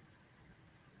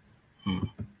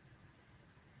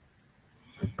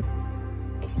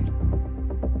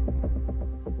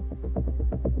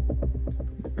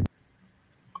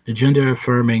 The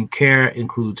gender-affirming care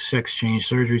includes sex change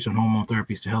surgeries and hormone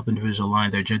therapies to help individuals align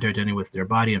their gender identity with their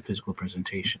body and physical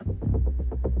presentation.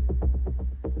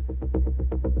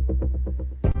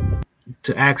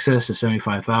 To access the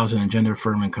 $75,000 in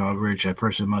gender-affirming coverage, a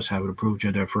person must have an approved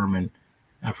gender-affirming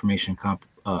affirmation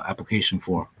application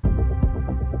form.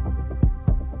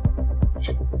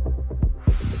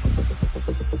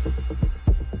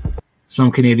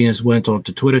 Some Canadians went on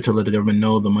to Twitter to let the government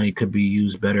know the money could be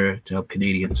used better to help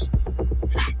Canadians.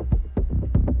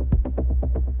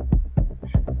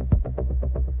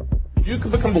 You can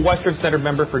become a Western Standard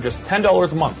member for just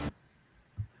 $10 a month.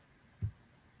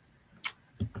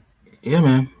 Yeah,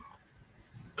 man.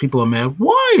 People are mad.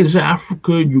 Why is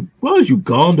Africa, why is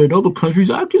Uganda and other countries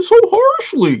acting so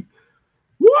harshly?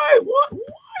 Why are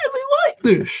they like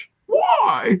this?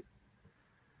 Why?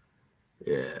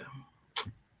 Yeah.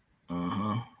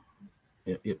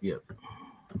 Yep.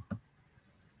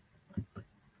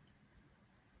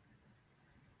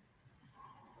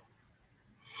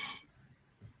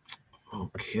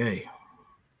 Okay. Okay,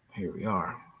 here we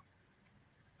are.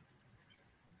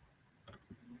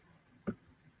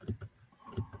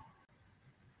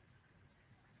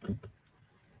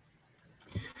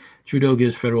 Trudeau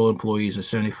gives federal employees a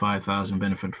 $75,000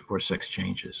 benefit for sex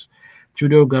changes.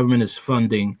 Trudeau government is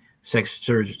funding sex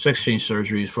change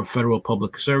surgeries for federal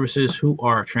public services who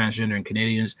are transgender, and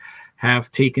Canadians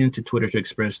have taken to Twitter to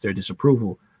express their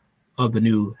disapproval of the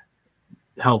new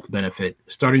health benefit.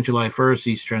 Starting July 1st,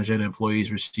 these transgender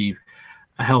employees receive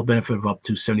a health benefit of up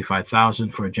to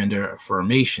 $75,000 for gender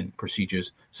affirmation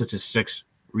procedures such as sex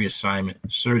reassignment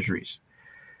surgeries.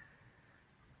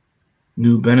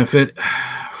 New benefit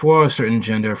for certain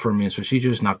gender affirming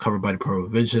procedures not covered by the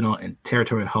provincial and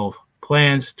territorial health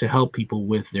plans to help people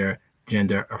with their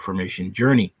gender affirmation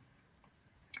journey.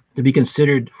 To be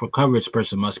considered for coverage,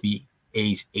 person must be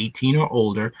age 18 or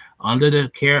older, under the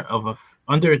care of a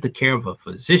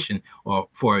physician, or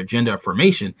for a gender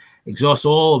affirmation, exhaust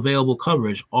all available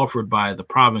coverage offered by the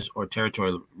province or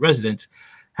territorial residents,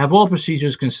 have all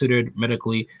procedures considered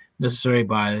medically necessary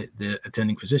by the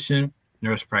attending physician,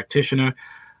 nurse practitioner,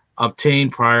 obtain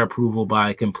prior approval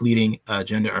by completing a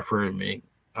gender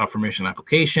affirmation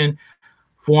application,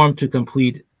 form to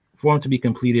be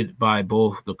completed by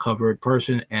both the covered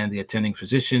person and the attending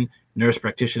physician, nurse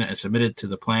practitioner, and submitted to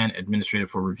the plan administrator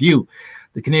for review.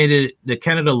 The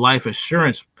Canada Life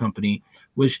Assurance Company,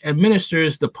 which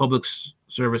administers the public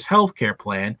service health care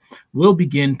plan, will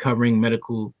begin covering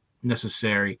medical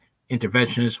necessary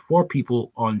interventions for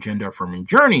people on gender affirming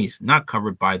journeys not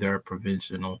covered by their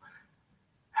provincial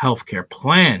healthcare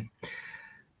plan.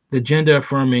 The gender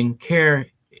affirming care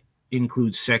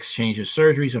includes sex changes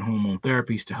surgeries and hormone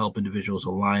therapies to help individuals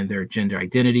align their gender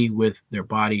identity with their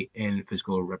body and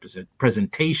physical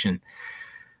presentation.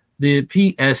 The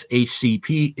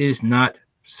PSHCP is not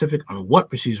specific on what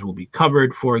procedures will be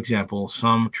covered. For example,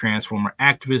 some transformer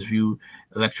activists view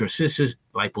electrolysis,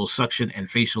 liposuction, and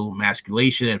facial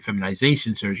masculation and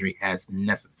feminization surgery as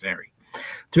necessary.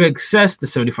 To access the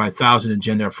 $75,000 in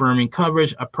gender affirming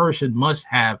coverage, a person must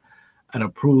have an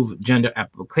approved gender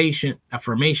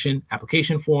affirmation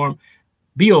application form,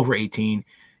 be over 18,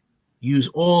 use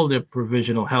all the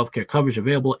provisional healthcare coverage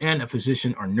available, and a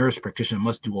physician or nurse practitioner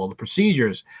must do all the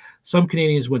procedures. Some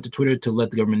Canadians went to Twitter to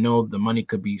let the government know the money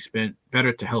could be spent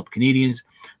better to help Canadians.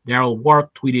 Daryl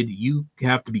Wark tweeted, "You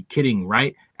have to be kidding,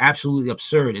 right? Absolutely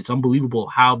absurd. It's unbelievable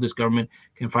how this government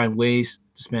can find ways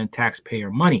to spend taxpayer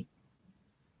money."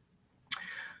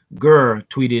 Gurr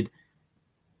tweeted,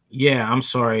 "Yeah, I'm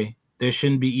sorry. There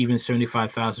shouldn't be even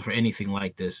 $75,000 for anything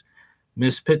like this."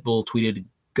 Miss Pitbull tweeted,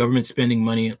 "Government spending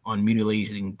money on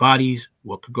mutilating bodies.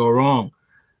 What could go wrong?"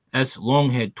 S.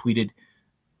 Longhead tweeted,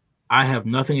 "I have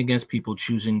nothing against people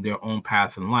choosing their own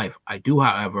path in life. I do,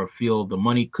 however, feel the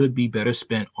money could be better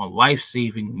spent on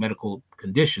life-saving medical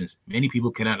conditions. Many people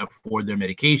cannot afford their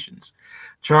medications."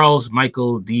 Charles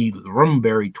Michael D.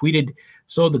 Rumberry tweeted,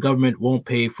 "So the government won't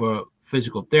pay for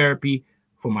physical therapy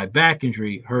for my back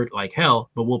injury, hurt like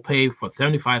hell, but will pay for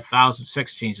 75,000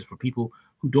 sex changes for people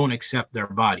who don't accept their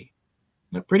body."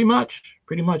 Now, pretty much,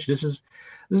 this is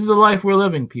the life we're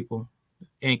living, people.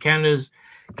 And Canada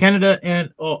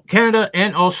and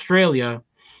Australia,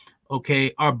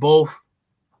 okay, are both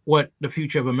what the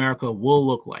future of America will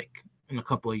look like in a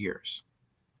couple of years.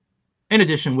 In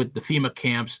addition, with the FEMA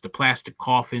camps, the plastic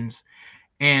coffins,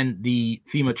 and the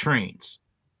FEMA trains.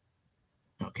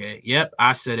 Okay, yep,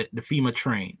 I said it. The FEMA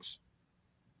trains.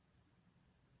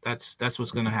 That's what's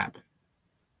going to happen.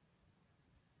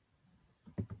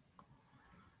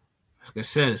 Like I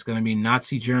said, it's going to be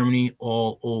Nazi Germany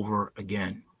all over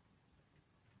again.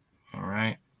 All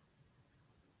right.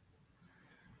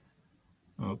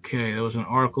 Okay, there was an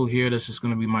article here. This is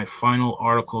going to be my final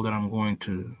article that I'm going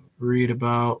to read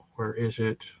about. Where is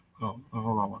it? Oh,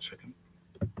 hold on one second.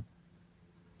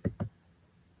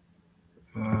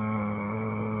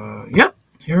 Yep,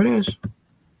 here it is.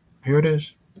 Here it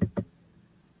is.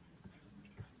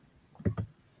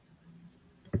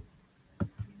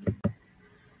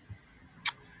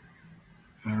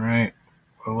 All right,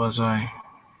 where was I?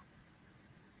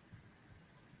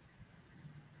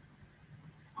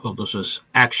 Well, this is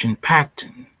action-packed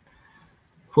and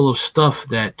full of stuff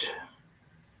that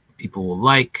people will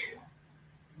like.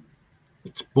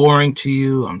 It's boring to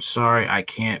you. I'm sorry, I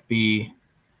can't be,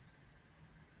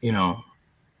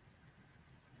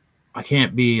 I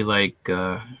can't be like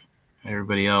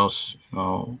everybody else,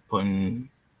 putting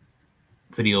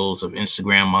videos of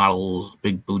Instagram models,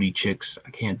 big booty chicks. I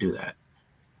can't do that.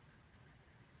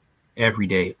 Every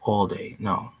day, all day.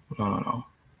 No.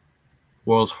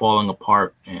 World's falling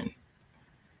apart, and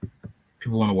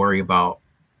people want to worry about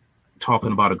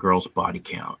talking about a girl's body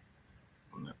count.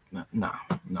 No.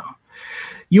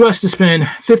 U.S. to spend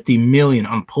 $50 million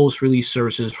on post-release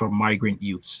services for migrant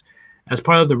youths. As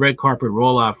part of the red carpet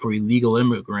rollout for illegal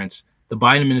immigrants, the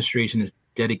Biden administration is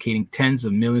dedicating tens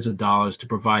of millions of dollars to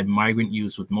provide migrant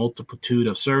youths with multitude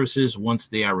of services once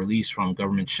they are released from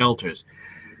government shelters.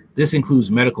 This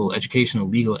includes medical, educational,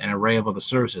 legal, and an array of other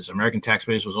services. American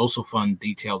taxpayers will also fund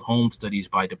detailed home studies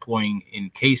by deploying in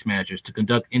case managers to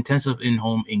conduct intensive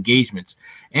in-home engagements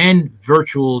and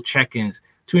virtual check-ins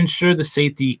to ensure the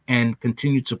safety and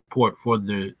continued support for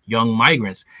the young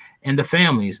migrants and the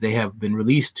families they have been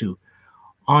released to.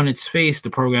 On its face, the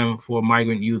program for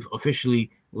migrant youth, officially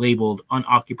labeled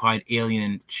Unoccupied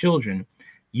Alien Children,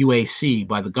 UAC,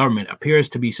 by the government, appears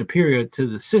to be superior to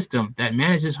the system that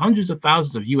manages hundreds of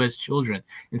thousands of U.S. children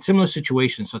in similar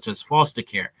situations, such as foster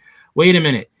care. Wait a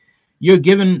minute. You're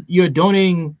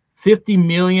donating $50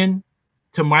 million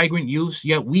to migrant youths,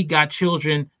 yet we got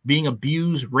children being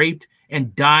abused, raped,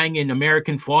 and dying in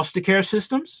American foster care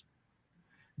systems?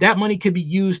 That money could be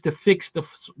used to fix the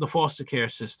foster care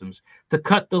systems, to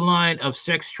cut the line of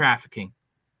sex trafficking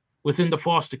within the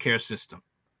foster care system,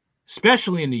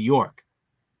 especially in New York.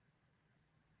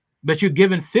 But you're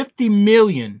giving $50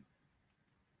 million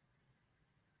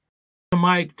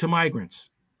to migrants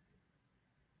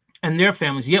and their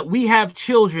families, yet we have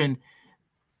children,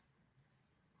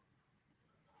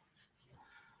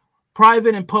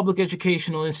 private and public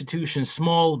educational institutions,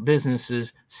 small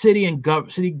businesses, city and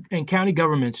county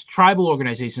governments, tribal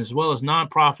organizations, as well as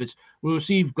nonprofits will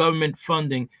receive government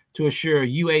funding to assure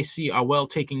UAC are well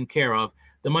taken care of.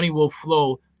 The money will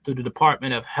flow to the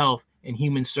Department of Health and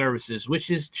Human Services, which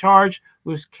is charged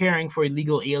with caring for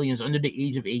illegal aliens under the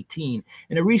age of 18.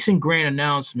 In a recent grant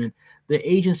announcement, the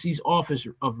agency's Office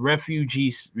of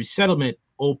Refugee Resettlement,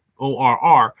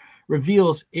 ORR,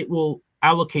 reveals it will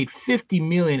allocate $50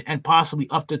 million and possibly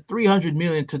up to $300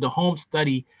 million to the home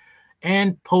study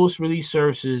and post-release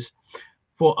services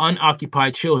for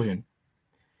unoccupied children.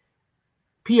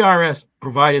 PRS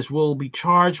providers will be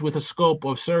charged with a scope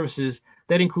of services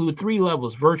that include 3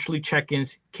 levels: virtually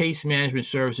check-ins, case management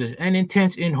services, and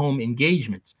intense in-home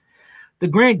engagements. The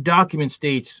grant document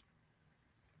states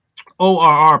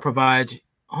ORR provides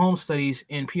home studies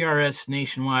in PRS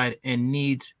nationwide and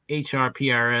needs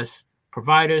HRPRS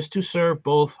providers to serve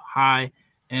both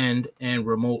high-end and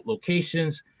remote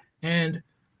locations and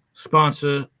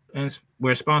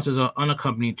where sponsors of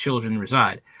unaccompanied children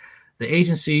reside. The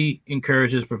agency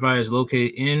encourages providers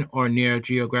located in or near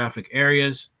geographic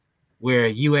areas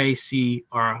where UAC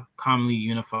are commonly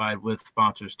unified with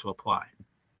sponsors to apply.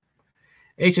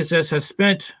 HSS has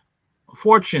spent a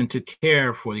fortune to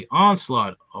care for the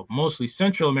onslaught of mostly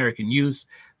Central American youths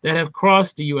that have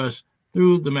crossed the U.S.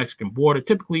 through the Mexican border.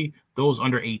 Typically, those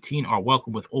under 18 are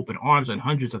welcomed with open arms, and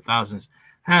hundreds of thousands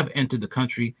have entered the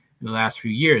country in the last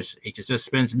few years. HSS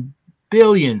spends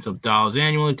billions of dollars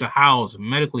annually to house,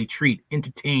 medically treat,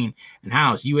 entertain, and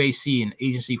house UAC and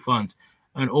agency funds,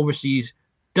 and oversees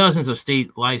dozens of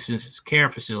state licensed care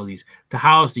facilities to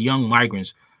house the young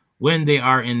migrants when they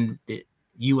are in the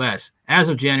U.S. As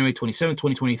of January 27,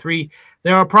 2023,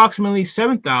 there are approximately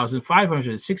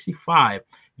 7,565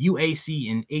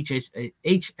 UAC and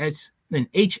HHS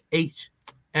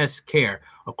care,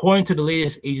 according to the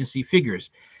latest agency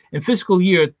figures. In fiscal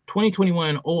year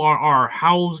 2021, ORR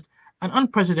housed an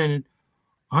unprecedented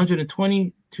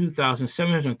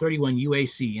 122,731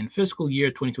 UAC. In fiscal year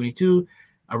 2022,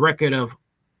 a record of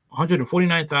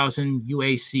 149,000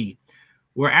 UAC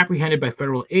were apprehended by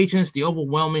federal agents. The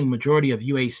overwhelming majority of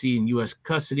UAC in U.S.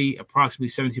 custody, approximately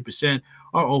 70%,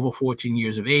 are over 14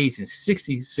 years of age, and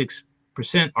 66%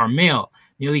 are male.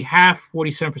 Nearly half,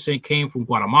 47%, came from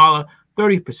Guatemala,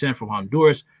 30% from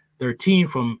Honduras, 13%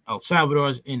 from El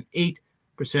Salvador, and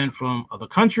 8% from other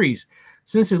countries.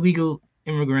 Since illegal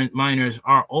immigrant minors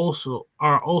are also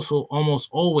almost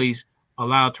always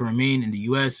allowed to remain in the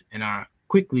U.S. and are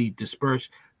quickly dispersed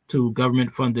to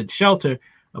government-funded shelter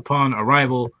upon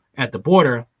arrival at the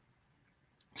border,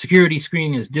 security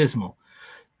screening is dismal.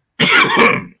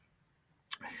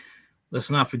 Let's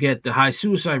not forget the high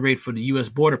suicide rate for the U.S.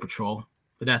 Border Patrol,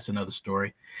 but that's another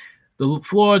story. The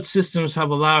flawed systems have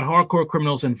allowed hardcore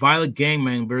criminals and violent gang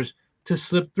members to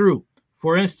slip through.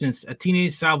 For instance, a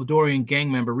teenage Salvadorian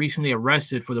gang member recently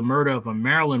arrested for the murder of a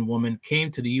Maryland woman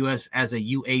came to the U.S. as a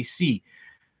UAC.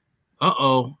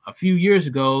 A few years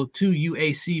ago, 2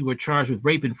 UAC were charged with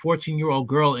raping a 14-year-old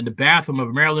girl in the bathroom of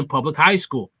a Maryland public high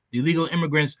school. The illegal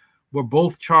immigrants were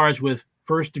both charged with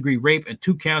first-degree rape and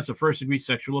 2 counts of first-degree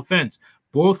sexual offense.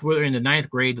 Both were in the 9th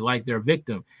grade like their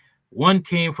victim. One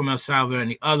came from El Salvador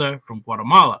and the other from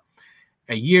Guatemala.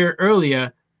 A year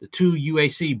earlier, the 2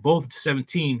 UAC, both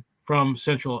 17, from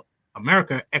Central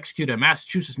America executed a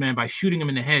Massachusetts man by shooting him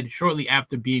in the head shortly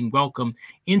after being welcomed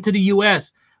into the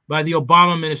U.S. by the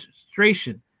Obama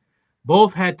administration.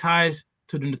 Both had ties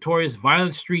to the notorious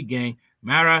violent street gang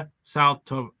Mara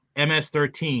Salto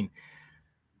MS-13.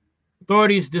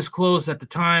 Authorities disclosed at the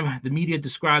time the media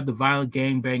described the violent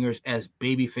gangbangers as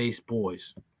babyface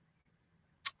boys.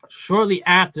 Shortly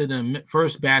after the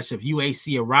first batch of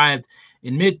UAC arrived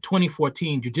in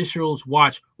mid-2014, Judicial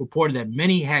Watch reported that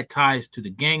many had ties to the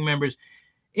gang members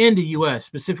in the U.S.,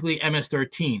 specifically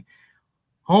MS-13.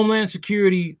 Homeland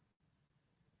Security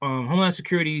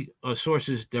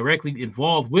sources directly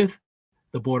involved with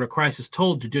the border crisis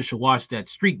told Judicial Watch that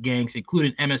street gangs,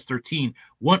 including MS-13,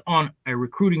 went on a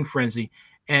recruiting frenzy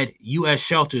at U.S.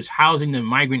 shelters housing the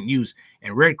migrant youth,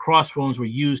 and Red Cross phones were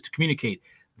used to communicate.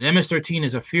 The MS-13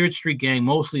 is a feared street gang,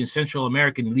 mostly in Central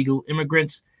American illegal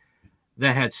immigrants,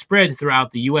 that had spread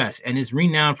throughout the U.S. and is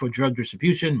renowned for drug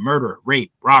distribution, murder,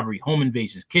 rape, robbery, home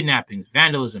invasions, kidnappings,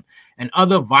 vandalism, and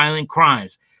other violent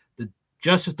crimes. The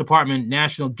Justice Department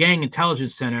National Gang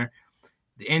Intelligence Center,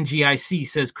 the NGIC,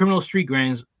 says criminal street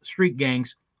gangs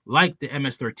like the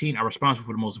MS-13 are responsible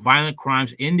for the most violent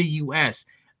crimes in the U.S.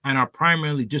 and are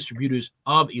primarily distributors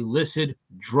of illicit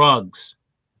drugs.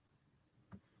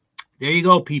 There you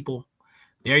go, people.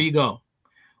 There you go.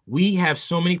 We have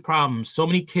so many problems, so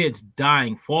many kids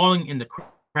dying, falling in the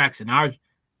cracks in our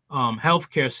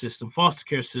healthcare system, foster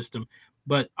care system,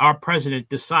 but our president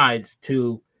decides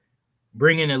to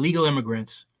bring in illegal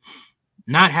immigrants,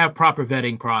 not have proper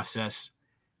vetting process,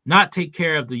 not take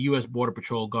care of the U.S. Border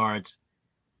Patrol guards,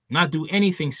 not do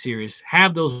anything serious,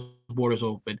 have those borders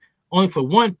open, only for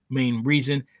one main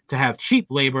reason, to have cheap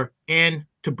labor and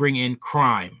to bring in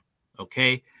crime,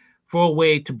 okay? For a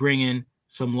way to bring in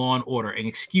some law and order, an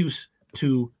excuse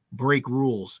to break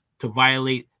rules, to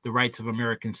violate the rights of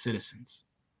American citizens.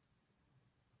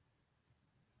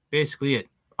 Basically it.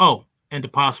 Oh, and to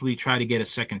possibly try to get a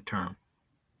second term.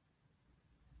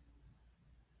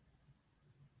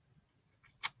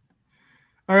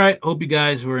 All right, hope you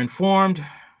guys were informed.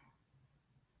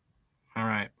 All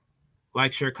right.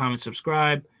 Like, share, comment,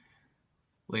 subscribe.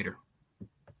 Later.